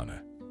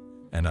Adriana."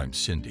 "And I'm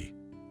Cindy.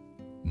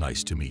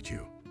 Nice to meet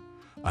you.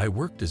 I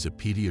worked as a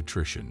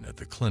pediatrician at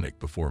the clinic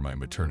before my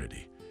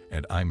maternity,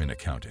 and I'm in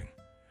accounting."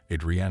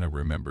 Adriana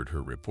remembered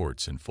her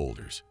reports and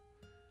folders.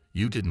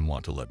 "You didn't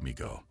want to let me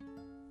go.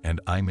 And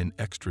I'm in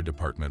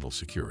extra-departmental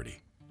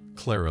security."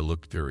 Clara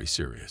looked very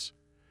serious.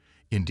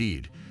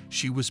 Indeed,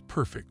 she was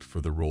perfect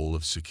for the role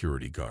of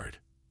security guard.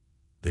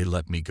 "They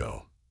let me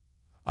go.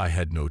 I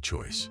had no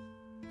choice.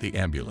 The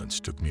ambulance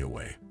took me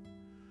away."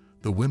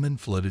 The women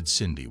flooded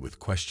Cindy with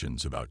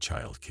questions about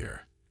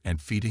childcare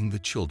and feeding the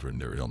children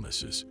their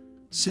illnesses.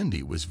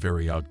 Cindy was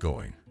very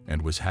outgoing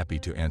and was happy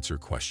to answer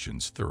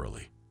questions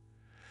thoroughly.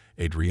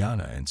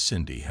 Adriana and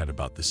Cindy had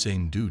about the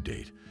same due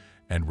date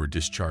and were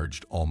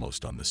discharged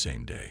almost on the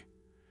same day.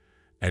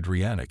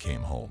 Adriana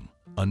came home,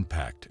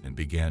 unpacked, and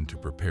began to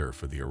prepare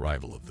for the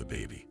arrival of the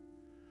baby.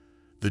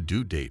 The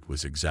due date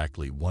was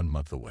exactly 1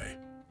 month away.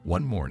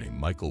 One morning,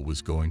 Michael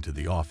was going to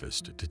the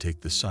office to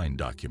take the signed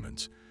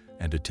documents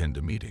and attend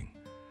a meeting.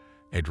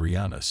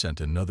 Adriana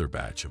sent another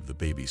batch of the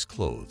baby's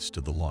clothes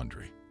to the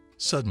laundry.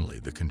 Suddenly,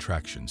 the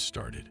contractions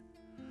started.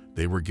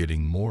 They were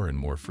getting more and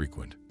more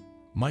frequent.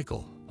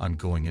 "Michael, I'm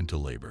going into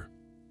labor.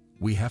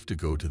 We have to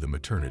go to the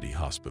maternity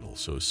hospital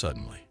so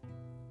suddenly."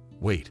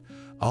 "Wait,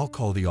 I'll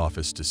call the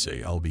office to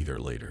say I'll be there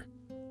later.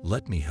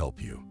 Let me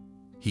help you."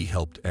 He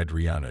helped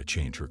Adriana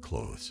change her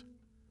clothes.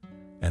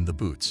 And the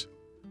boots.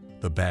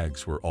 The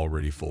bags were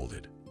already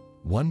folded.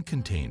 One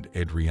contained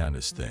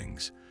Adriana's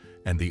things,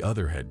 and the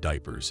other had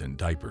diapers and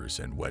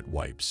wet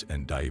wipes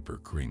and diaper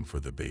cream for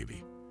the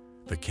baby.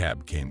 The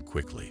cab came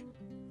quickly.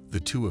 The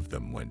 2 of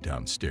them went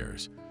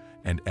downstairs,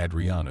 and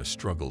Adriana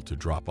struggled to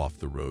drop off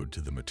the road to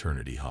the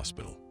maternity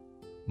hospital.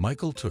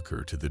 Michael took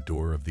her to the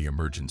door of the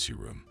emergency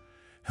room,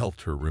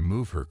 helped her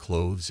remove her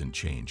clothes and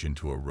change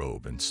into a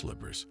robe and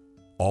slippers.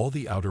 All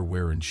the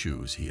outerwear and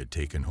shoes he had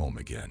taken home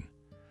again.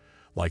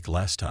 Like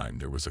last time,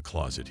 there was a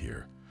closet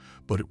here,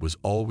 but it was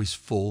always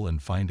full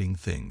and finding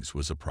things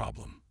was a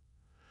problem.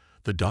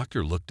 The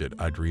doctor looked at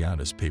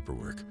Adriana's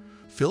paperwork,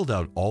 filled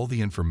out all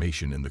the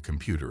information in the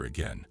computer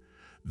again,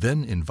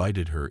 then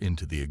invited her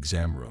into the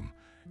exam room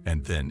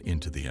and then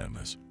into the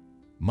enemas.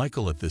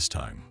 Michael at this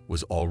time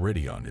was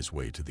already on his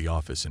way to the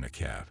office in a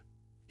cab.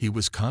 He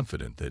was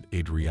confident that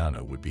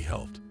Adriana would be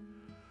helped.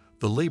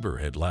 The labor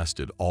had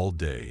lasted all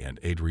day and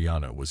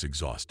Adriana was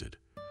exhausted.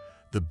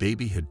 The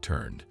baby had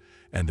turned,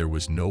 and there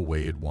was no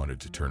way it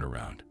wanted to turn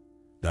around.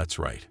 That's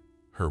right,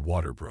 her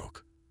water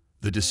broke.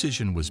 The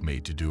decision was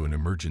made to do an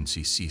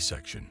emergency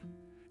C-section.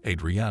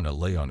 Adriana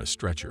lay on a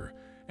stretcher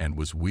and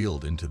was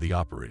wheeled into the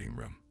operating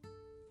room,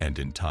 and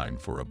in time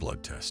for a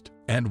blood test.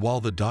 And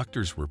while the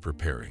doctors were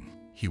preparing,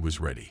 he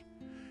was ready.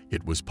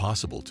 It was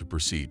possible to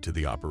proceed to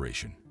the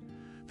operation.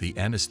 The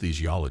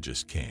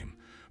anesthesiologist came,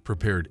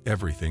 prepared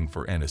everything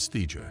for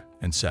anesthesia,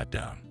 and sat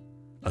down.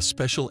 A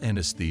special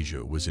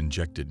anesthesia was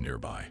injected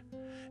nearby,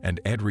 and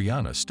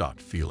Adriana stopped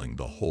feeling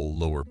the whole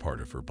lower part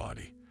of her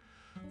body.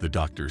 The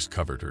doctors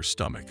covered her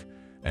stomach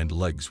and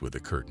legs with a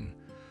curtain.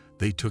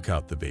 They took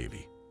out the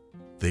baby.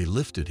 They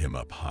lifted him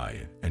up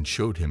high and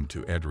showed him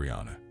to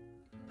Adriana.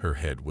 Her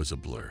head was a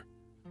blur,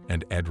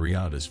 and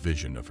Adriana's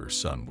vision of her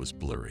son was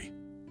blurry.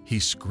 He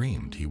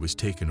screamed he was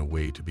taken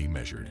away to be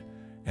measured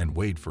and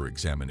weighed for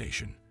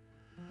examination.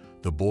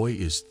 The boy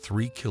is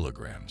 3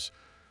 kilograms,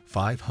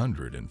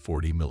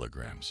 540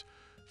 milligrams,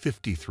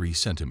 53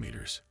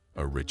 centimeters,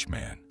 a rich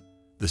man.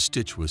 The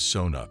stitch was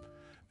sewn up,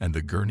 and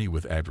the gurney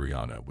with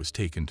Adriana was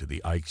taken to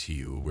the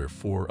ICU where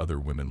 4 other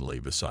women lay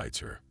beside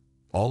her.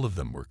 All of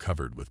them were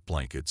covered with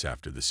blankets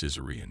after the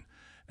cesarean,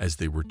 as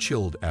they were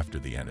chilled after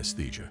the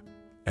anesthesia.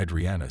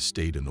 Adriana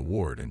stayed in the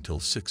ward until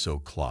 6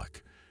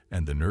 o'clock,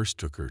 and the nurse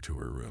took her to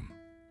her room.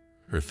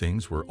 Her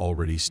things were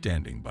already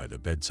standing by the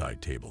bedside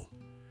table.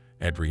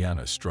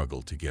 Adriana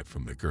struggled to get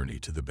from the gurney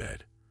to the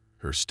bed.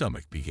 Her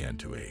stomach began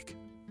to ache.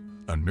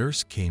 A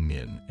nurse came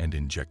in and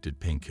injected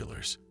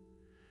painkillers.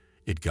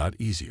 It got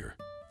easier.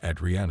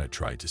 Adriana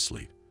tried to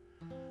sleep.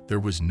 There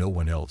was no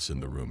one else in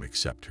the room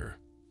except her.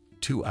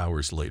 2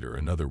 hours later,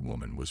 another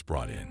woman was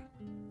brought in.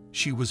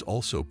 She was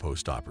also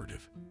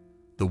post-operative.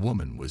 The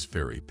woman was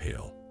very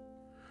pale.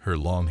 Her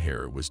long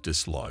hair was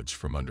dislodged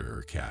from under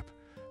her cap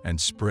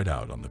and spread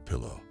out on the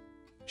pillow.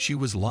 She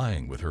was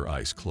lying with her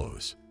eyes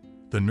closed.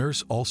 The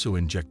nurse also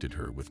injected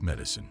her with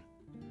medicine.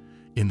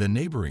 In the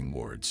neighboring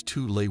wards,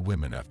 2 lay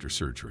women after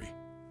surgery.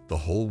 The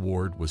whole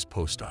ward was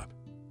post-op.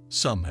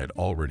 Some had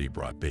already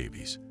brought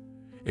babies.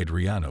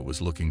 Adriana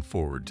was looking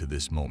forward to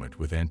this moment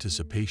with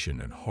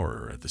anticipation and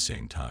horror at the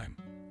same time.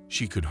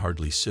 She could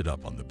hardly sit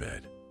up on the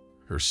bed.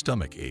 Her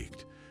stomach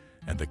ached,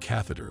 and the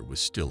catheter was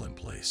still in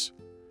place.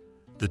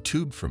 The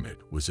tube from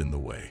it was in the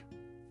way.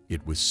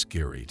 It was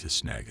scary to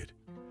snag it.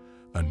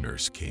 A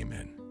nurse came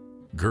in.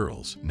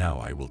 "Girls, now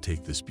I will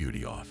take this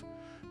beauty off,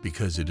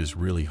 because it is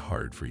really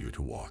hard for you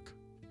to walk."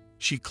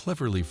 She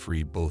cleverly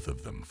freed both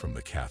of them from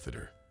the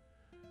catheter,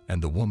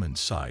 and the woman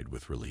sighed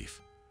with relief.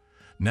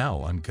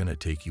 Now I'm gonna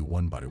take you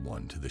one by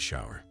one to the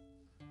shower.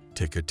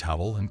 Take a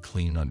towel and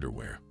clean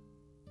underwear.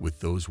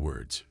 With those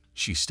words,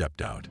 she stepped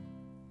out.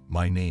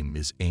 My name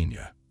is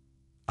Anya.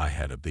 I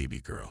had a baby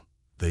girl.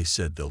 They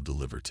said they'll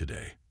deliver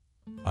today.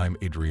 I'm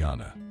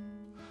Adriana.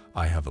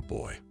 I have a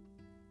boy.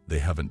 They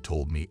haven't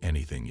told me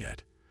anything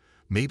yet.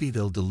 Maybe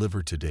they'll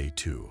deliver today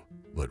too,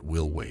 but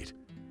we'll wait.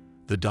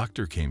 The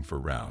doctor came for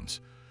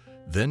rounds.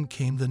 Then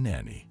came the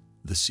nanny,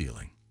 the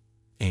ceiling.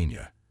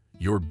 Anya,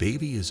 your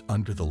baby is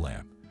under the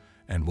lamp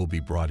and will be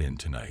brought in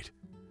tonight.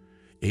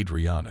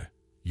 Adriana,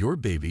 your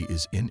baby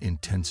is in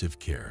intensive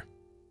care.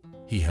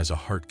 He has a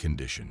heart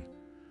condition.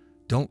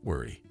 Don't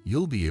worry,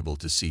 you'll be able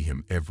to see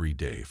him every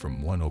day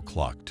from 1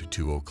 o'clock to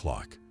 2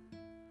 o'clock.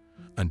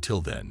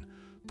 Until then,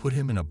 put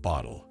him in a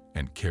bottle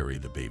and carry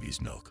the baby's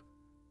milk.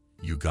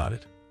 You got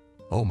it?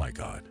 Oh my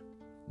God,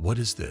 what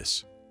is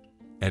this?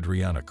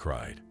 Adriana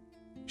cried.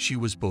 She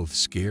was both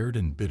scared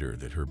and bitter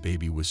that her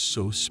baby was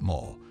so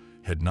small,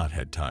 had not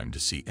had time to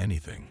see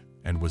anything,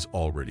 and was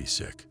already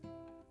sick.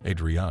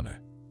 Adriana,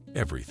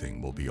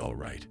 everything will be all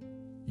right.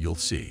 You'll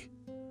see.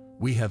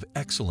 We have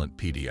excellent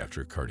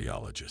pediatric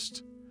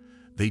cardiologists.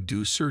 They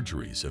do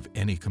surgeries of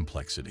any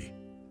complexity.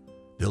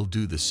 They'll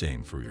do the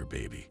same for your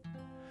baby.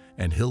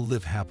 And he'll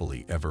live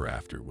happily ever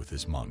after with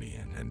his mommy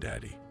and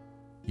daddy.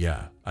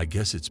 Yeah, I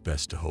guess it's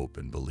best to hope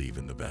and believe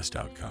in the best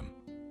outcome.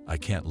 I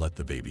can't let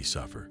the baby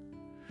suffer.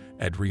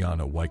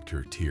 Adriana wiped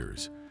her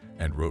tears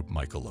and wrote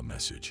Michael a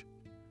message.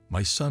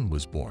 My son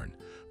was born,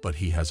 but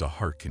he has a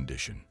heart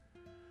condition.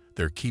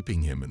 They're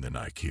keeping him in the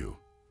NICU.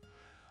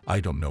 I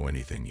don't know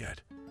anything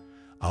yet.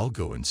 I'll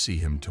go and see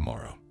him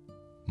tomorrow.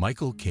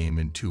 Michael came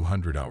in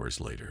 200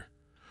 hours later,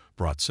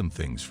 brought some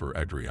things for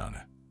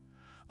Adriana.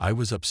 I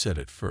was upset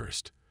at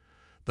first,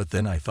 but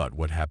then I thought,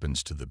 what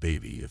happens to the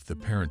baby if the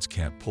parents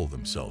can't pull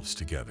themselves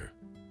together?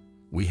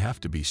 We have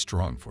to be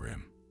strong for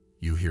him.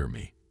 You hear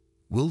me?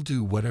 We'll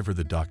do whatever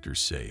the doctors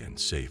say and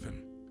save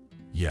him.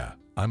 Yeah,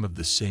 I'm of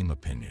the same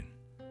opinion.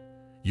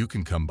 You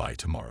can come by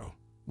tomorrow.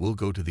 We'll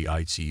go to the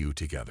ICU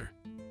together.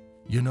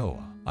 You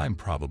know, I'm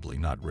probably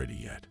not ready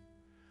yet.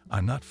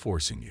 I'm not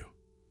forcing you.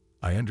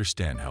 I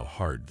understand how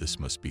hard this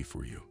must be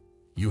for you.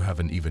 You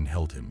haven't even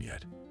held him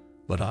yet.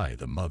 But I,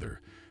 the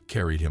mother,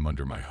 carried him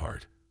under my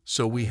heart,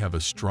 so we have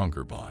a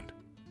stronger bond.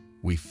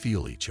 We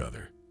feel each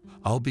other.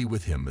 I'll be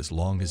with him as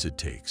long as it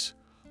takes,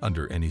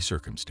 under any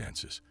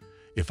circumstances.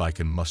 If I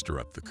can muster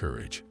up the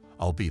courage,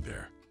 I'll be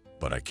there,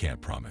 but I can't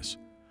promise.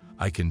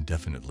 I can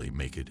definitely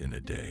make it in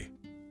a day.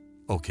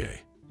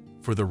 Okay.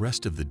 For the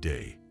rest of the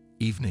day,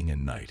 evening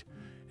and night,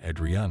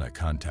 Adriana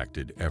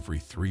contacted every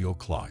 3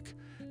 o'clock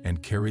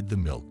and carried the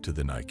milk to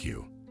the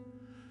NICU.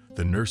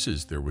 The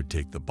nurses there would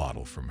take the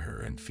bottle from her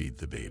and feed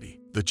the baby.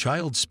 The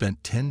child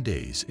spent 10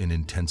 days in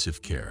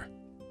intensive care.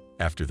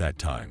 After that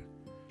time,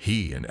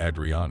 he and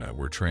Adriana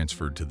were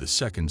transferred to the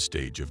second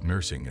stage of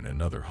nursing in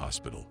another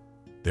hospital.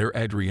 There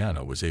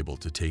Adriana was able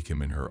to take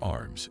him in her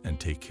arms and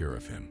take care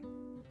of him.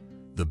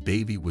 The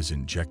baby was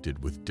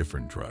injected with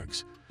different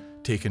drugs,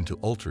 taken to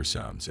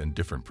ultrasounds and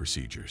different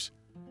procedures.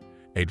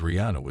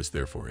 Adriana was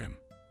there for him.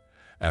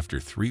 After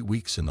 3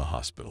 weeks in the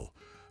hospital,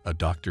 a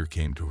doctor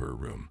came to her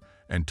room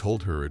and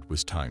told her it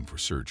was time for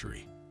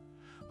surgery.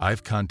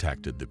 I've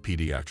contacted the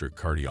pediatric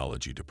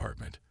cardiology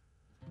department.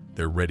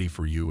 They're ready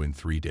for you in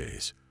 3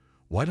 days.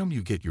 Why don't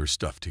you get your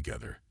stuff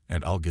together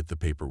and I'll get the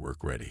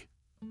paperwork ready.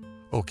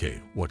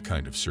 Okay, what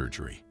kind of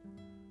surgery?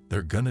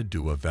 They're gonna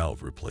do a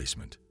valve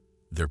replacement.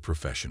 They're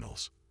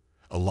professionals.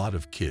 A lot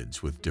of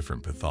kids with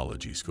different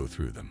pathologies go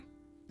through them.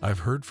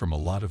 I've heard from a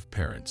lot of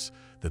parents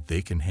that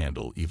they can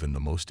handle even the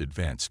most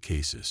advanced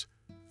cases.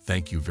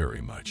 Thank you very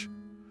much.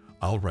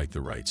 I'll write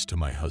the rights to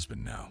my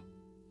husband now.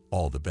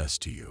 All the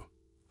best to you.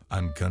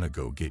 I'm gonna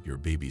go get your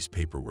baby's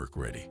paperwork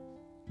ready.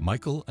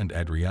 Michael and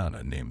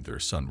Adriana named their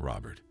son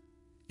Robert.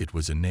 It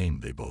was a name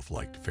they both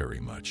liked very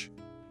much.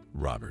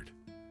 Robert.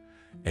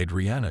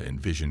 Adriana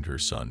envisioned her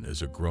son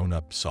as a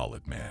grown-up,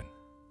 solid man.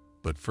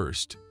 But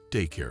first,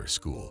 daycare,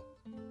 school.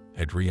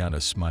 Adriana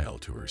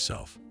smiled to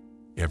herself.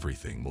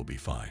 Everything will be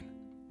fine.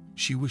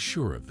 She was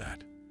sure of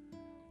that.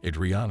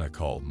 Adriana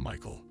called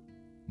Michael.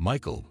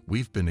 Michael,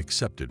 we've been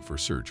accepted for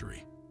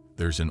surgery.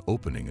 There's an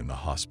opening in the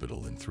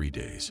hospital in 3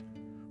 days.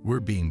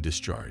 We're being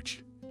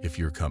discharged. If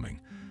you're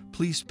coming,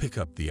 please pick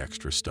up the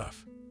extra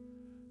stuff.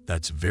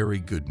 That's very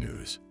good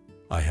news.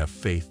 I have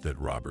faith that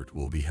Robert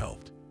will be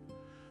helped.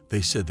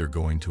 They said they're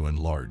going to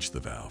enlarge the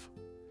valve.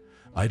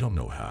 I don't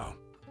know how.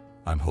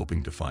 I'm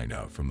hoping to find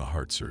out from the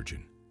heart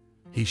surgeon.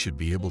 He should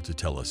be able to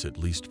tell us at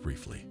least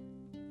briefly.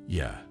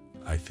 Yeah,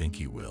 I think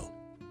he will.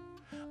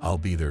 I'll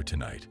be there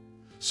tonight,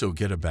 so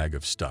get a bag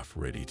of stuff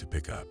ready to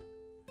pick up.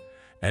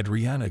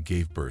 Adriana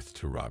gave birth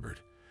to Robert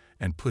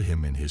and put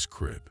him in his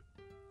crib.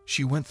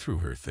 She went through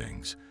her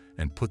things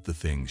and put the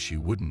things she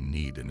wouldn't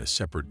need in a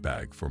separate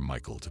bag for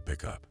Michael to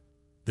pick up.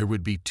 There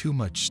would be too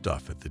much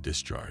stuff at the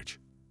discharge.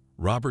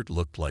 Robert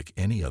looked like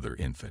any other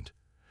infant,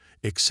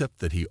 except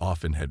that he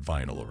often had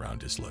vinyl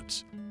around his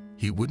lips.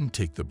 He wouldn't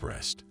take the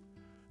breast.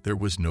 There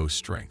was no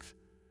strength.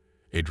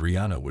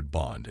 Adriana would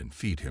bond and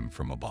feed him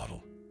from a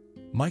bottle.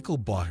 Michael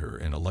bought her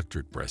an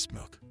electric breast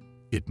milk.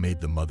 It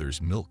made the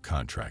mother's milk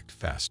contract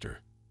faster.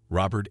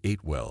 Robert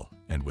ate well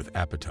and with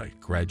appetite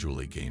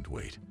gradually gained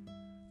weight.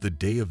 The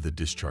day of the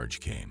discharge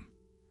came.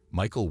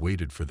 Michael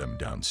waited for them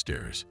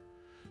downstairs,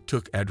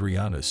 took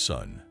Adriana's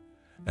son,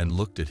 and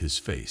looked at his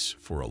face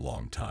for a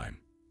long time.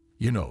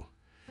 You know,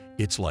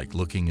 it's like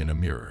looking in a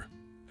mirror,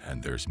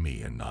 and there's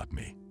me and not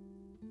me.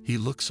 He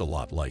looks a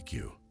lot like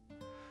you.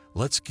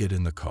 Let's get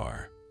in the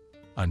car.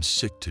 I'm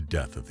sick to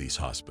death of these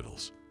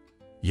hospitals.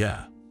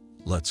 Yeah,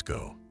 let's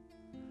go.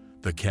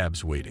 The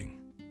cab's waiting.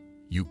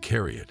 You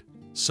carry it,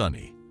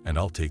 Sonny, and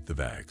I'll take the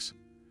bags.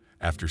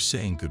 After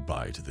saying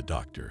goodbye to the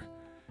doctor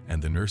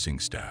and the nursing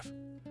staff,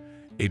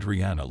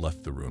 Adriana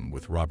left the room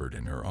with Robert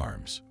in her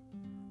arms.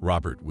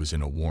 Robert was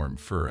in a warm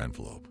fur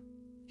envelope.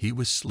 He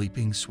was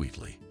sleeping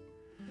sweetly.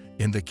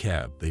 In the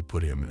cab, they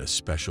put him in a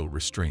special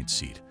restraint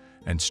seat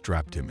and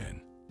strapped him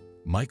in.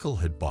 Michael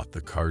had bought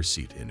the car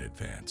seat in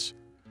advance,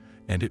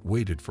 and it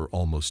waited for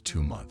almost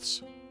 2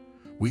 months.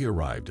 We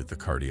arrived at the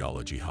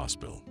cardiology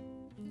hospital.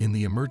 In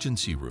the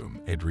emergency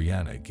room,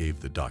 Adriana gave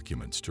the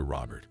documents to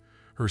Robert,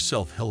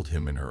 herself held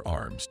him in her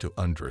arms to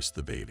undress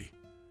the baby.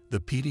 The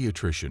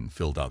pediatrician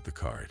filled out the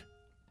card.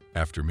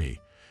 After me,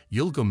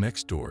 you'll go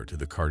next door to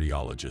the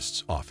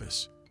cardiologist's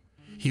office.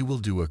 He will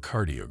do a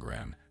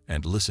cardiogram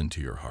and listen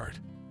to your heart.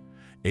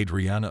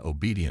 Adriana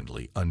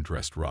obediently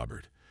undressed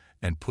Robert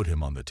and put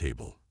him on the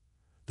table.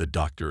 The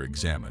doctor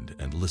examined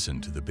and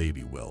listened to the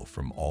baby well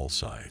from all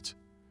sides.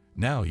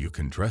 Now you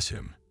can dress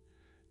him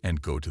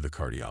and go to the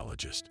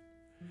cardiologist.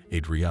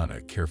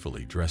 Adriana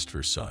carefully dressed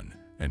her son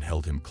and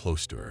held him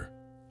close to her.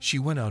 She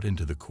went out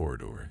into the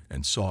corridor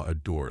and saw a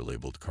door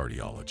labeled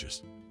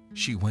cardiologist.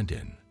 She went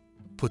in,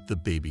 put the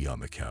baby on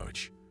the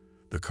couch.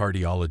 The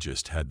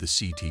cardiologist had the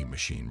CT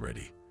machine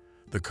ready.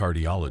 The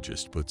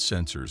cardiologist put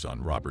sensors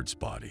on Robert's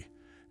body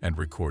and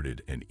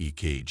recorded an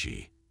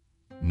EKG.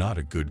 Not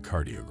a good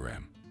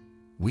cardiogram.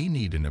 We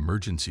need an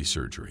emergency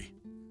surgery.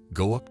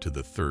 Go up to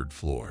the 3rd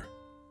floor.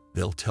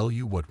 They'll tell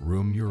you what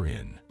room you're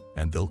in,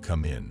 and they'll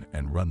come in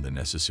and run the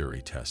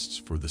necessary tests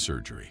for the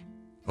surgery.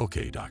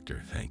 Okay,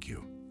 doctor, thank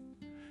you.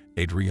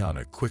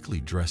 Adriana quickly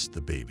dressed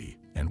the baby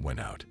and went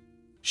out.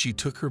 She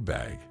took her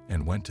bag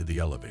and went to the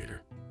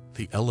elevator.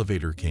 The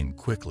elevator came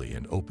quickly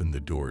and opened the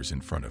doors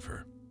in front of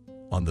her.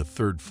 On the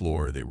 3rd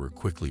floor, they were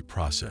quickly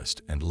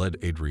processed and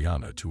led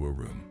Adriana to a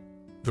room.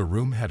 The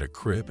room had a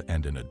crib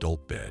and an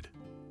adult bed.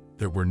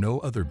 There were no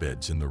other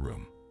beds in the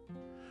room.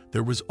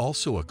 There was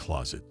also a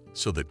closet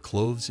so that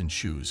clothes and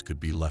shoes could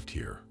be left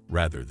here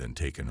rather than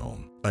taken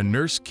home. A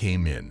nurse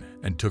came in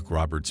and took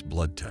Robert's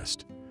blood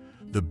test.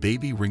 The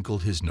baby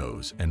wrinkled his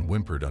nose and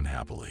whimpered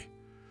unhappily.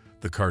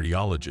 The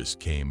cardiologist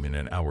came in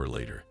an hour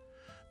later.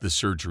 The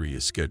surgery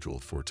is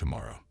scheduled for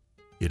tomorrow.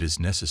 It is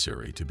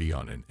necessary to be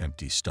on an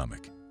empty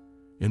stomach.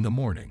 In the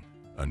morning,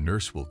 a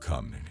nurse will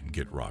come and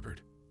get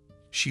Robert.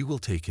 She will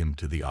take him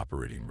to the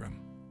operating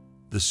room.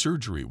 The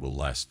surgery will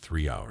last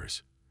 3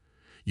 hours.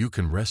 You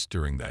can rest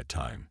during that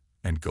time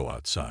and go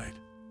outside.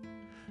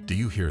 Do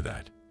you hear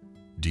that?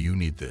 Do you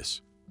need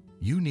this?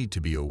 You need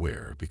to be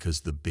aware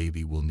because the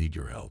baby will need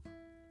your help.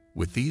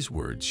 With these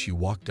words, she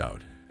walked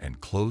out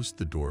and closed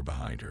the door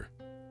behind her.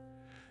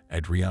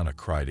 Adriana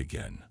cried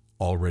again,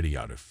 already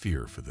out of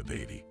fear for the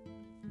baby.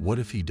 What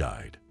if he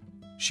died?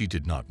 She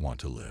did not want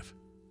to live.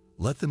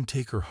 Let them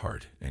take her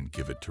heart and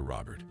give it to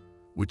Robert.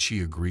 Would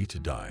she agree to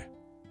die?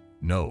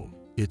 No,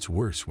 it's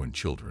worse when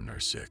children are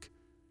sick.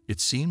 It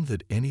seemed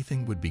that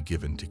anything would be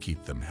given to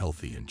keep them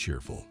healthy and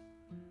cheerful.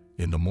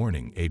 In the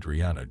morning,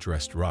 Adriana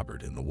dressed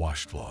Robert in the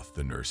washcloth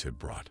the nurse had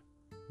brought.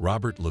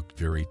 Robert looked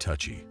very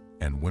touchy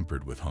and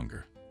whimpered with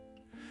hunger.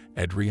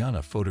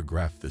 Adriana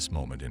photographed this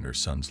moment in her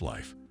son's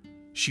life.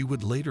 She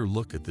would later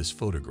look at this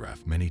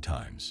photograph many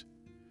times.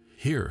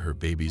 Here, her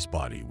baby's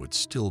body would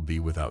still be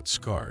without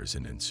scars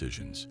and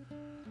incisions.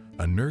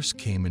 A nurse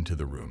came into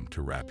the room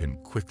to wrap him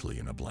quickly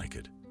in a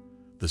blanket.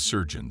 The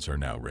surgeons are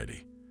now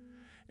ready.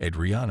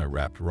 Adriana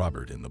wrapped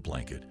Robert in the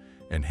blanket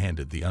and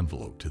handed the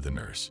envelope to the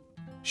nurse.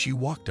 She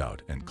walked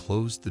out and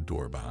closed the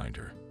door behind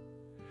her.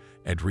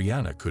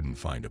 Adriana couldn't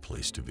find a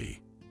place to be.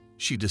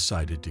 She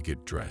decided to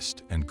get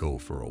dressed and go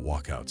for a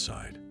walk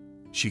outside.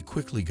 She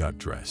quickly got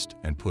dressed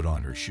and put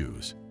on her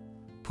shoes,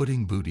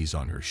 putting booties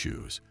on her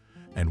shoes,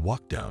 and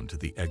walked down to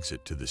the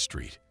exit to the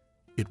street.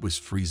 It was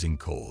freezing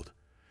cold.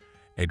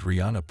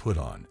 Adriana put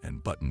on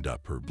and buttoned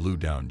up her blue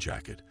down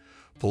jacket,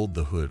 pulled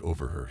the hood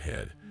over her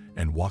head,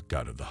 and walked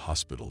out of the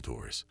hospital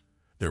doors.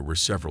 There were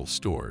several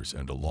stores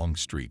and a long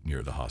street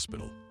near the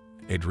hospital.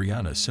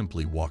 Adriana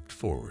simply walked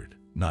forward,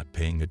 not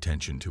paying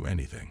attention to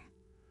anything.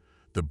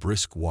 The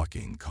brisk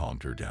walking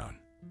calmed her down.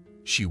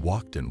 She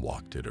walked and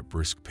walked at a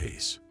brisk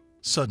pace.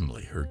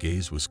 Suddenly, her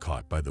gaze was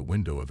caught by the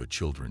window of a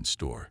children's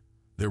store.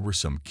 There were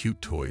some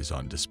cute toys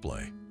on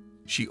display.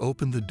 She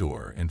opened the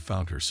door and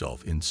found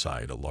herself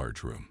inside a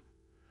large room.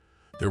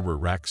 There were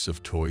racks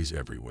of toys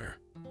everywhere.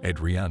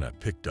 Adriana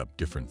picked up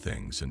different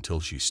things until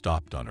she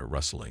stopped on a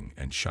rustling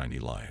and shiny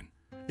lion.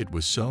 It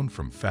was sewn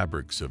from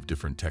fabrics of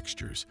different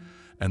textures,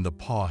 and the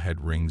paw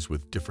had rings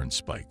with different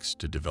spikes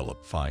to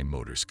develop fine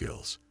motor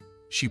skills.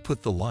 She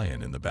put the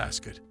lion in the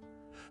basket.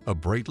 A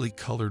brightly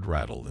colored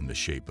rattle in the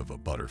shape of a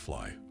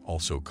butterfly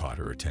also caught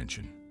her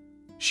attention.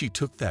 She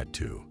took that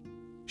too.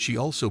 She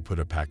also put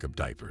a pack of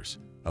diapers,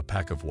 a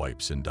pack of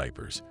wipes and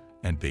diapers,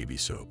 and baby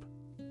soap.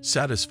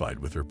 Satisfied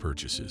with her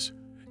purchases,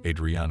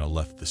 Adriana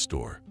left the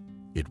store.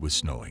 It was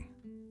snowing.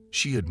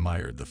 She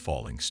admired the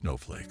falling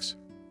snowflakes.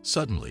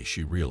 Suddenly,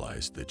 she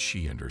realized that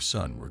she and her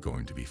son were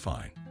going to be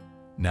fine.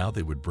 Now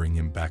they would bring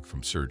him back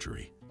from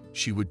surgery.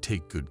 She would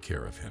take good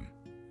care of him,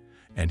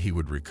 and he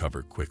would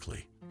recover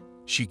quickly.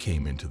 She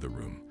came into the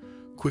room,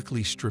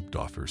 quickly stripped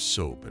off her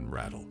soap and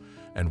rattle,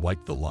 and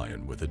wiped the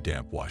lion with a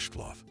damp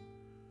washcloth.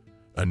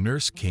 A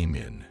nurse came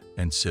in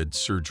and said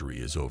surgery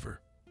is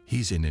over.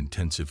 He's in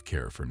intensive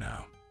care for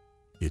now.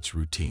 It's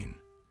routine.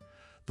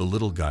 The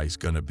little guy's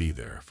gonna be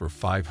there for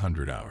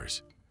 500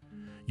 hours.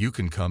 You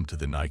can come to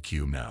the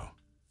NICU now.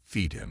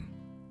 Feed him.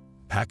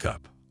 Pack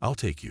up, I'll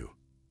take you.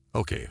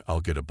 Okay,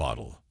 I'll get a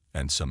bottle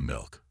and some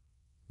milk.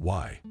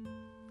 Why?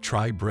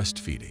 Try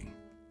breastfeeding.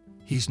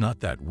 He's not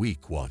that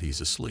weak while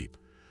he's asleep,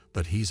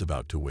 but he's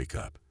about to wake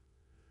up.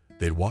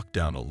 They walked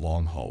down a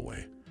long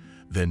hallway,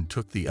 then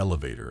took the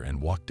elevator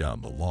and walked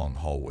down the long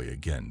hallway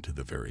again to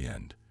the very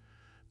end.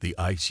 The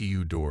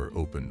ICU door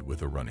opened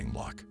with a running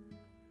lock.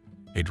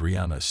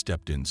 Adriana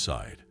stepped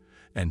inside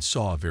and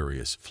saw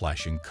various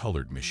flashing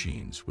colored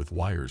machines with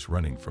wires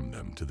running from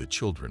them to the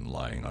children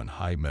lying on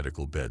high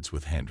medical beds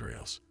with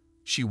handrails.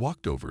 She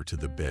walked over to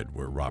the bed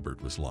where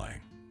Robert was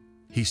lying.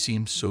 He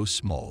seemed so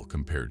small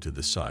compared to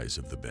the size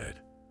of the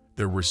bed.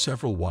 There were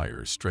several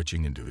wires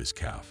stretching into his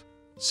calf,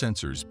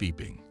 sensors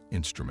beeping,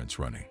 instruments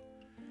running.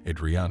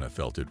 Adriana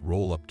felt it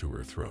roll up to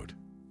her throat.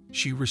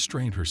 She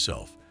restrained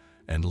herself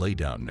and lay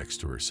down next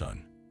to her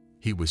son.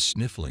 He was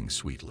sniffling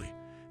sweetly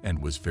and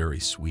was very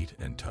sweet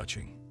and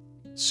touching.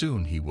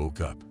 Soon he woke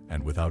up,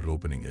 and without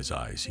opening his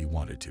eyes, he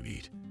wanted to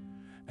eat.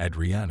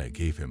 Adriana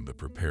gave him the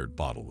prepared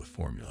bottle with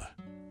formula.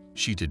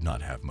 She did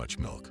not have much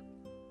milk.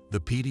 The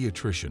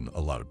pediatrician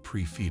allowed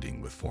pre-feeding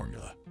with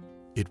formula.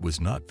 It was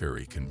not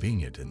very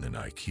convenient in the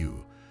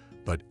NICU,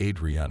 but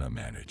Adriana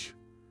managed.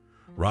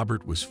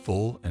 Robert was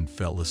full and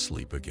fell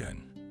asleep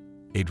again.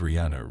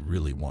 Adriana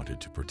really wanted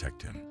to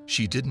protect him.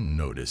 She didn't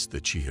notice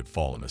that she had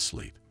fallen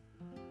asleep.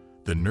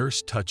 The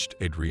nurse touched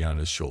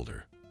Adriana's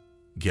shoulder.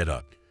 Get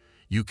up.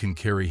 You can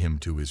carry him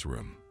to his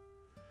room.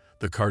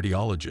 The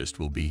cardiologist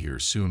will be here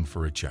soon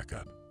for a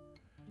checkup.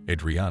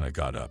 Adriana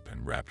got up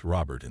and wrapped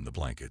Robert in the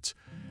blankets,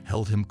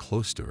 held him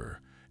close to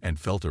her, and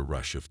felt a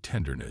rush of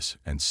tenderness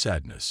and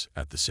sadness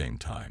at the same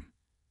time.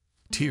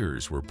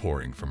 Tears were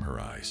pouring from her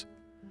eyes.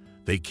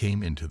 They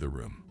came into the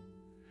room.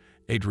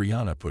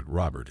 Adriana put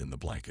Robert in the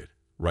blanket,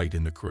 right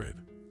in the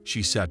crib.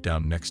 She sat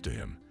down next to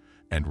him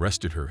and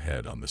rested her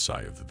head on the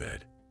side of the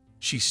bed.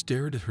 She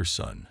stared at her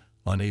son,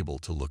 unable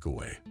to look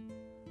away.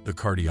 The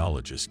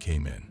cardiologist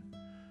came in.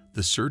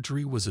 The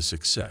surgery was a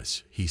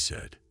success, he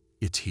said.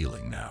 It's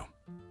healing now.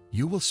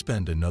 You will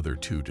spend another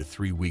 2 to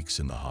 3 weeks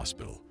in the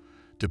hospital,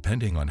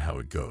 depending on how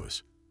it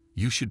goes.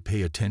 You should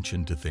pay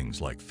attention to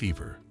things like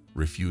fever,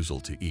 refusal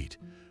to eat,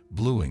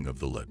 bluing of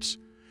the lips.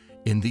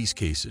 In these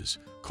cases,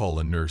 call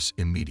a nurse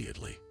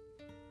immediately.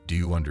 Do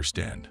you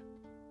understand?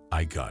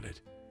 I got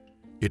it.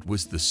 It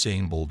was the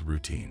same old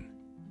routine.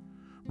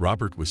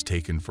 Robert was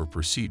taken for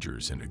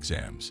procedures and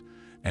exams,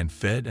 and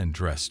fed and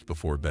dressed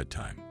before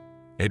bedtime.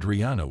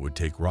 Adriana would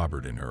take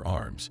Robert in her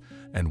arms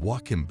and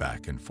walk him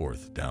back and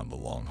forth down the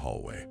long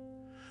hallway.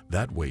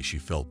 That way she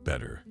felt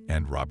better,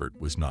 and Robert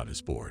was not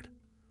as bored.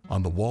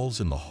 On the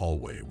walls in the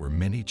hallway were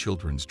many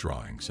children's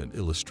drawings and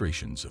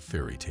illustrations of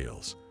fairy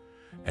tales.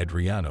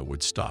 Adriana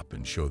would stop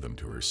and show them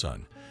to her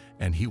son,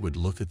 and he would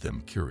look at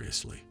them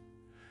curiously.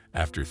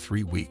 After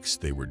 3 weeks,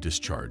 they were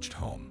discharged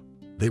home.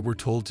 They were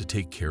told to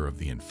take care of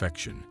the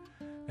infection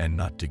and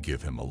not to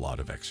give him a lot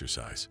of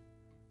exercise.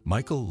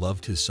 Michael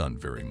loved his son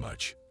very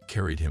much,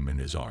 carried him in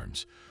his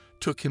arms,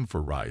 took him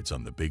for rides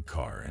on the big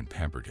car, and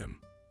pampered him.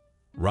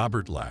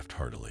 Robert laughed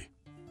heartily.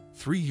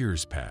 3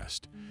 years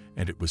passed,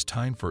 and it was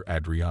time for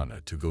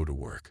Adriana to go to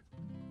work.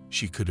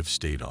 She could have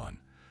stayed on,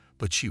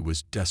 but she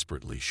was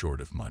desperately short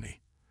of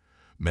money.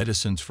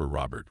 Medicines for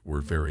Robert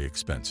were very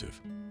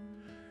expensive.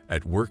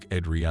 At work,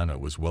 Adriana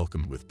was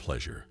welcomed with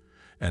pleasure,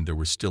 and there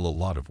was still a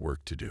lot of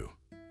work to do.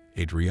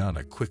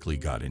 Adriana quickly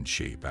got in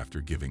shape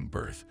after giving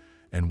birth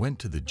and went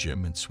to the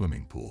gym and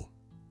swimming pool.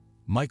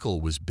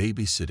 Michael was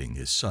babysitting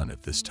his son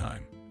at this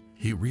time.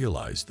 He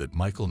realized that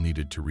Michael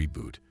needed to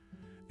reboot,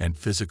 and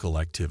physical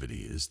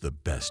activity is the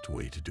best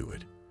way to do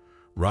it.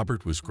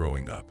 Robert was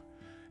growing up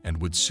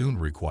and would soon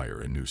require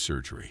a new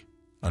surgery.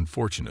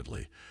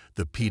 Unfortunately,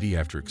 the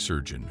pediatric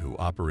surgeon who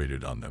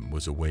operated on them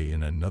was away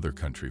in another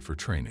country for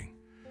training.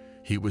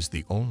 He was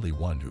the only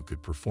one who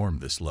could perform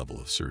this level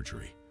of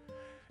surgery.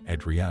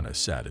 Adriana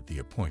sat at the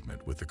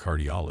appointment with the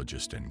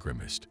cardiologist and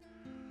grimaced.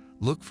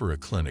 Look for a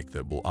clinic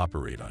that will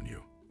operate on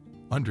you.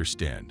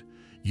 Understand,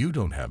 you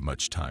don't have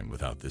much time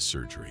without this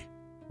surgery.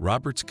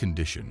 Robert's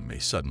condition may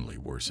suddenly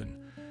worsen,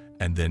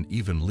 And then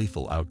even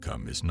lethal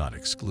outcome is not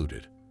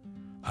excluded.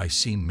 I've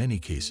seen many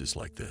cases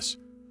like this.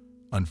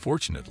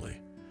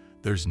 Unfortunately,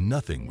 there's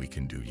nothing we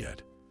can do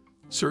yet.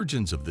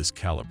 Surgeons of this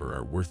caliber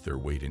are worth their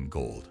weight in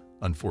gold,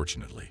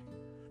 unfortunately.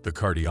 The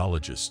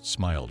cardiologist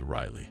smiled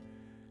wryly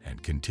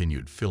and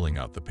continued filling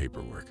out the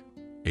paperwork.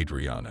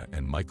 Adriana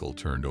and Michael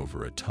turned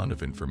over a ton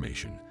of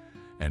information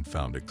and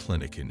found a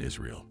clinic in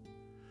Israel.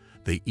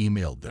 They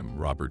emailed them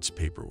Robert's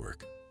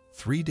paperwork.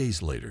 3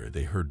 days later,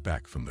 they heard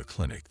back from the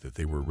clinic that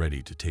they were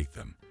ready to take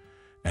them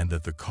and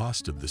that the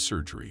cost of the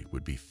surgery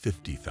would be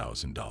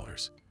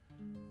 $50,000.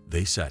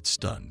 They sat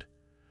stunned.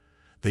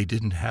 They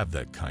didn't have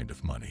that kind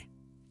of money.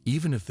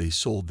 Even if they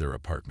sold their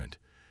apartment,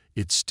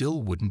 it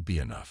still wouldn't be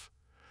enough.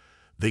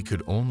 They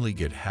could only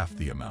get half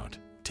the amount,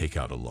 take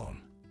out a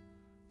loan.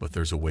 But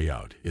there's a way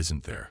out,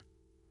 isn't there?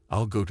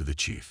 I'll go to the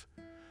chief.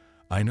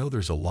 I know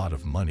there's a lot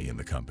of money in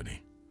the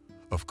company.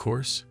 Of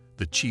course,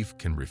 the chief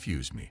can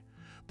refuse me,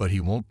 but he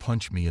won't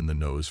punch me in the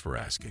nose for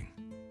asking.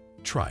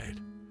 Try it.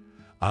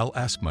 I'll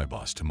ask my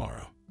boss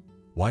tomorrow.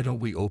 Why don't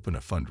we open a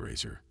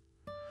fundraiser?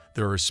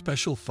 There are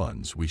special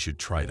funds, we should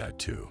try that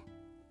too.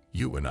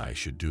 You and I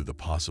should do the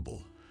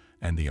possible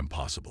and the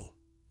impossible.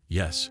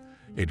 Yes,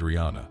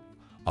 Adriana,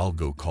 I'll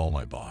go call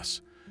my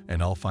boss,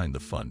 and I'll find the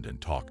fund and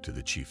talk to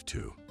the chief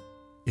too.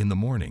 In the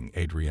morning,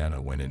 Adriana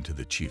went into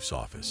the chief's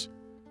office.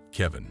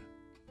 Kevin,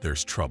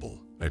 there's trouble,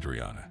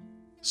 Adriana.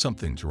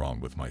 Something's wrong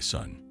with my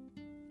son.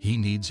 He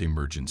needs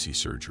emergency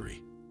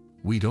surgery.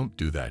 We don't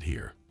do that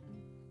here.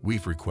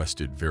 We've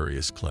requested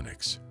various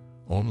clinics.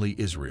 Only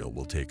Israel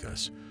will take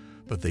us,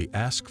 but they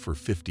ask for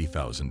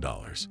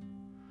 $50,000.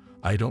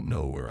 I don't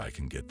know where I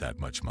can get that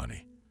much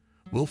money.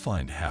 We'll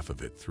find half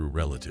of it through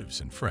relatives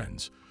and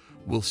friends.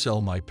 We'll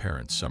sell my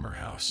parents' summer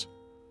house.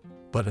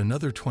 But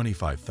another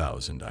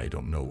 $25,000 I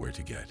don't know where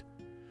to get.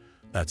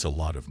 That's a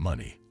lot of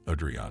money,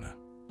 Adriana.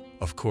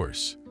 Of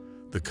course,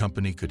 the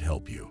company could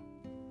help you.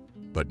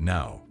 But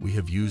now we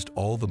have used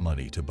all the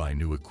money to buy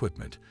new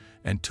equipment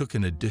and took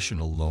an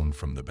additional loan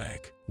from the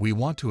bank. We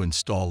want to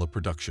install a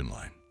production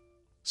line.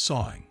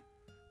 Sawing.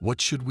 What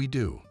should we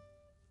do?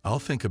 I'll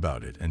think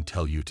about it and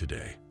tell you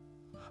today.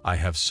 I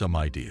have some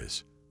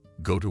ideas.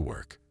 Go to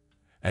work.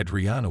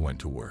 Adriana went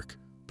to work,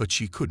 but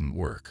she couldn't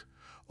work.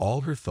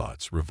 All her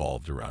thoughts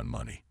revolved around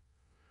money.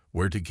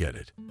 Where to get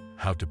it,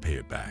 how to pay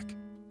it back.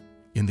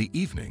 In the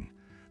evening,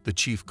 the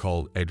chief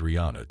called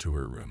Adriana to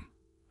her room.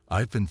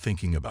 I've been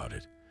thinking about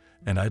it,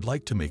 and I'd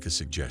like to make a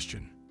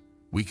suggestion.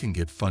 We can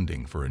get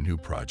funding for a new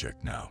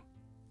project now.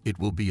 It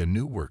will be a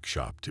new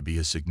workshop to be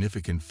a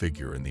significant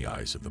figure in the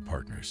eyes of the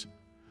partners.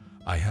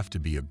 I have to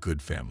be a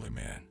good family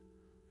man.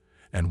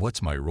 And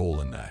what's my role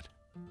in that?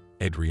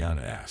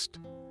 Adriana asked.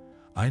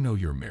 I know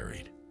you're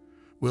married.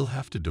 We'll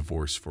have to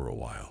divorce for a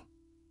while.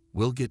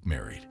 We'll get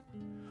married.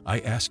 I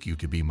ask you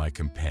to be my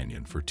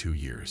companion for 2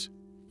 years.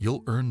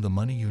 You'll earn the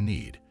money you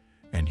need,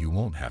 and you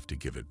won't have to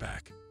give it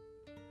back.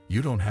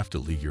 You don't have to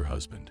leave your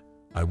husband.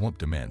 I won't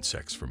demand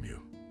sex from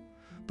you.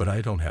 But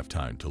I don't have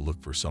time to look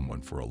for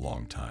someone for a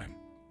long time.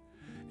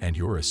 And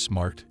you're a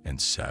smart and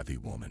savvy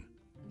woman.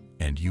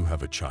 And you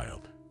have a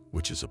child,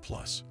 which is a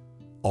plus.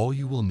 All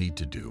you will need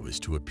to do is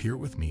to appear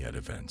with me at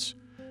events,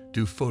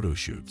 do photo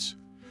shoots,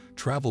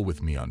 travel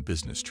with me on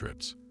business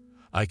trips.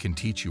 I can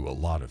teach you a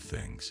lot of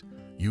things.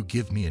 You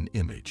give me an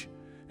image,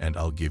 and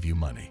I'll give you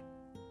money.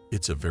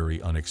 It's a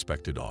very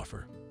unexpected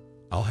offer.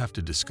 I'll have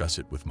to discuss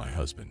it with my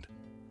husband.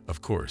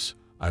 Of course,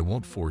 I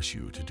won't force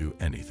you to do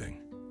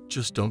anything.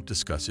 Just don't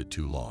discuss it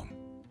too long.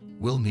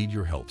 We'll need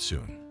your help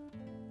soon.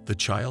 The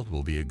child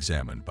will be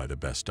examined by the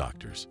best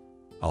doctors.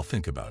 I'll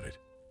think about it,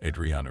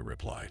 Adriana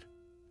replied.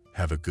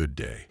 Have a good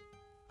day.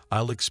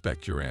 I'll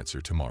expect your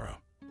answer tomorrow.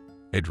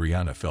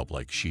 Adriana felt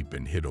like she'd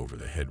been hit over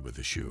the head with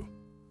a shoe.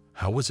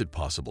 How was it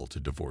possible to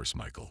divorce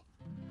Michael?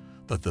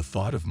 But the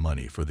thought of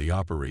money for the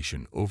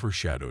operation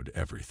overshadowed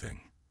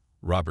everything.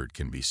 Robert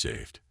can be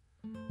saved.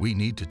 We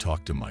need to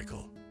talk to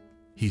Michael.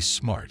 He's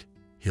smart.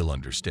 He'll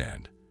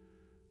understand.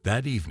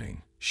 That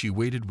evening, she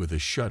waited with a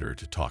shudder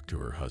to talk to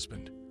her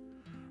husband.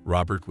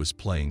 Robert was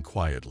playing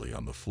quietly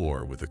on the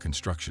floor with a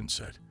construction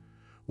set.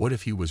 What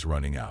if he was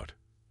running out?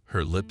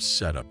 Her lips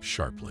set up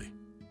sharply.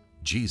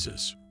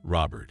 Jesus,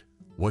 Robert,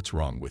 what's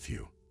wrong with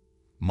you?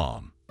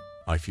 Mom,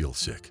 I feel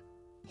sick.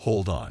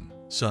 Hold on,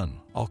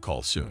 son, I'll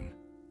call soon.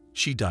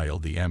 She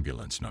dialed the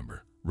ambulance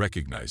number,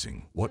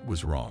 recognizing what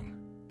was wrong.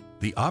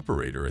 The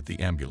operator at the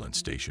ambulance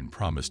station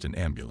promised an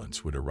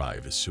ambulance would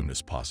arrive as soon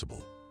as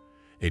possible.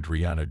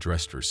 Adriana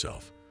dressed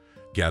herself,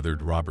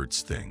 gathered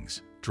Robert's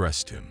things,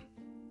 dressed him.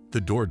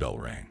 The doorbell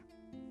rang.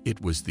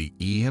 It was the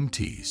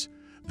EMTs.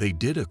 They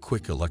did a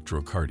quick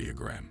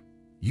electrocardiogram.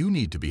 You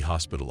need to be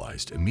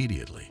hospitalized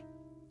immediately.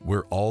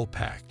 We're all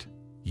packed.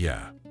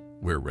 Yeah,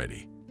 we're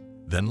ready.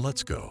 Then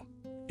let's go.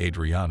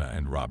 Adriana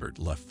and Robert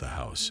left the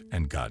house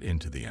and got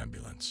into the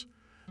ambulance.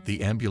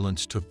 The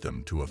ambulance took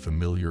them to a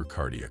familiar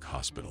cardiac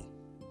hospital.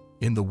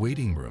 In the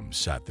waiting room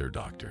sat their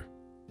doctor.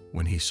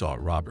 When he saw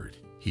Robert,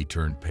 he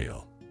turned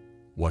pale.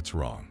 What's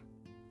wrong?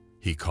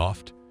 He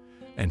coughed,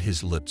 and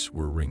his lips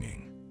were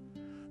ringing.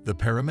 The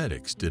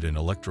paramedics did an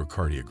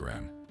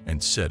electrocardiogram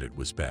and said it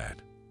was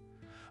bad.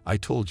 I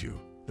told you,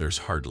 there's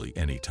hardly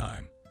any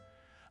time.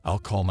 I'll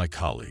call my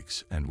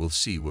colleagues and we'll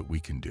see what we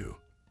can do.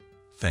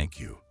 Thank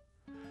you.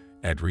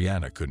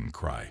 Adriana couldn't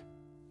cry.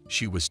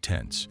 She was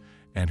tense,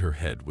 and her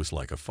head was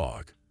like a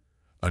fog.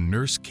 A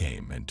nurse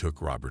came and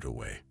took Robert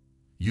away.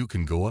 You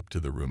can go up to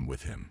the room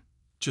with him.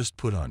 Just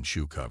put on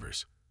shoe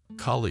covers.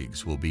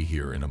 Colleagues will be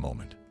here in a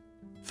moment.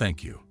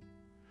 Thank you.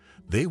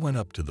 They went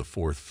up to the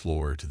 4th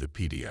floor to the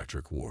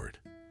pediatric ward.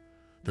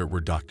 There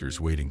were doctors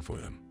waiting for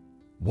them.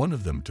 One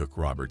of them took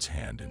Robert's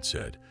hand and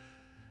said,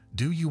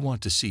 "Do you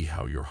want to see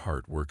how your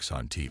heart works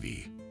on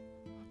TV?"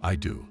 "I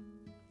do."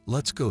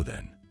 "Let's go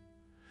then.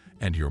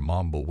 And your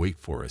mom will wait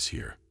for us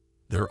here.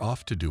 They're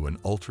off to do an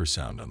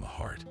ultrasound on the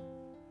heart.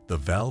 The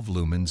valve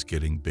lumen's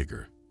getting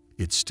bigger.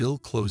 It's still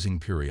closing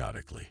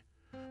periodically,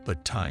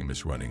 but time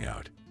is running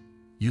out."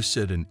 "You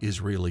said an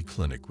Israeli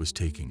clinic was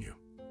taking you."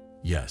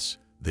 "Yes,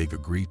 they've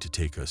agreed to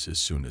take us as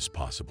soon as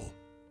possible.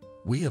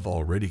 We have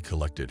already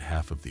collected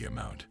half of the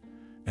amount,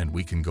 and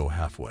we can go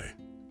halfway.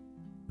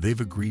 They've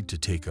agreed to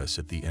take us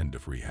at the end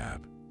of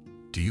rehab.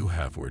 Do you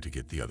have where to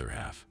get the other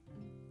half?"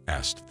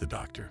 asked the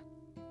doctor.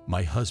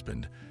 "My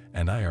husband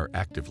and I are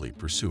actively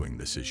pursuing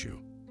this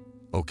issue."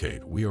 "Okay,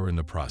 we are in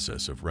the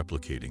process of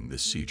replicating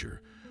this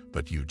seizure,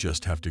 but you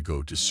just have to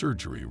go to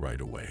surgery right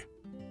away."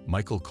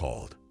 Michael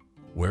called.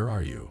 "Where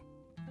are you?"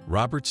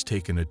 "Robert's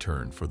taken a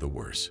turn for the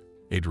worse,"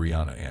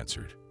 Adriana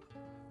answered.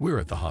 "We're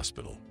at the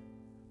hospital.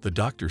 The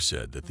doctor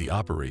said that the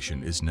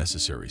operation is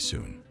necessary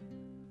soon.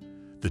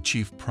 The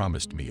chief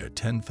promised me a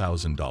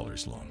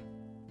 $10,000 loan."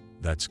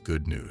 "That's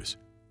good news.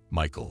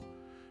 Michael,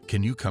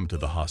 can you come to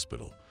the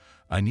hospital?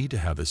 I need to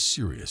have a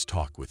serious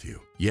talk with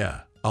you."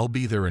 "Yeah, I'll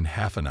be there in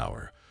half an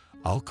hour.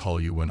 I'll call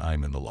you when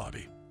I'm in the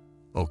lobby."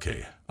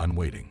 "Okay, I'm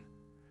waiting."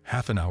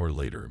 Half an hour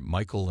later,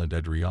 Michael and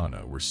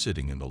Adriana were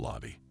sitting in the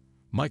lobby.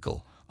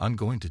 "Michael, I'm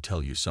going to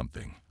tell you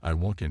something. I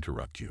won't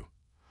interrupt you.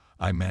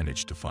 I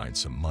managed to find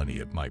some money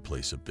at my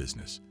place of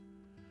business.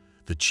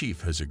 The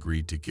chief has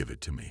agreed to give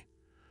it to me.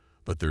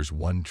 But there's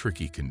one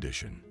tricky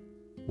condition."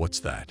 "What's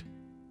that?"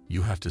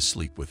 "You have to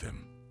sleep with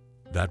him."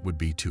 "That would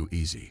be too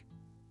easy."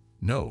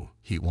 "No,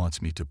 he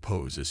wants me to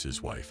pose as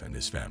his wife and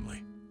his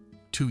family.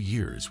 2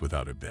 years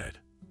without a bed.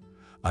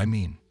 I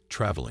mean,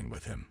 traveling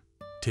with him,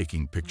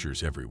 taking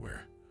pictures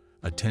everywhere,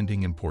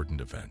 attending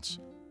important events.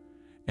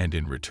 And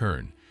in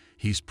return,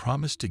 he's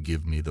promised to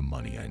give me the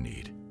money I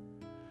need."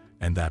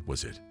 And that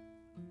was it.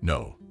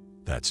 "No,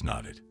 that's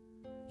not it.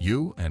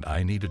 You and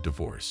I need a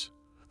divorce.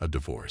 A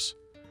divorce.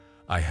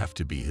 I have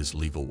to be his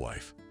legal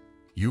wife.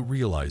 You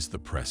realize the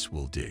press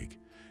will dig,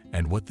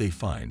 and what they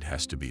find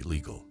has to be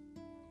legal.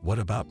 What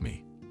about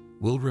me?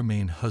 We'll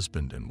remain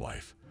husband and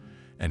wife,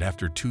 and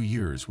after 2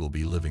 years we'll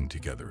be living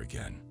together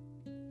again."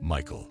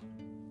 Michael,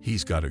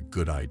 he's got a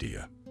good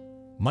idea.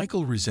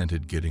 Michael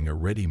resented getting a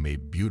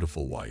ready-made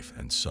beautiful wife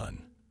and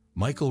son.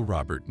 "Michael,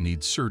 Robert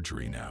needs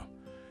surgery now,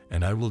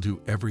 and I will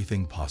do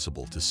everything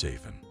possible to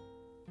save him."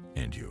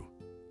 "And you?"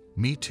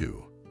 "Me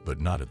too, but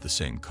not at the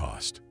same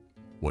cost."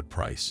 "What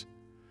price?"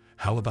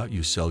 "How about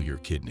you sell your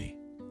kidney?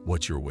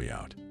 What's your way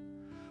out?"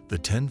 "The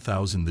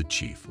 $10,000 the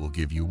chief will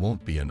give you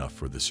won't be enough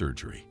for the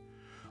surgery.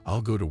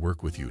 I'll go to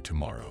work with you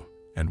tomorrow,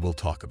 and we'll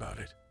talk about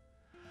it.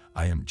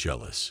 I am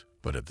jealous,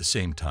 but at the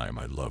same time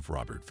I love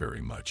Robert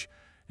very much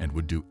and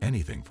would do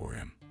anything for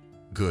him."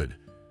 "Good,"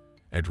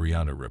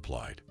 Adriana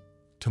replied.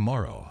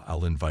 "Tomorrow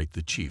I'll invite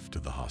the chief to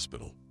the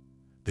hospital.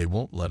 They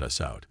won't let us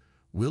out.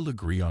 We'll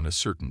agree on a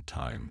certain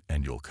time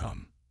and you'll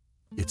come.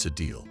 It's a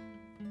deal."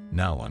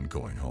 Now I'm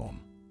going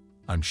home.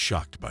 I'm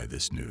shocked by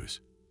this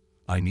news.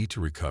 I need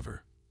to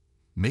recover.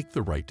 Make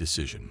the right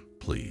decision,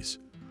 please.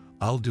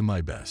 I'll do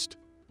my best.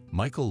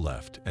 Michael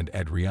left and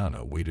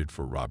Adriana waited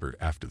for Robert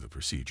after the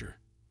procedure.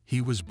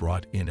 He was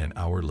brought in an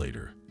hour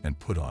later and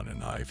put on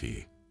an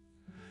IV.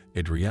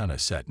 Adriana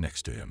sat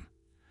next to him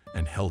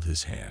and held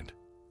his hand.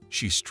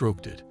 She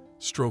stroked it,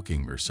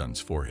 stroking her son's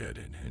forehead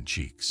and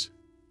cheeks.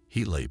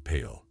 He lay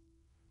pale.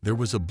 There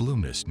was a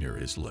blueness near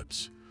his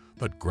lips,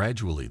 but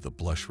gradually the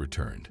blush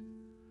returned.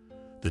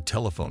 The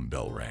telephone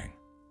bell rang.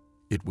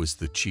 It was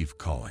the chief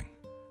calling.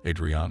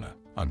 "Adriana,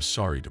 I'm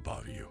sorry to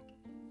bother you.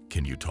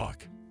 Can you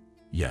talk?"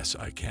 "Yes,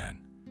 I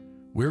can.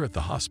 We're at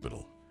the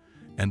hospital,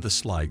 and the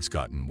slag's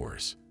gotten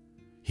worse.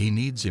 He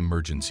needs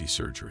emergency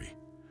surgery.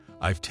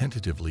 I've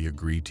tentatively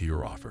agreed to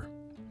your offer.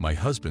 My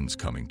husband's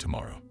coming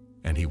tomorrow,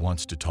 and he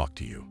wants to talk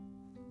to you."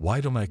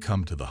 "Why don't I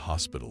come to the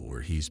hospital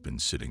where he's been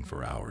sitting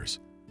for hours?"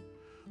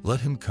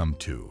 "Let him come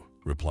too,"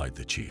 replied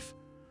the chief.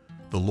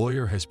 "The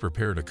lawyer has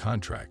prepared a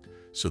contract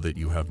so that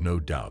you have no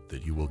doubt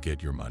that you will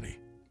get your money."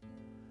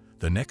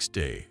 The next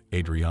day,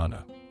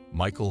 Adriana,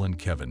 Michael, and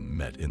Kevin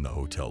met in the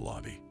hotel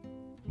lobby.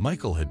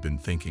 Michael had been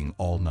thinking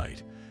all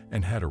night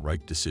and had a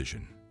right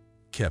decision.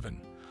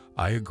 "Kevin,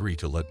 I agree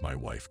to let my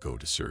wife go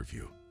to serve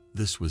you.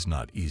 This was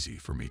not easy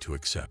for me to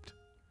accept.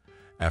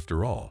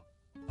 After all,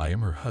 I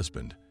am her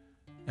husband,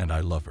 and I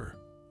love her.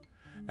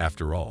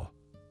 After all,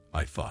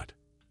 I thought,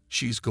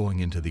 she's going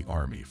into the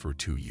army for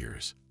 2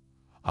 years.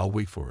 I'll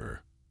wait for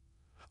her.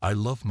 I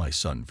love my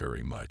son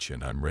very much,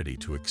 and I'm ready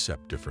to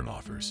accept different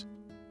offers.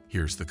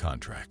 Here's the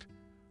contract.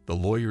 The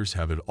lawyers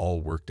have it all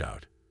worked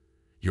out.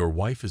 Your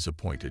wife is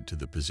appointed to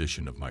the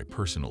position of my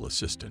personal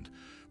assistant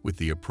with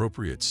the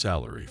appropriate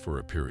salary for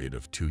a period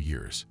of 2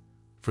 years.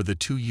 For the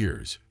 2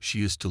 years,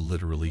 she is to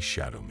literally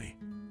shadow me.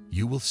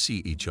 You will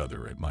see each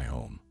other at my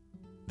home.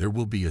 There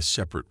will be a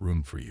separate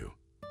room for you,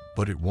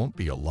 but it won't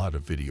be a lot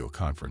of video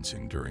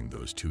conferencing during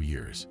those 2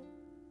 years.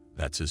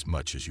 That's as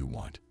much as you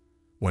want.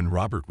 When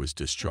Robert was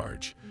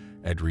discharged,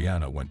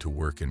 Adriana went to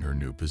work in her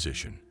new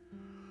position.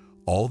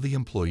 All the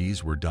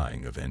employees were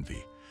dying of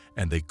envy,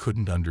 and they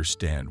couldn't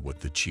understand what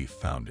the chief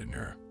found in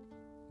her.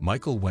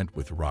 Michael went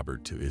with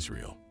Robert to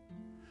Israel.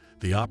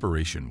 The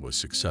operation was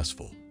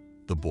successful.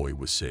 The boy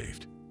was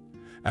saved.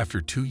 After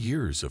 2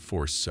 years of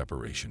forced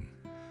separation,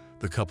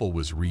 the couple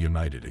was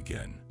reunited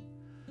again.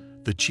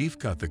 The chief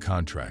got the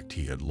contract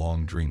he had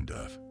long dreamed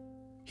of.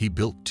 He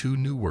built 2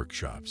 new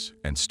workshops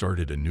and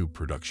started a new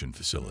production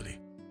facility.